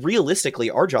realistically,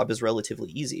 our job is relatively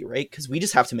easy, right? Because we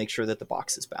just have to make sure that the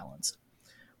box is balanced.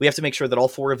 We have to make sure that all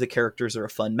 4 of the characters are a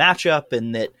fun matchup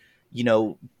and that, you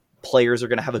know, players are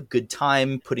going to have a good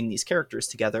time putting these characters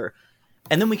together.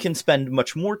 And then we can spend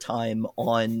much more time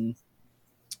on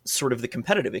sort of the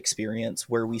competitive experience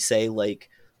where we say, like,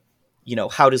 you know,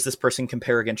 how does this person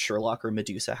compare against Sherlock or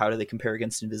Medusa? How do they compare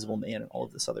against Invisible Man and all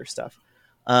of this other stuff?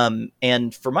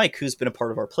 And for Mike, who's been a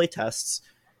part of our playtests,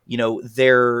 you know,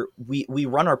 we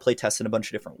run our playtests in a bunch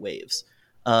of different waves.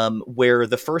 Where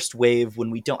the first wave,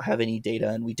 when we don't have any data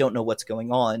and we don't know what's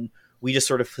going on, we just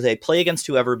sort of say play against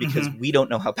whoever because we don't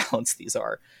know how balanced these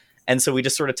are. And so we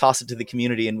just sort of toss it to the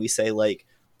community and we say, like,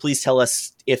 please tell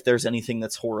us if there's anything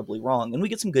that's horribly wrong. And we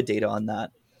get some good data on that.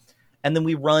 And then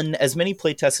we run as many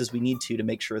playtests as we need to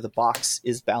make sure the box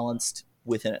is balanced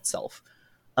within itself.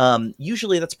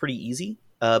 Usually that's pretty easy.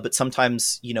 But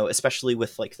sometimes, you know, especially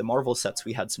with like the Marvel sets,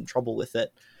 we had some trouble with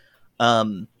it.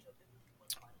 And,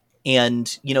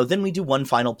 you know, then we do one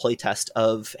final play test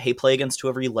of, hey, play against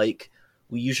whoever you like.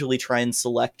 We usually try and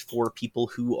select for people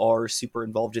who are super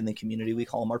involved in the community. We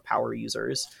call them our power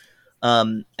users.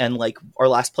 And like our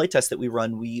last play test that we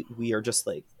run, we are just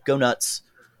like, go nuts.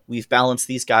 We've balanced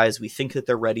these guys. We think that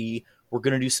they're ready. We're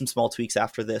going to do some small tweaks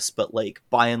after this, but like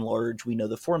by and large, we know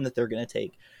the form that they're going to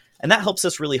take. And that helps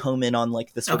us really home in on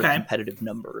like the sort of competitive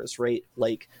numbers, right?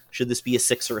 Like, should this be a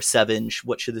 6 or a 7?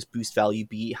 What should this boost value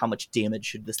be? How much damage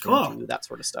should this thing do? That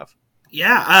sort of stuff.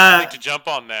 Yeah. I think to jump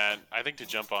on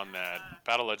that,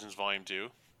 Battle Legends Volume 2,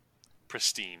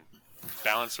 pristine.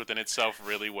 Balanced within itself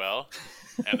really well.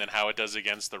 And then how it does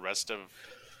against the rest of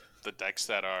the decks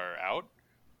that are out,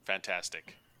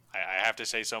 fantastic. I have to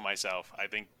say so myself. I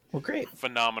think, well, great.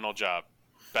 Phenomenal job.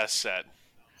 Best set.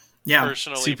 Yeah,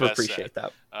 personally, super best appreciate set.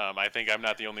 that. I think I'm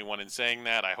not the only one in saying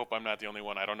that. I hope I'm not the only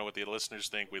one. I don't know what the listeners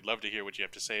think. We'd love to hear what you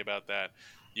have to say about that.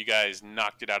 You guys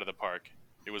knocked it out of the park.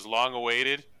 It was long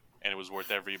awaited, and it was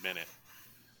worth every minute.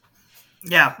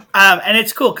 Yeah, and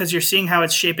it's cool because you're seeing how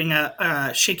it's shaking up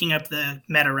the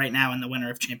meta right now in the Winter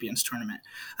of Champions tournament.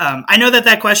 I know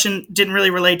that question didn't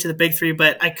really relate to the big 3,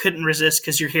 but I couldn't resist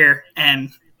because you're here. And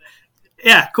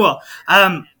yeah, cool.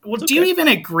 Do you even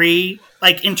agree,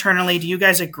 like internally, do you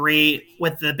guys agree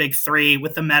with the big 3,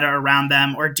 with the meta around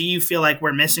them? Or do you feel like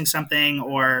we're missing something,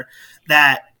 or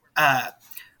that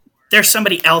there's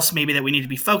somebody else maybe that we need to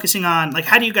be focusing on? Like,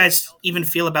 how do you guys even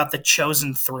feel about the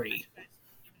chosen 3?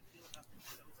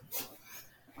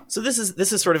 So this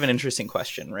is sort of an interesting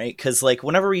question, right? Because like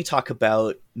whenever we talk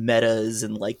about metas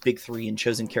and like big 3 and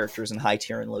chosen characters and high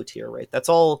tier and low tier, right? That's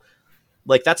all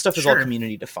like that stuff is all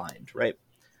community defined, right?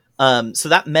 So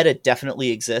that meta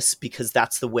definitely exists because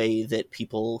that's the way that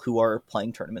people who are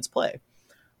playing tournaments play.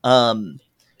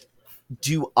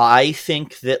 Do I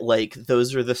think that like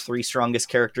those are the 3 strongest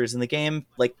characters in the game?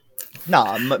 Like,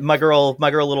 nah, my girl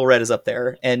Little Red is up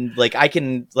there, and like I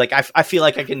can like I feel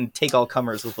like I can take all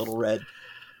comers with Little Red.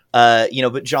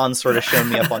 But John's sort of shown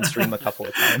me up on stream a couple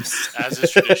of times. As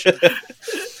is tradition.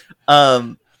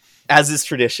 As is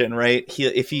tradition, right?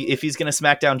 If he's gonna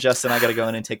smack down Justin, I gotta go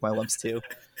in and take my lumps too.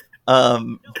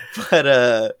 No,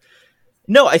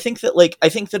 I think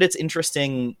that it's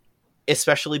interesting,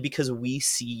 especially because we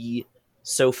see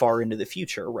so far into the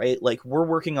future, right? Like we're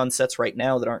working on sets right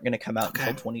now that aren't going to come out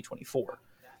until 2024.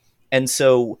 And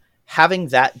so having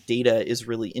that data is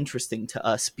really interesting to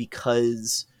us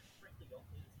because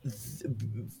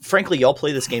frankly, y'all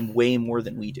play this game way more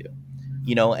than we do,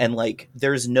 and like,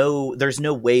 there's no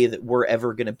way that we're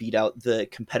ever going to beat out the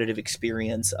competitive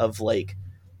experience of like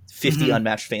 50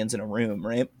 unmatched fans in a room.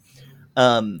 Right.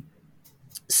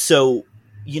 So,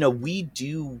 we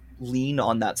do lean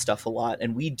on that stuff a lot,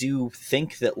 and we do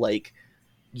think that like,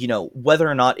 whether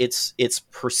or not it's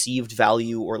perceived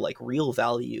value or like real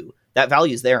value, that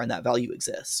value is there and that value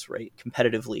exists, right,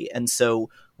 competitively. And so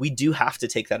we do have to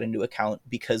take that into account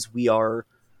because we are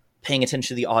paying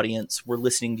attention to the audience. We're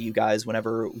listening to you guys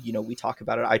whenever, we talk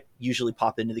about it. I usually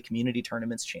pop into the community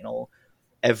tournaments channel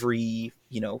every,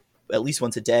 at least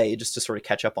once a day just to sort of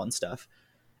catch up on stuff.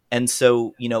 And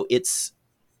so, it's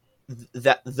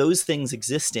that those things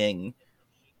existing,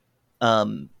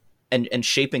 and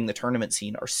shaping the tournament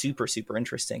scene are super, super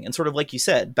interesting. And sort of like you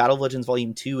said, Battle of Legends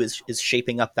Volume 2 is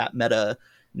shaping up that meta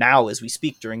now as we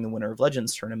speak during the Winter of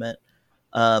Legends tournament.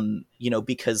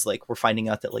 Because like we're finding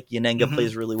out that like Yanenga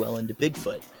plays really well into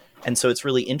Bigfoot. And so it's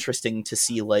really interesting to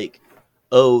see like,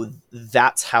 oh,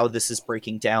 that's how this is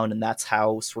breaking down. And that's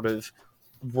how sort of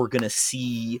we're going to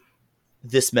see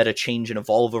this meta change and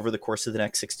evolve over the course of the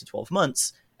next 6 to 12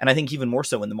 months. And I think even more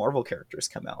so when the Marvel characters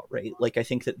come out, right? Like, I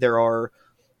think that there are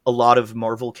a lot of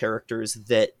Marvel characters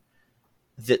that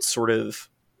sort of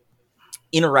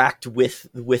interact with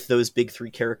those big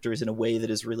three characters in a way that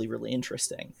is really, really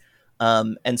interesting.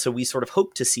 And so we sort of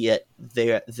hope to see it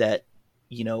there, that,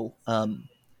 you know,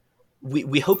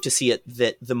 we hope to see it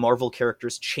that the Marvel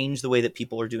characters change the way that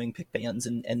people are doing pick bans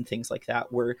and things like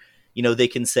that, where, you know, they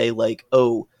can say like,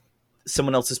 oh,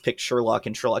 someone else has picked Sherlock,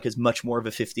 and Sherlock is much more of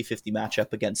a 50-50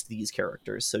 matchup against these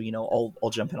characters. So, you know, I'll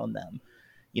jump in on them,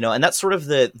 you know, and that's sort of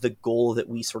the goal that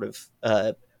we sort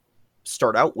of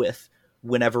start out with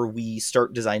whenever we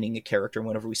start designing a character, and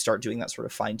whenever we start doing that sort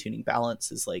of fine tuning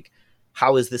balance, is like,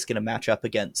 how is this going to match up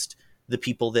against the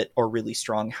people that are really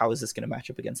strong? How is this going to match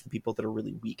up against the people that are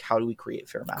really weak? How do we create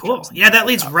fair matchups? Cool. Yeah, that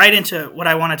leads right into what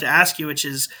I wanted to ask you, which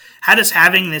is, how does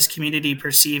having this community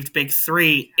perceived big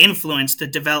three influence the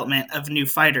development of new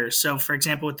fighters? So, for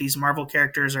example, with these Marvel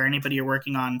characters or anybody you're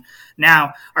working on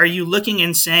now, are you looking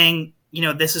and saying, you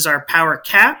know, this is our power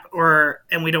cap,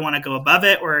 and we don't want to go above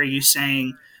it? Or are you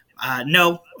saying,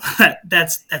 no,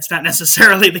 that's not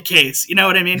necessarily the case? You know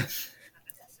what I mean?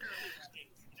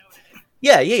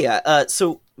 Yeah.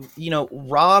 So, you know,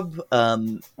 Rob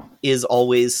is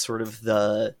always sort of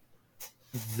the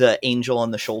angel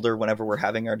on the shoulder whenever we're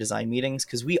having our design meetings,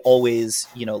 because we always,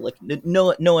 you know, like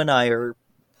Noah and I are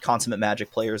consummate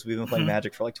Magic players. We've been playing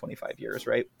Magic for like 25 years,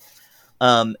 right?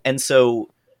 And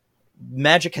so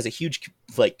Magic has a huge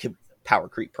like power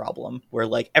creep problem, where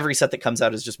like every set that comes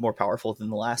out is just more powerful than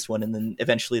the last one, and then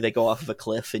eventually they go off of a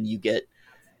cliff and you get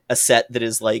a set that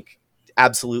is like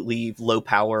absolutely low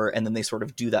power, and then they sort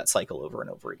of do that cycle over and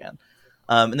over again.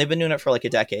 And they've been doing it for like a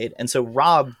decade. And so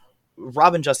Rob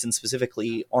and Justin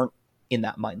specifically aren't in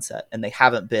that mindset, and they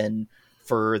haven't been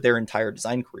for their entire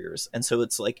design careers. And so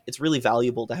it's like, it's really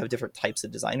valuable to have different types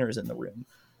of designers in the room,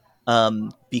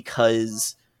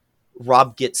 because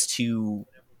Rob gets to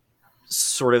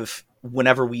sort of,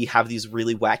 whenever we have these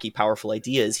really wacky, powerful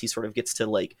ideas, he sort of gets to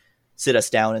like sit us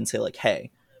down and say like,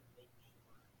 hey,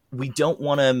 we don't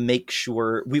want to make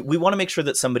sure we want to make sure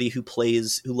that somebody who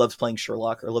loves playing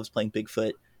Sherlock or loves playing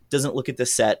Bigfoot doesn't look at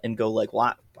this set and go like,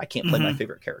 well, I can't play my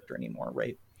favorite character anymore.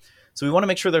 Right. So we want to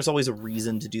make sure there's always a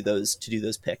reason to do those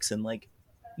picks. And like,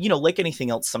 you know, like anything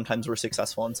else, sometimes we're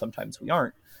successful and sometimes we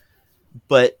aren't,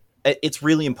 but it's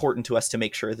really important to us to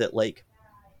make sure that like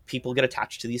people get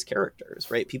attached to these characters,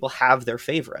 right? People have their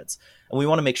favorites, and we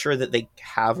want to make sure that they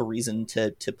have a reason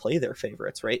to play their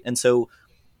favorites. Right. And so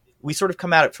we sort of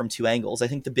come at it from two angles. I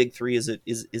think the big three is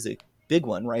a big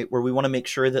one, right? Where we want to make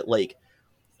sure that like,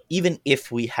 even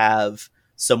if we have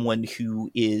someone who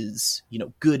is, you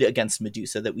know, good against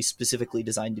Medusa, that we specifically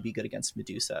designed to be good against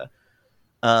Medusa,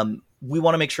 we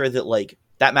want to make sure that like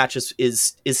that match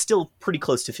is still pretty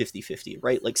close to 50-50,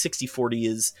 right? Like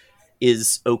 60-40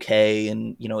 is okay.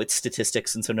 And, you know, it's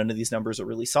statistics, and so none of these numbers are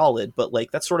really solid, but like,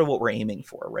 that's sort of what we're aiming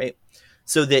for, right?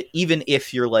 So that even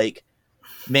if you're like,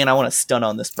 man, I want to stun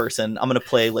on this person, I'm going to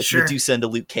play like Medusa into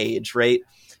Luke Cage, right?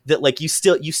 That like you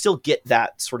still get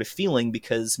that sort of feeling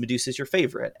because Medusa is your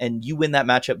favorite, and you win that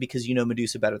matchup because you know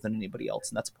Medusa better than anybody else,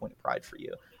 and that's a point of pride for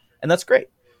you, and that's great,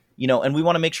 you know. And we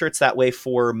want to make sure it's that way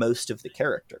for most of the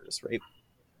characters, right?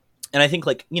 And I think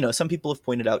like, you know, some people have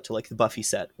pointed out to like the Buffy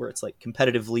set, where it's like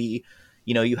competitively,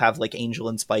 you know, you have like Angel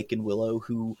and Spike and Willow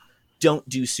who don't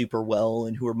do super well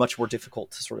and who are much more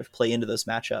difficult to sort of play into those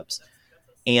matchups.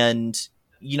 And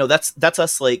you know, that's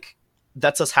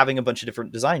us having a bunch of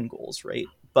different design goals, right?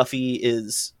 Buffy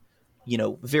is, you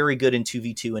know, very good in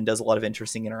 2v2 and does a lot of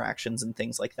interesting interactions and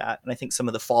things like that. And I think some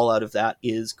of the fallout of that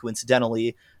is,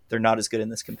 coincidentally, they're not as good in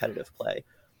this competitive play,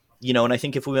 you know. And I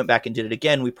think if we went back and did it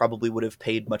again, we probably would have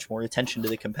paid much more attention to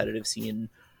the competitive scene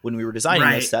when we were designing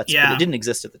those sets, but it didn't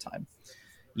exist at the time,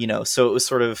 you know. So it was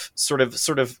sort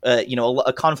of, you know,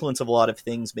 a confluence of a lot of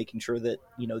things, making sure that,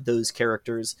 you know, those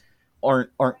characters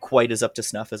aren't quite as up to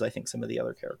snuff as I think some of the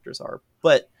other characters are.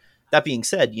 But that being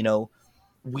said, you know,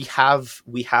 we have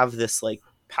this like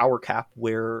power cap,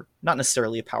 where not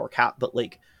necessarily a power cap, but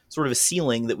like sort of a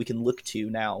ceiling that we can look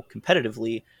to now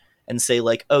competitively and say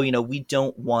like, oh, you know, we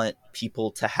don't want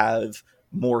people to have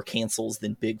more cancels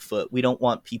than Bigfoot. We don't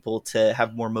want people to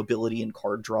have more mobility and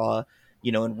card draw,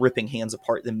 you know, and ripping hands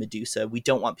apart than Medusa. We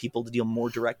don't want people to deal more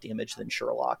direct damage than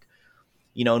Sherlock.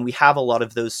 You know, and we have a lot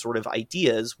of those sort of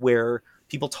ideas where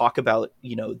people talk about,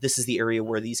 you know, this is the area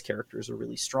where these characters are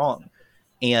really strong.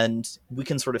 And we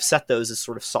can sort of set those as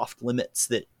sort of soft limits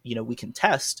that, you know, we can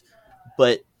test.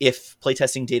 But if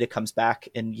playtesting data comes back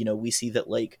and, you know, we see that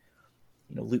like,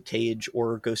 you know, Luke Cage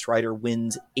or Ghost Rider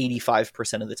wins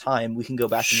 85% of the time, we can go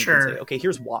back and we can say, okay,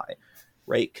 here's why.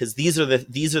 right? Because these are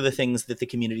the things that the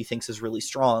community thinks is really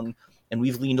strong, and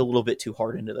we've leaned a little bit too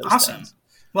hard into those Awesome. things.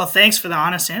 Well, thanks for the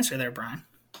honest answer there, Brian.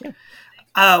 Yeah.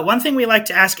 One thing we like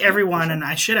to ask everyone, and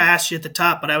I should have asked you at the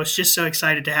top, but I was just so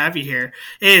excited to have you here,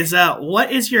 is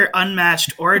what is your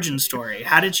Unmatched origin story?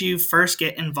 How did you first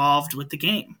get involved with the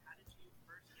game?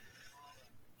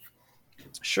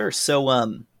 Sure.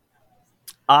 So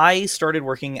I started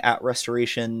working at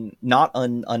Restoration not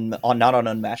on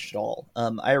Unmatched at all.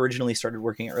 I originally started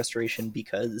working at Restoration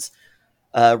because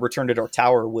Return to Dark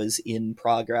Tower was in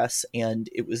progress, and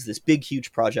it was this big,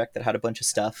 huge project that had a bunch of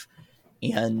stuff.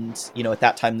 And at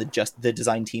that time, the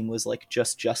design team was like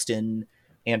just Justin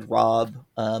and Rob,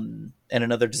 and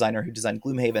another designer who designed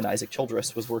Gloomhaven, Isaac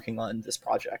Childress, was working on this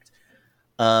project.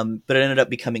 But it ended up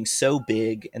becoming so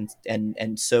big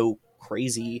and so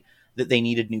crazy that they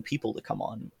needed new people to come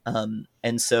on.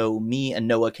 And so me and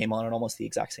Noah came on at almost the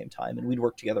exact same time, and we'd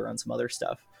worked together on some other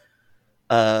stuff.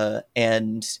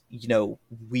 And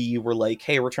we were like,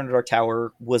 hey, Return to Dark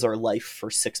Tower was our life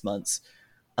for 6 months.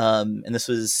 And this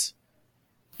was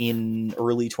in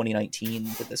early 2019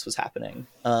 that this was happening.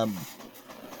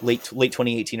 Late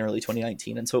 2018, early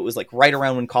 2019. And so it was like right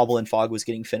around when Cobble and Fog was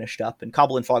getting finished up. And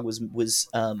Cobble and Fog was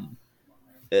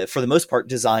for the most part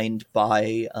designed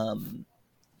by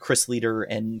Chris Leader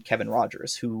and Kevin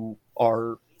Rogers, who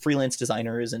are freelance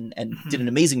designers and did an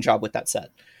amazing job with that set.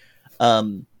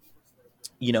 And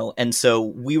so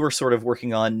we were sort of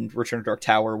working on Return to Dark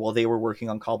Tower while they were working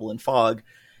on Cobble and Fog.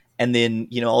 And then,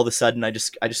 all of a sudden I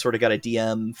just sort of got a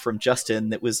DM from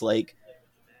Justin that was like,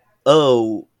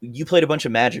 oh, you played a bunch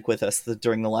of Magic with us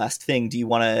during the last thing. Do you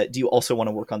also want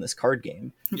to work on this card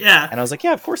game? Yeah. And I was like,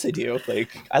 yeah, of course I do. Like,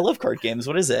 I love card games.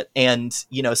 What is it? And,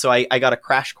 so I got a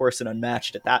crash course in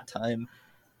Unmatched at that time,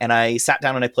 and I sat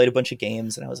down and I played a bunch of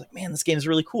games, and I was like, man, this game is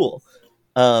really cool.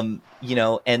 And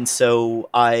so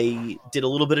I did a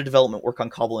little bit of development work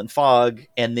on Cobble and Fog,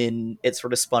 and then it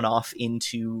sort of spun off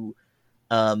into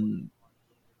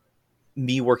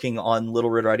me working on Little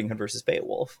Red Riding Hood versus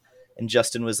Beowulf. And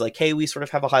Justin was like, hey, we sort of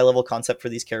have a high level concept for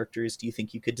these characters. Do you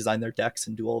think you could design their decks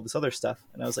and do all this other stuff?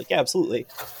 And I was like, yeah, absolutely.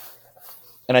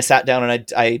 And I sat down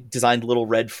and I designed Little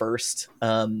Red first,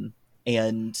 and,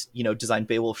 designed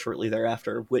Beowulf shortly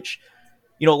thereafter, which,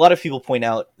 a lot of people point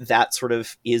out that sort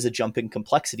of is a jump in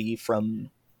complexity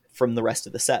from the rest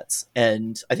of the sets.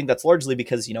 And I think that's largely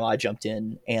because, I jumped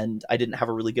in and I didn't have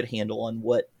a really good handle on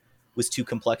what was too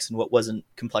complex and what wasn't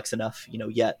complex enough,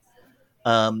 yet.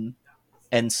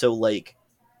 And so like,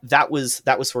 that was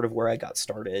sort of where I got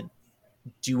started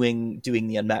doing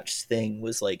the Unmatched thing,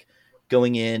 was like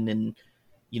going in and,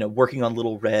 working on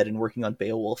Little Red and working on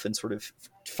Beowulf and sort of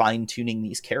fine tuning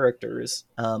these characters.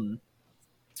 And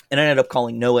I ended up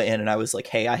calling Noah in, and I was like,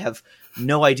 hey, I have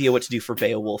no idea what to do for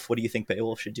Beowulf. What do you think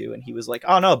Beowulf should do? And he was like,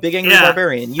 oh no, big angry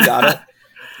barbarian. You got it.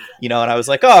 And I was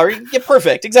like, oh, yeah,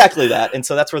 perfect. Exactly that. And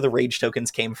so that's where the rage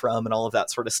tokens came from and all of that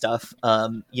sort of stuff.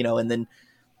 And then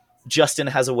Justin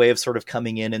has a way of sort of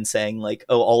coming in and saying like,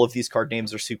 oh, all of these card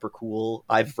names are super cool.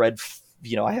 I've read,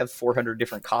 I have 400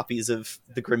 different copies of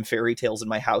the Grimm Fairy Tales in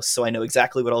my house, so I know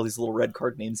exactly what all these little red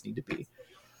card names need to be.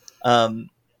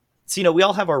 So, we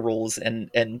all have our roles, and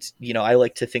I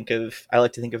like to think of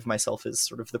myself as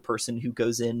sort of the person who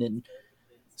goes in and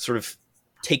sort of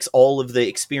takes all of the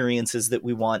experiences that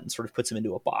we want and sort of puts them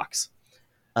into a box.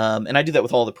 And I do that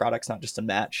with all the products, not just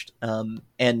Unmatched.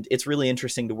 And it's really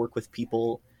interesting to work with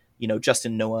people,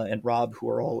 Justin, Noah, and Rob, who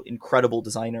are all incredible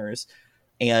designers,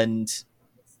 and,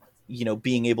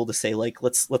 being able to say like,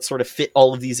 let's sort of fit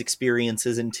all of these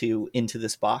experiences into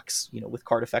this box, with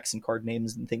card effects and card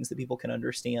names and things that people can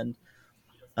understand.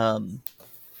 So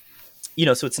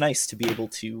it's nice to be able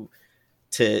to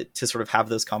sort of have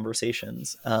those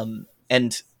conversations.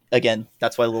 And again,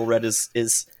 that's why Little Red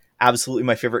is absolutely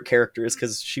my favorite character, is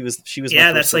because she was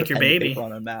yeah, that's like your baby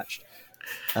on Unmatched.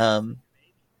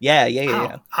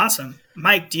 Yeah. Awesome.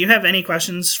 Mike, do you have any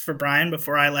questions for Brian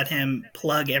before I let him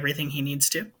plug everything he needs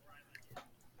to?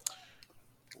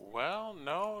 Well,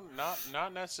 no,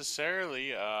 not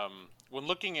necessarily. When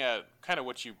looking at kind of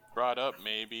what you brought up,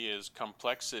 maybe is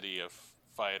complexity of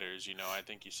fighters. I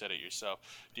think you said it yourself.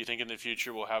 Do you think in the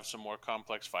future we'll have some more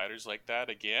complex fighters like that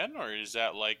again, or is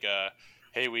that like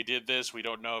hey, we did this, we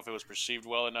don't know if it was perceived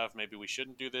well enough, maybe we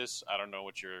shouldn't do this? I don't know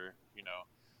what you're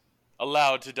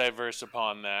allowed to diverse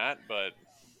upon that, but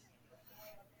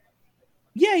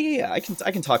yeah. I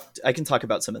can talk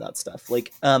about some of that stuff.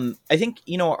 Like, I think,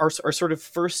 our sort of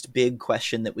first big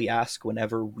question that we ask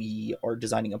whenever we are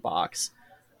designing a box,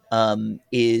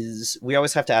 is we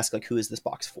always have to ask like, who is this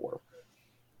box for?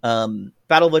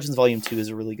 Battle of Legends Volume 2 is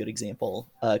a really good example,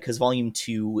 because Volume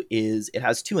 2 it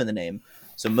has 2 in the name.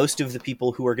 So most of the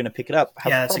people who are going to pick it up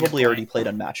have Yeah, that's a good probably point. already played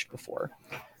Unmatched before.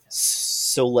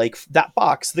 So like that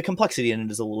box, the complexity in it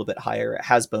is a little bit higher. It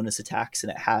has bonus attacks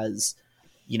and it has,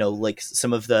 you know, like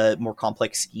some of the more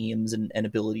complex schemes and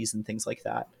abilities and things like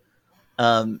that.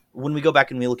 When we go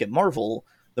back and we look at Marvel,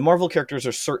 the Marvel characters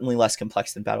are certainly less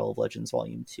complex than Battle of Legends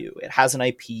Volume 2. It has an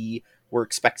IP. We're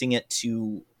expecting it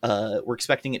to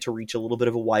reach a little bit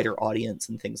of a wider audience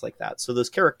and things like that. So those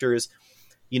characters,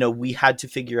 you know, we had to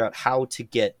figure out how to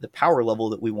get the power level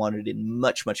that we wanted in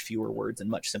much, much fewer words and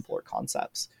much simpler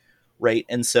concepts, right?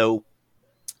 And so,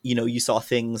 you know, you saw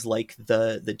things like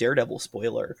the Daredevil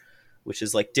spoiler, which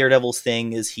is like Daredevil's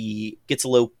thing is he gets a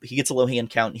low hand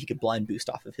count and he could blind boost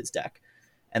off of his deck.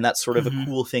 And that's sort of a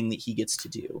cool thing that he gets to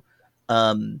do.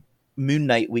 Moon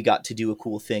Knight, we got to do a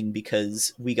cool thing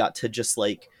because we got to just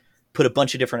like put a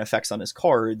bunch of different effects on his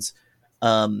cards,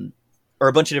 or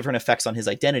a bunch of different effects on his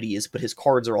identities, but his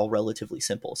cards are all relatively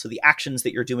simple. So the actions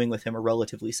that you're doing with him are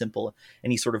relatively simple,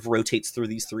 and he sort of rotates through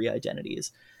these 3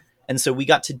 identities. And so we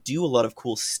got to do a lot of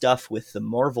cool stuff with the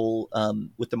Marvel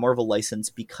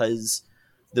license because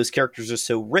those characters are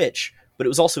so rich, but it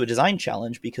was also a design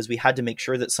challenge because we had to make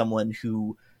sure that someone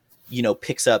who, you know,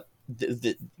 picks up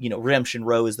the you know, Redemption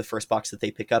Row is the first box that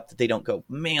they pick up, that they don't go,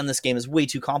 man, this game is way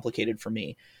too complicated for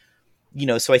me. You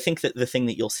know, so I think that the thing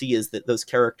that you'll see is that those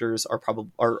characters are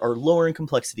probably are lower in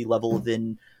complexity level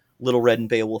than Little Red and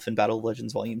Beowulf in Battle of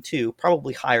Legends Volume 2,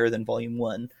 probably higher than Volume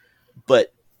 1.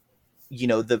 But, you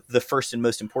know, the first and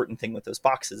most important thing with those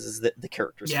boxes is that the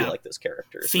characters feel like those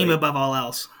characters. Theme right? above all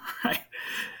else. Right.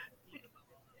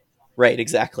 Right,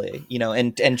 exactly. You know,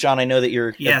 and John, I know that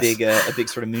you're a big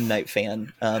sort of Moon Knight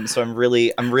fan. So I'm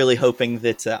really hoping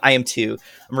that I am too.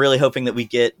 I'm really hoping that we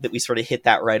sort of hit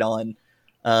that right on.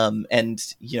 And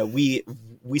you know, we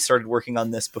started working on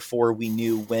this before we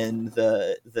knew when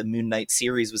the Moon Knight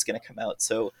series was going to come out.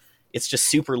 So it's just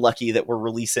super lucky that we're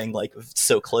releasing like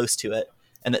so close to it,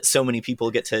 and that so many people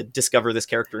get to discover this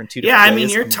character in 2 different ways. I mean,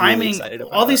 your timing, really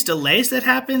all these delays that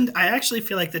happened, I actually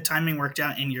feel like the timing worked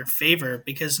out in your favor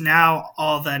because now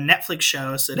all the Netflix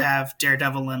shows that have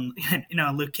Daredevil and, you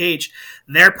know, Luke Cage,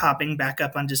 they're popping back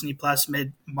up on Disney Plus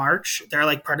mid-March. They're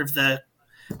like part of the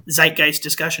zeitgeist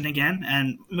discussion again,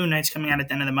 and Moon Knight's coming out at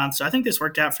the end of the month. So I think this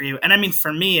worked out for you. And I mean,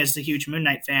 for me as the huge Moon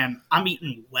Knight fan, I'm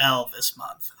eating well this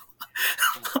month.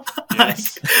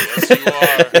 Yes, you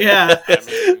are. Yeah. I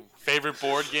mean, favorite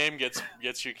board game gets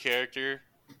your character.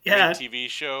 Yeah. Great TV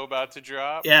show about to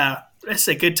drop. Yeah. It's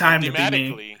a good time to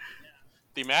be me.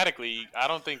 Thematically, I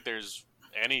don't think there's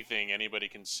anything anybody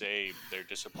can say they're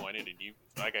disappointed in. You,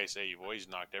 like I say, you've always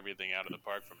knocked everything out of the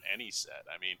park from any set.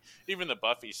 I mean, even the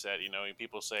Buffy set, you know,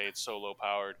 people say it's so low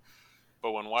powered,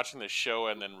 but when watching the show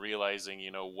and then realizing,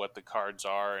 you know, what the cards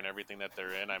are and everything that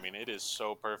they're in, I mean, it is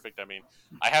so perfect. I mean,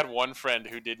 I had one friend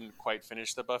who didn't quite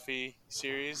finish the Buffy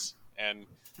series, and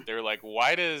they were like,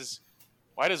 why does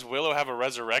Willow have a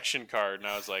resurrection card? And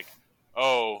I was like,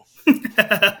 oh,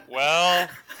 well,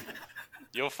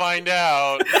 you'll find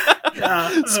out.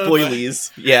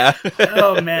 Spoilies. Yeah.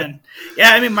 Oh, man.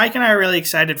 Yeah, I mean, Mike and I are really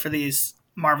excited for these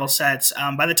Marvel sets.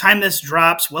 By the time this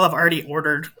drops, we'll have already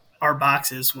ordered our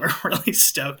boxes. We're really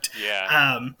stoked.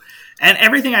 Yeah. And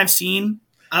everything I've seen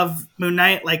of Moon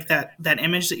Knight, like that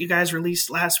image that you guys released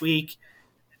last week,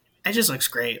 it just looks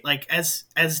great. Like, as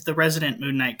the resident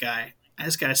Moon Knight guy, I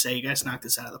just gotta say, you guys knocked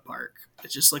this out of the park.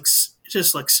 It just looks so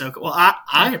cool. Well,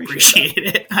 I appreciate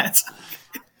it.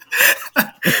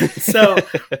 So,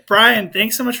 Brian,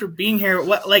 thanks so much for being here.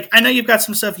 I know you've got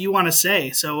some stuff you want to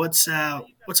say. So what's on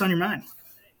your mind?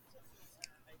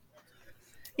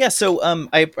 Yeah, so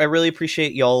I really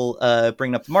appreciate y'all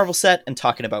bringing up the Marvel set and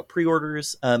talking about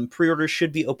pre-orders. Pre-orders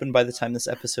should be open by the time this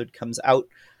episode comes out.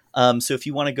 So if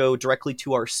you want to go directly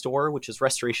to our store, which is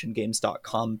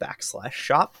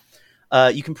restorationgames.com/shop,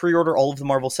 you can pre-order all of the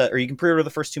Marvel set, or you can pre-order the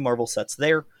first 2 Marvel sets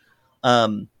there.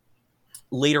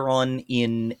 Later on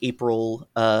in April,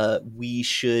 we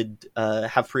should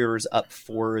have pre-orders up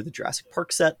for the Jurassic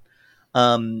Park set.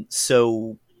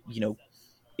 So, you know,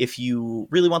 if you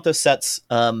really want those sets,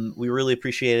 we really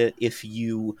appreciate it if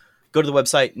you go to the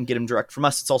website and get them direct from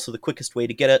us. It's also the quickest way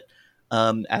to get it,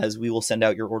 as we will send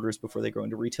out your orders before they go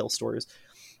into retail stores.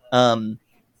 We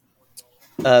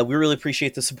really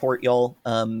appreciate the support, y'all.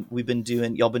 Y'all been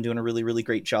doing a really, really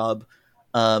great job.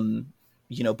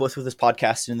 You know, both with this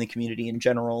podcast and in the community in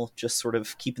general, just sort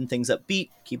of keeping things upbeat,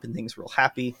 keeping things real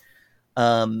happy,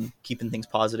 keeping things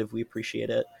positive. We appreciate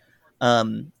it.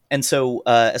 And so,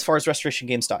 as far as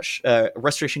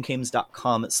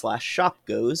restorationgames.com/shop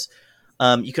goes,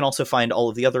 you can also find all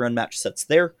of the other Unmatched sets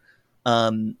there.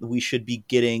 We should be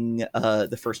getting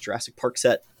the first Jurassic Park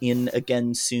set in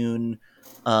again soon,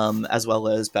 as well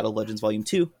as Battle of Legends Volume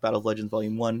 2, Battle of Legends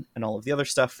Volume 1, and all of the other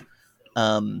stuff.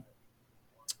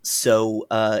 So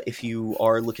if you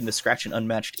are looking to scratch an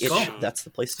unmatched itch, Cool. that's the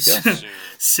place to go.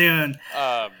 Soon.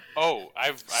 I might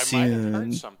have Soon.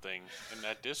 heard something in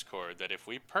that Discord that if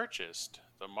we purchased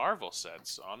the Marvel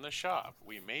sets on the shop,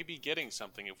 we may be getting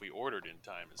something if we ordered in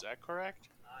time. Is that correct?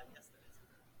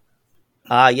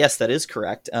 Yes, that is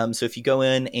correct. So if you go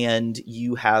in and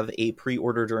you have a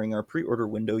pre-order during our pre-order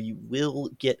window, you will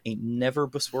get a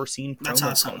never-before-seen promo That's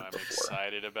awesome. code I'm before.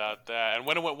 excited about that. And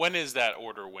when is that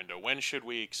order window? When should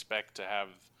we expect to have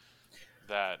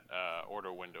that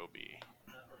order window be?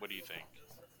 What do you think?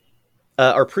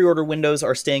 Our pre-order windows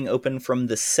are staying open from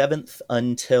the 7th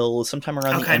until sometime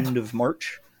around the end of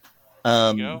March.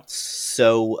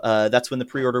 So that's when the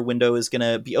pre-order window is going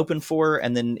to be open for,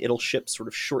 and then it'll ship sort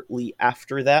of shortly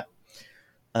after that.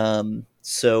 Cool.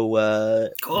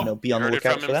 Be on the Heard it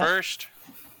lookout from for him that. first.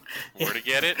 Where to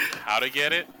get it, how to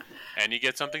get it, and you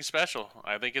get something special.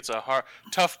 I think it's a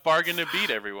tough bargain to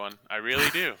beat, everyone. I really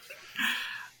do.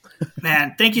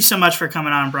 Man, thank you so much for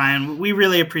coming on, Brian. We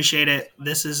really appreciate it.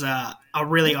 This is a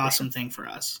really awesome thing for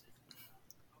us.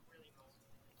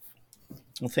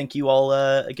 Well, thank you all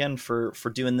again for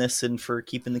doing this and for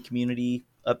keeping the community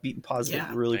upbeat and positive.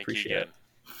 Yeah. We really Thank you appreciate again.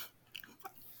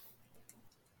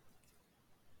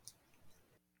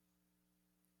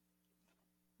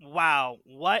 it. Wow,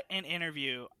 what an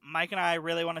interview. Mike and I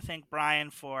really want to thank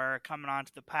Brian for coming on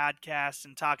to the podcast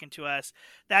and talking to us.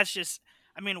 That's just,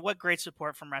 what great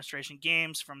support from Restoration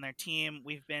Games, from their team.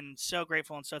 We've been so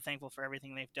grateful and so thankful for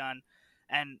everything they've done.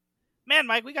 And man,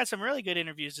 Mike, we got some really good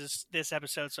interviews this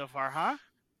episode so far, huh?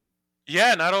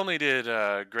 Yeah, not only did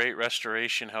great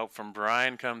restoration help from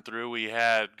Brian come through, we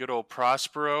had good old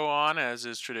Prospero on, as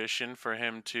is tradition, for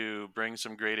him to bring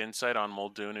some great insight on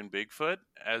Muldoon and Bigfoot,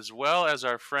 as well as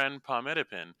our friend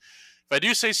Pomidipin. If I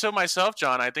do say so myself,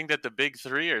 John, I think that the big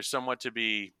three are somewhat to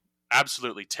be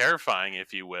absolutely terrifying,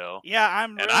 if you will. Yeah,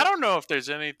 I don't know if there's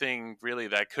anything really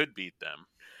that could beat them.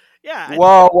 Yeah.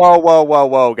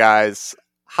 Whoa, guys.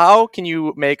 How can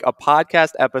you make a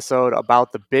podcast episode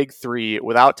about the big three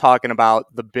without talking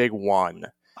about the big one?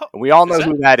 And we all know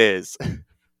who that is.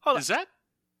 Hold on. Is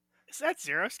that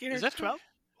Zero Skater? Is that 12?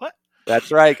 What?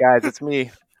 That's right, guys. It's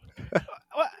me.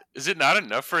 What? Is it not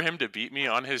enough for him to beat me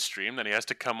on his stream that he has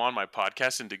to come on my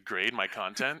podcast and degrade my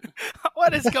content?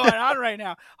 What is going on right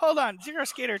now? Hold on. Zero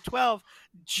Skater 12.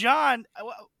 John,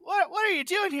 what are you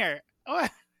doing here? What?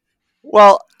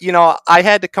 Well, I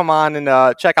had to come on and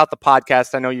check out the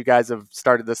podcast. I know you guys have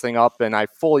started this thing up, and I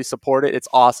fully support it. It's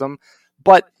awesome.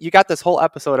 But you got this whole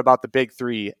episode about the big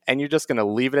three, and you're just going to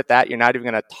leave it at that? You're not even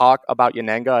going to talk about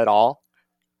Yanenga at all?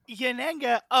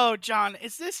 Yanenga? Oh, John,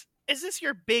 is this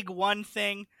your big one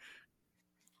thing?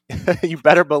 You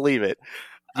better believe it.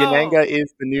 Yanenga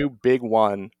is the new big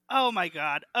one. Oh, my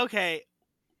God. Okay.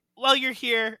 Well, you're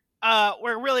here.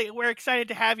 We're excited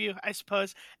to have you, I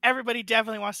suppose. Everybody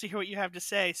definitely wants to hear what you have to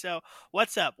say. So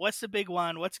what's up? What's the big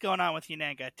one? What's going on with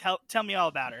Yanenga? Tell me all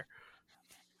about her.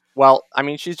 Well,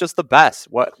 she's just the best.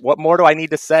 What more do I need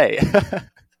to say?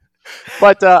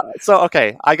 But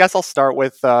okay, I guess I'll start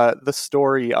with the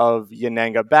story of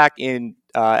Yanenga back in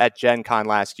at Gen Con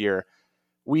last year.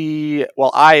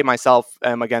 I myself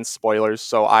am against spoilers,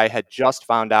 so I had just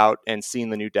found out and seen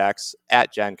the new decks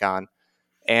at Gen Con.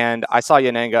 And I saw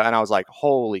Yanenga, and I was like,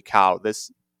 holy cow,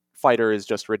 this fighter is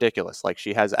just ridiculous. Like,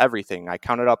 she has everything. I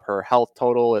counted up her health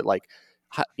total. It,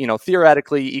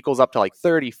 theoretically equals up to like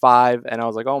 35. And I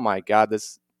was like, oh my God,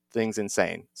 this thing's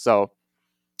insane. So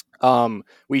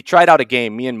we tried out a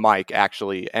game, me and Mike,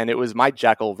 actually, and it was my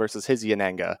Jekyll versus his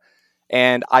Yanenga.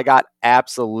 And I got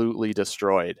absolutely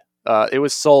destroyed. It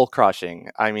was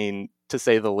soul-crushing, to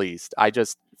say the least. I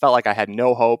just felt like I had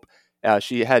no hope.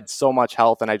 She had so much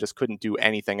health, and I just couldn't do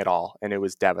anything at all, and it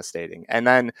was devastating. And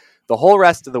then the whole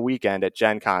rest of the weekend at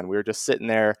Gen Con, we were just sitting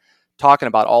there talking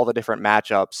about all the different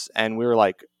matchups, and we were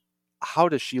like, how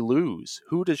does she lose?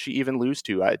 Who does she even lose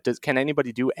to? Can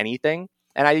anybody do anything?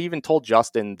 And I even told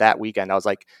Justin that weekend, I was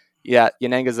like, yeah,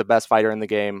 Yanenga's the best fighter in the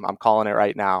game. I'm calling it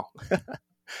right now.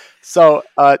 So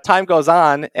time goes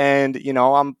on, and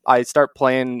I start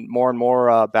playing more and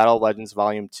more Battle of Legends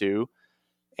Volume 2.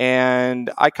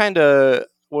 And I kind of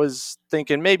was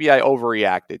thinking maybe I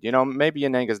overreacted. Maybe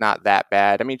Yanenga's not that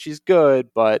bad. She's good,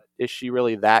 but is she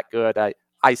really that good?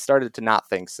 I started to not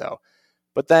think so.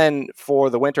 But then for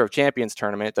the Winter of Champions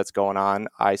tournament that's going on,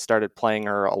 I started playing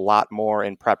her a lot more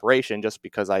in preparation just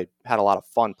because I had a lot of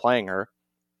fun playing her.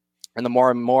 And the more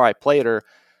and more I played her,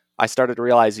 I started to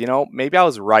realize, maybe I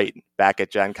was right back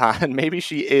at Gen Con. Maybe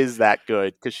she is that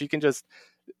good because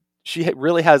she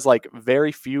really has like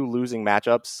very few losing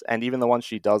matchups, and even the ones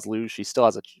she does lose, she still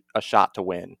has a shot to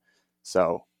win.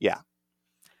 So yeah.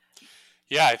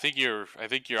 Yeah, I think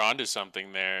you're onto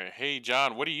something there. Hey,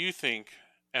 John, what do you think?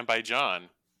 And by John,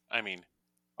 I mean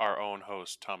our own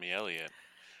host, Tommy Elliott.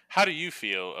 How do you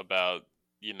feel about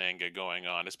Yananga going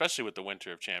on, especially with the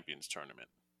Winter of Champions tournament?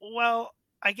 Well,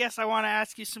 I guess I want to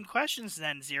ask you some questions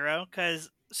then, Zero, because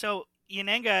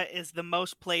Yananga is the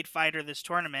most played fighter this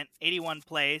tournament, 81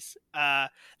 plays.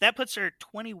 That puts her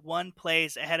 21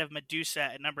 plays ahead of Medusa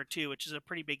at number 2, which is a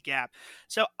pretty big gap.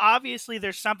 So obviously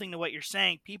there's something to what you're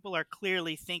saying. People are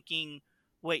clearly thinking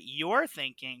what you're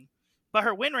thinking, but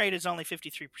her win rate is only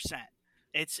 53%.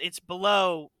 It's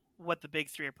below what the big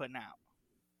three are putting out.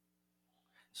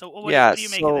 So what do you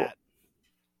make of that?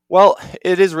 Well,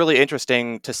 it is really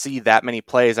interesting to see that many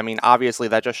plays. I mean, obviously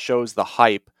that just shows the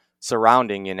hype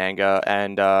surrounding Yananga,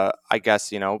 and I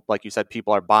guess, like you said,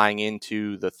 people are buying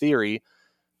into the theory,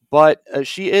 but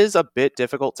she is a bit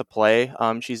difficult to play.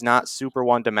 She's not super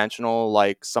one-dimensional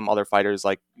like some other fighters,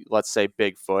 like, let's say,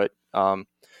 Bigfoot.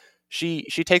 She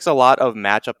takes a lot of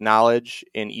matchup knowledge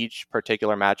in each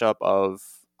particular matchup of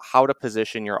how to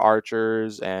position your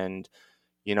archers and,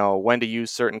 when to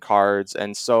use certain cards.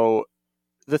 And so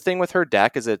the thing with her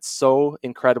deck is it's so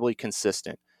incredibly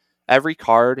consistent. Every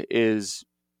card is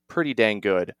pretty dang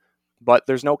good, but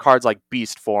there's no cards like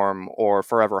Beast Form or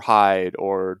Forever Hide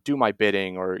or Do My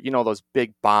Bidding or, those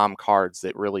big bomb cards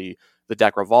that really the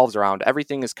deck revolves around.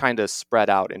 Everything is kind of spread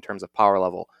out in terms of power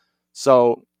level.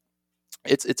 So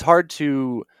it's hard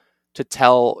to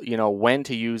tell, when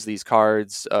to use these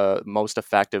cards most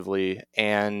effectively.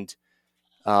 And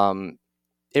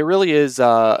it really is,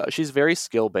 she's very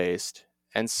skill based.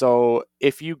 And so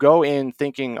if you go in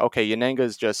thinking, okay,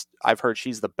 Yananga's just, I've heard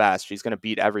she's the best, she's going to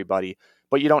beat everybody,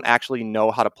 but you don't actually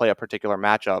know how to play a particular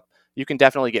matchup, you can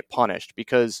definitely get punished.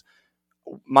 Because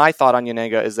my thought on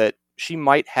Yananga is that she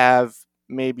might have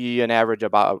maybe an average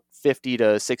about 50 to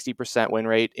 60% win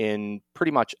rate in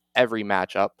pretty much every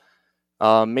matchup.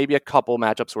 Maybe a couple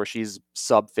matchups where she's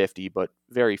sub 50, but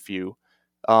very few.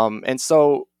 And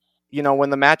so, when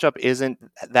the matchup isn't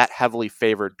that heavily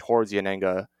favored towards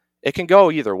Yananga, it can go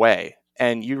either way.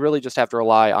 And you really just have to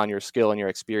rely on your skill and your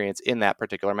experience in that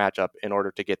particular matchup in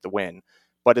order to get the win.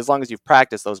 But as long as you've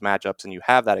practiced those matchups and you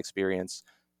have that experience,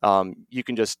 you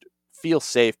can just feel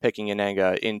safe picking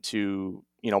Yananga into,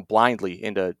 blindly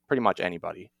into pretty much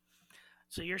anybody.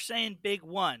 So you're saying big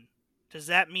one. Does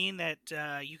that mean that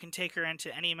you can take her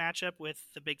into any matchup with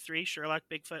the big three, Sherlock,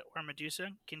 Bigfoot, or Medusa?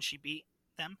 Can she beat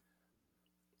them?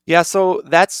 Yeah, so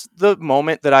that's the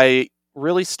moment that I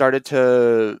really started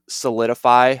to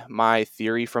solidify my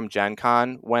theory from Gen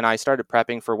Con when I started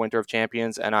prepping for Winter of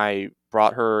Champions, and I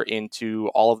brought her into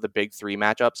all of the big three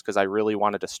matchups because I really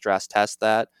wanted to stress test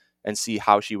that and see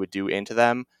how she would do into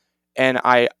them. And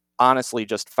I honestly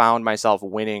just found myself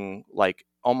winning like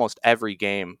almost every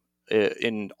game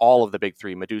in all of the big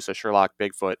three, Medusa, Sherlock,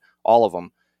 Bigfoot, all of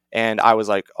them. And I was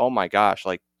like, oh my gosh,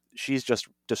 like she's just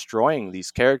destroying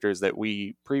these characters that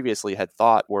we previously had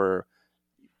thought were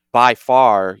by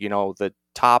far, the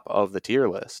top of the tier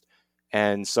list.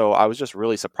 And so I was just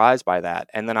really surprised by that.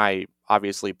 And then I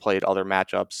obviously played other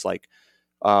matchups like,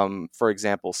 for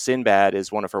example, Sinbad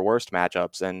is one of her worst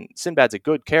matchups. And Sinbad's a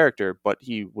good character, but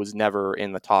he was never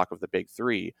in the talk of the big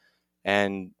three.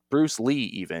 And Bruce Lee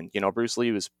even, Bruce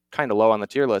Lee was kind of low on the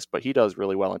tier list, but he does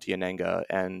really well in Yananga,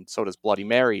 and so does Bloody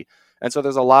Mary. And so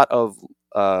there's a lot of,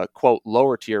 quote,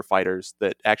 lower tier fighters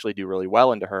that actually do really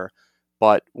well into her.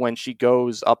 But when she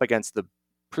goes up against the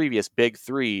previous big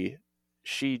three,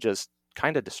 she just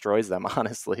kind of destroys them,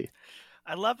 honestly.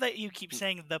 I love that you keep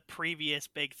saying the previous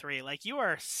big three. Like, you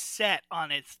are set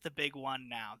on it's the big one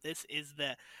now. This is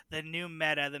the new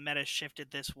meta. The meta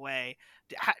shifted this way.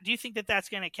 Do you think that that's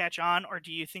going to catch on, or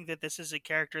do you think that this is a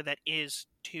character that is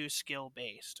too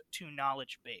skill-based, too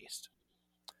knowledge-based?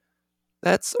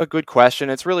 That's a good question.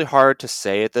 It's really hard to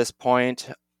say at this point.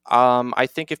 I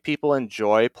think if people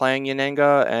enjoy playing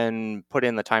Yananga and put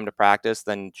in the time to practice,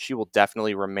 then she will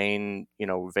definitely remain,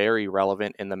 very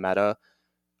relevant in the meta.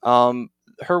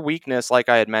 Her weakness, like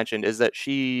I had mentioned, is that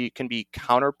she can be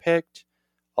counterpicked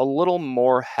a little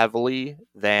more heavily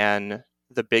than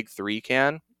the big three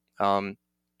can.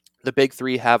 The big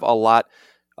three have a lot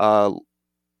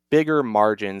bigger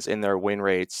margins in their win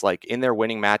rates. Like in their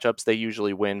winning matchups, they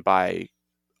usually win by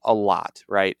a lot,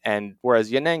 right? And whereas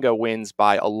Yananga wins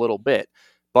by a little bit,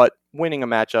 but winning a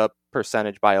matchup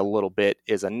percentage by a little bit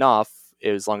is enough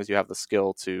as long as you have the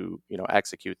skill to,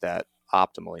 execute that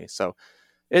optimally. So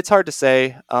It's hard to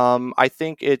say. I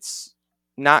think it's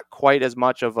not quite as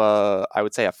much of I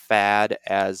would say, a fad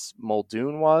as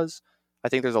Muldoon was. I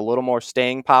think there's a little more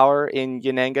staying power in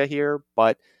Yanenga here,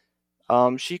 but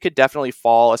she could definitely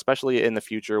fall, especially in the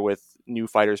future with new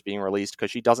fighters being released, because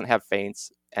she doesn't have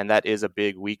feints, and that is a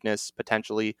big weakness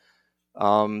potentially.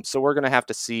 So we're gonna have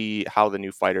to see how the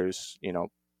new fighters,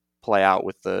 play out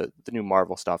with the new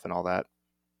Marvel stuff and all that.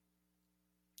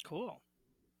 Cool.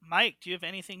 Mike, do you have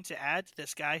anything to add to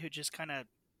this guy who just kind of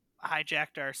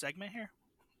hijacked our segment here?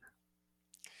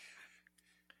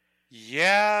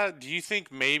 Yeah, do you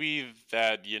think maybe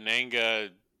that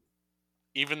Yanenga,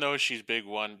 even though she's big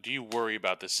one, do you worry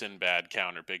about the Sinbad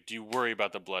counter pick? Do you worry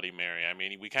about the Bloody Mary? I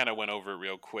mean, we kind of went over it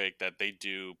real quick that they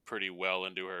do pretty well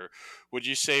into her. Would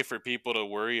you say for people to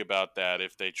worry about that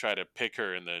if they try to pick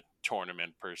her in the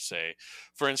tournament per se?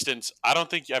 For instance, I don't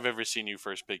think I've ever seen you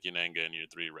first pick Yanenga in your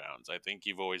 3 rounds. I think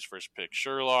you've always first picked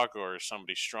Sherlock or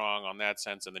somebody strong on that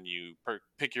sense, and then you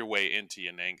pick your way into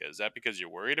Yanenga. Is that because you're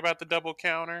worried about the double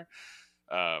counter?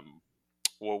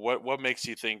 Well, what makes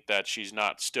you think that she's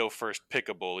not still first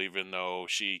pickable, even though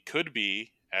she could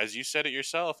be, as you said it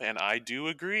yourself, and I do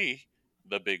agree,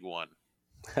 the big one?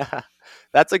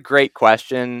 That's a great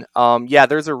question. Yeah,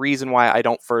 there's a reason why I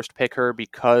don't first pick her,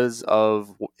 because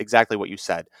of exactly what you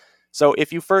said. So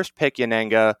if you first pick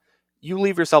Yanenga, you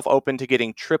leave yourself open to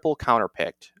getting triple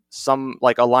counterpicked. Some,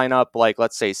 like a lineup like,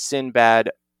 let's say,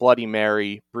 Sinbad, Bloody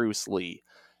Mary, Bruce Lee.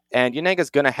 And Yanenga's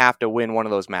going to have to win one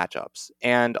of those matchups.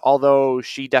 And although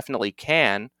she definitely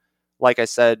can, like I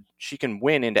said, she can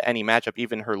win into any matchup,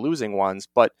 even her losing ones,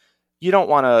 but you don't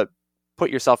want to put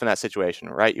yourself in that situation,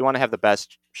 right? You want to have the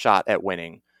best shot at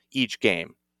winning each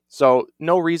game. So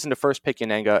no reason to first pick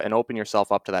Yanenga and open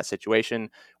yourself up to that situation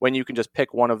when you can just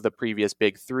pick one of the previous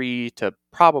big 3 to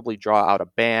probably draw out a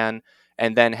ban,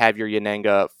 and then have your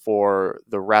Yanenga for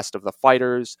the rest of the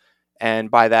fighters.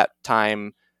 And by that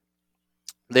time,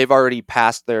 they've already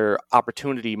passed their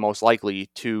opportunity, most likely,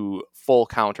 to full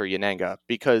counter Yanenga.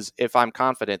 Because if I'm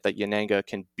confident that Yanenga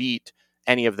can beat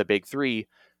any of the big 3,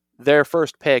 their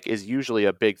first pick is usually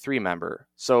a big 3 member.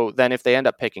 So then if they end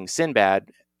up picking Sinbad,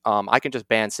 I can just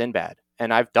ban Sinbad.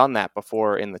 And I've done that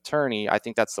before in the tourney. I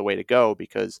think that's the way to go,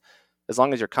 because as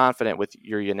long as you're confident with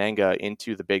your Yanenga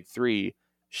into the big 3,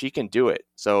 she can do it.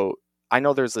 So I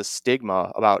know there's this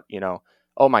stigma about,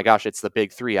 oh my gosh, it's the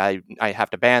big 3. I have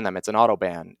to ban them. It's an auto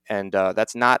ban. And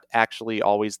that's not actually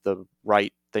always the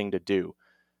right thing to do.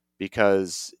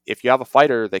 Because if you have a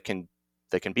fighter that can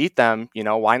beat them,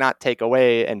 why not take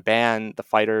away and ban the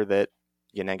fighter that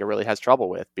Yanenga really has trouble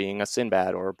with, being a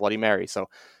Sinbad or a Bloody Mary? So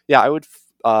yeah, I would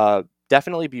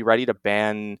definitely be ready to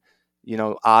ban,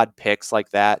 odd picks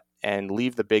like that and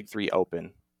leave the big 3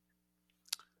 open.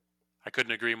 I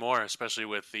couldn't agree more, especially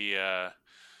with the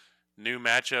new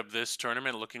matchup this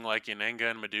tournament looking like Yanenga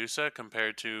and Medusa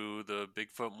compared to the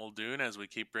Bigfoot Muldoon, as we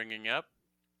keep bringing up.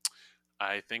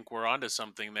 I think we're onto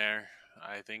something there.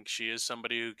 I think she is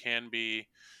somebody who can be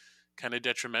kind of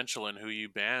detrimental in who you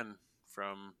ban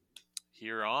from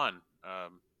here on.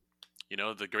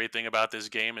 The great thing about this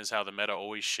game is how the meta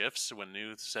always shifts when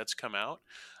new sets come out.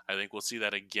 I think we'll see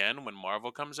that again when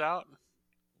Marvel comes out,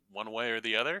 one way or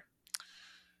the other.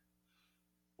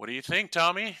 What do you think,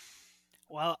 Tommy?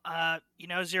 Well,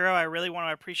 Zero, I really want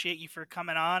to appreciate you for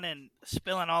coming on and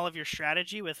spilling all of your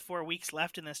strategy with 4 weeks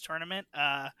left in this tournament.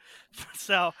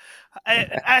 So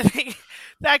I think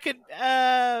that could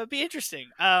be interesting.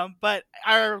 But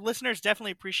our listeners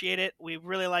definitely appreciate it. We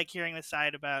really like hearing the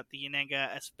side about the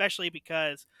Yanenga, especially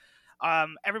because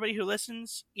everybody who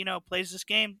listens, plays this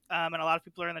game, and a lot of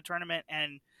people are in the tournament,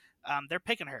 and they're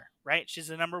picking her, right? She's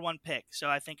the number 1 pick. So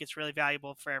I think it's really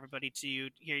valuable for everybody to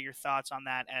hear your thoughts on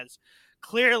that, as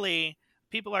clearly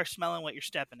people are smelling what you're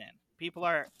stepping in. People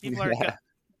are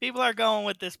going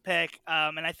with this pick.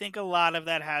 And I think a lot of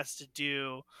that has to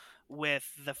do with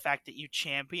the fact that you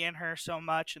champion her so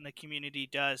much, and the community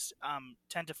does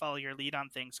tend to follow your lead on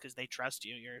things because they trust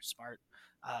you. You're a smart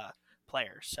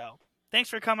player. So thanks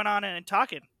for coming on and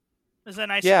talking. It was a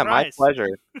nice surprise. My pleasure.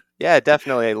 Yeah,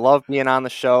 definitely. I love being on the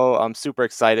show. I'm super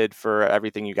excited for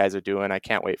everything you guys are doing. I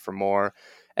can't wait for more.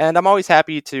 And I'm always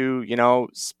happy to,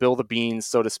 spill the beans,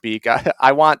 so to speak.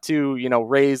 I want to,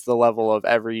 raise the level of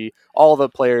all the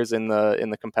players in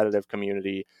the competitive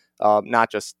community, not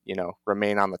just,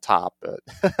 remain on the top. But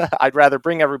I'd rather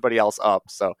bring everybody else up.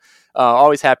 So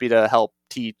always happy to help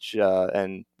teach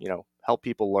and, help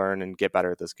people learn and get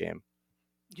better at this game.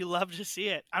 You love to see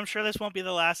it. I'm sure this won't be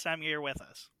the last time you're with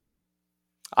us.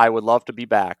 I would love to be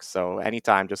back. So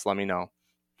anytime, just let me know.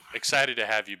 Excited to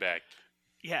have you back.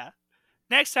 Yeah.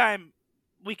 Next time,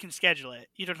 we can schedule it.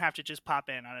 You don't have to just pop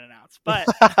in unannounced. But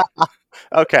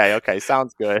Okay,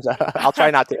 sounds good. I'll try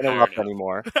not to Fair interrupt enough.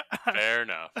 anymore. Fair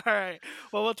enough. all right.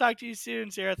 Well, we'll talk to you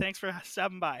soon, Sarah. Thanks for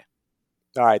stopping by.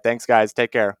 All right, thanks, guys.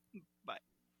 Take care. Bye.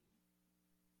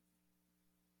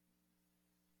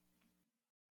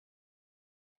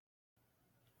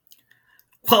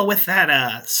 Well, with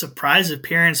that surprise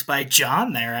appearance by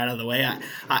John there out of the way,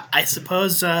 I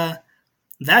suppose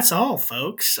that's all,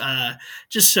 folks.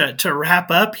 Just to wrap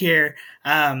up here,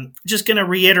 just going to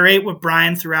reiterate what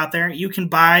Brian threw out there. You can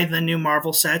buy the new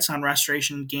Marvel sets on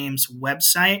Restoration Games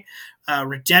website.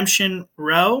 Redemption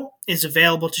Row is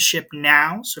available to ship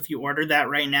now. So if you order that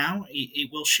right now,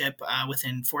 it will ship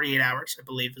within 48 hours, I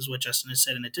believe is what Justin has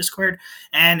said in the Discord.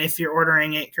 And if you're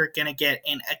ordering it, you're going to get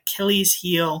an Achilles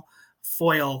heel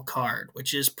foil card,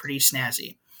 which is pretty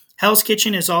snazzy. Hell's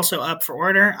Kitchen is also up for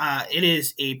order. It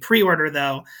is a pre-order,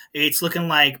 though. It's looking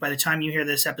like by the time you hear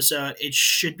this episode, it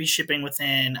should be shipping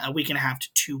within a week and a half to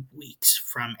 2 weeks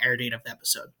from air date of the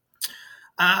episode.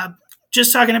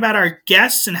 Just talking about our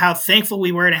guests and how thankful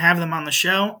we were to have them on the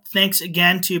show. Thanks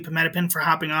again to Pimedipin for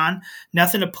hopping on.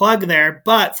 Nothing to plug there,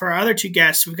 but for our other two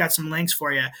guests, we've got some links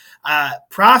for you.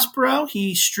 Prospero,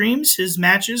 he streams his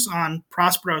matches on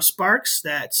Prospero Sparks.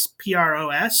 That's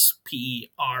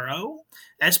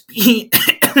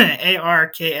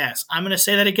PROSPEROSPARKS. I'm going to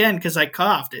say that again because I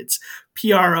coughed. It's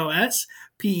PROSPEROSPARKS.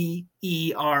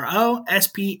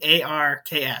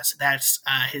 That's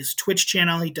his Twitch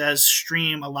channel. He does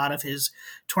stream a lot of his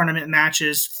tournament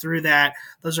matches through that.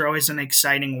 Those are always an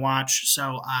exciting watch.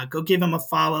 So go give him a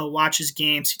follow, watch his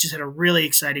games. He just had a really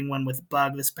exciting one with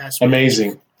Bug this past week.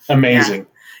 Amazing.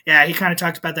 Yeah, he kind of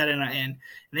talked about that in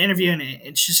the interview, and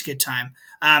it's just a good time.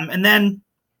 And then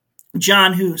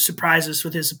John, who surprised us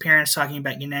with his appearance talking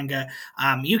about Yanenga,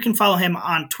 you can follow him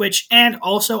on Twitch and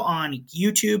also on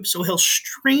YouTube. So he'll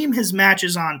stream his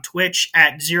matches on Twitch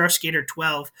at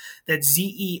ZeroSkater12. That's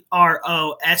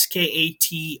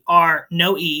ZeroSkater,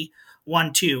 no E,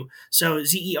 1-2. So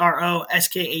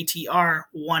ZeroSkater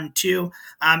 1-2.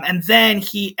 And then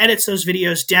he edits those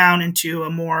videos down into a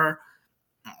more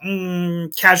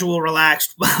casual,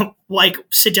 relaxed, like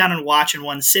sit down and watch in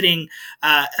one sitting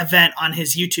event on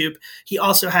his YouTube. He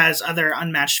also has other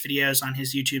unmatched videos on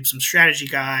his YouTube, some strategy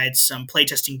guides, some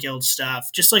playtesting guild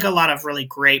stuff, just like a lot of really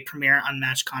great Premier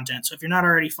unmatched content. So if you're not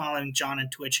already following John on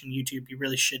Twitch and YouTube, you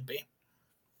really should be.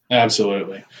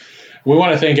 Absolutely. We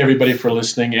want to thank everybody for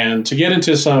listening, and to get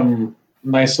into some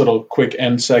nice little quick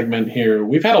end segment here,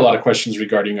 we've had a lot of questions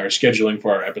regarding our scheduling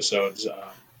for our episodes,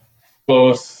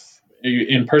 both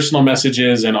in personal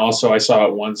messages, and also I saw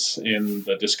it once in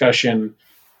the discussion.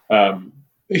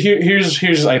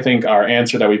 Here's I think our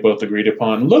answer that we both agreed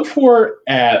upon. Look for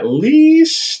at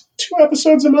least 2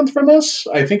 episodes a month from us.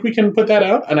 I think we can put that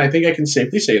out, and I think I can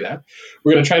safely say that.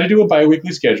 We're going to try to do a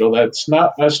bi-weekly schedule. That's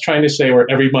not us trying to say we're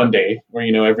every Monday or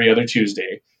every other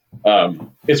Tuesday.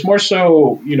 It's more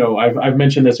so, I've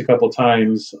mentioned this a couple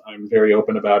times. I'm very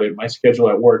open about it. My schedule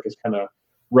at work is kind of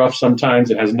rough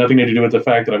sometimes. It has nothing to do with the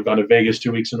fact that I've gone to Vegas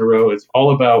 2 weeks in a row. It's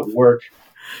all about work.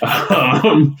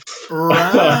 Right.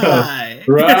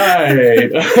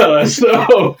 Right.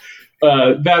 So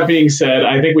that being said,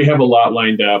 I think we have a lot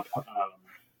lined up.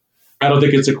 I don't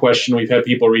think it's a question. We've had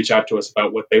people reach out to us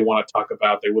about what they want to talk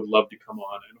about. They would love to come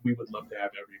on, and we would love to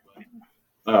have everybody.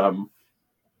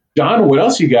 John, what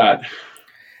else you got?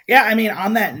 Yeah, I mean,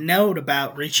 on that note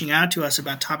about reaching out to us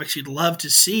about topics you'd love to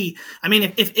see, I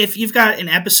mean, if you've got an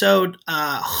episode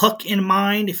hook in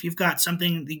mind, if you've got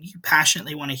something that you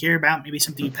passionately want to hear about, maybe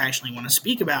something you passionately want to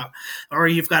speak about, or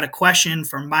you've got a question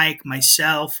for Mike,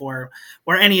 myself, or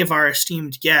any of our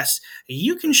esteemed guests,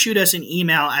 you can shoot us an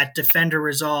email at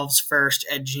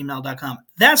defenderresolvesfirst@gmail.com.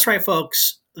 That's right,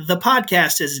 folks. The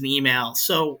podcast is an email,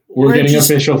 so we're getting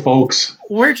official, folks.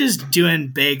 We're just doing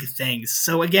big things.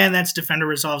 So again, that's Defender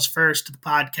Resolves First, the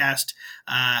podcast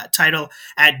title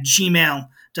at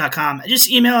gmail.com. Just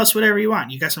email us whatever you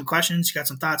want. You got some questions, you got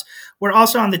some thoughts. We're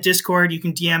also on the Discord. You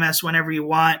can DM us whenever you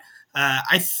want.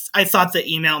 I thought the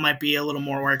email might be a little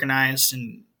more organized,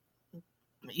 and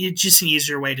it's just an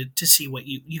easier way to see what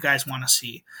you guys want to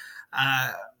see.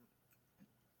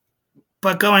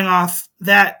 But going off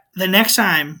that, the next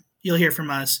time you'll hear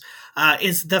from us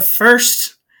is the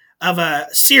first of a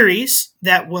series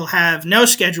that will have no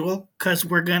schedule because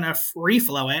we're going to free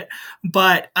flow it.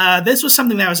 But this was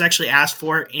something that was actually asked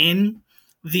for in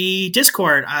the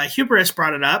Discord. Hubris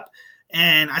brought it up,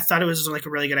 and I thought it was like a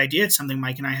really good idea. It's something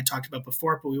Mike and I had talked about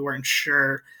before, but we weren't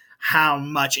sure how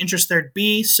much interest there'd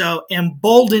be. So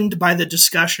emboldened by the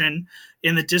discussion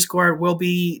in the Discord, we'll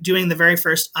be doing the very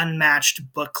first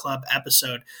Unmatched Book Club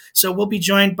episode. So we'll be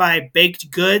joined by Baked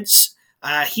Goods,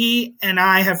 He and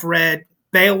I have read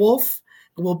Beowulf.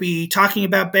 We'll be talking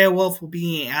about Beowulf. We'll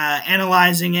be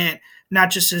analyzing it,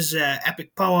 not just as an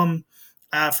epic poem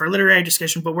for literary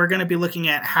discussion, but we're going to be looking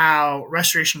at how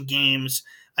Restoration Games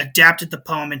adapted the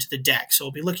poem into the deck. So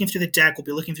we'll be looking through the deck, we'll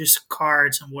be looking through some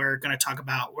cards, and we're going to talk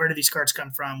about where do these cards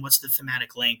come from, what's the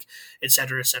thematic link, et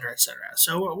cetera, et cetera, et cetera.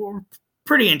 So we're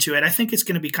pretty into it. I think it's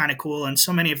going to be kind of cool, and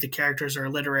so many of the characters are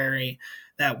literary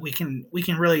that we can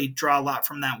really draw a lot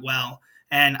from that well.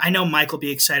 And I know Mike will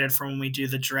be excited for when we do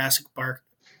the Jurassic Park.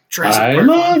 I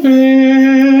love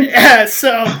it. Yeah,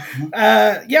 so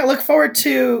look forward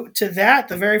to that.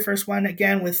 The very first one,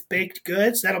 again, with Baked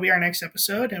Goods. That'll be our next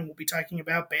episode, and we'll be talking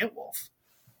about Beowulf.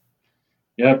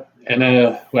 Yep, and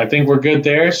I think we're good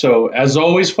there. So as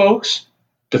always, folks,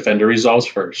 Defender resolves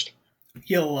first.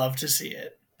 You'll love to see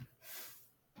it.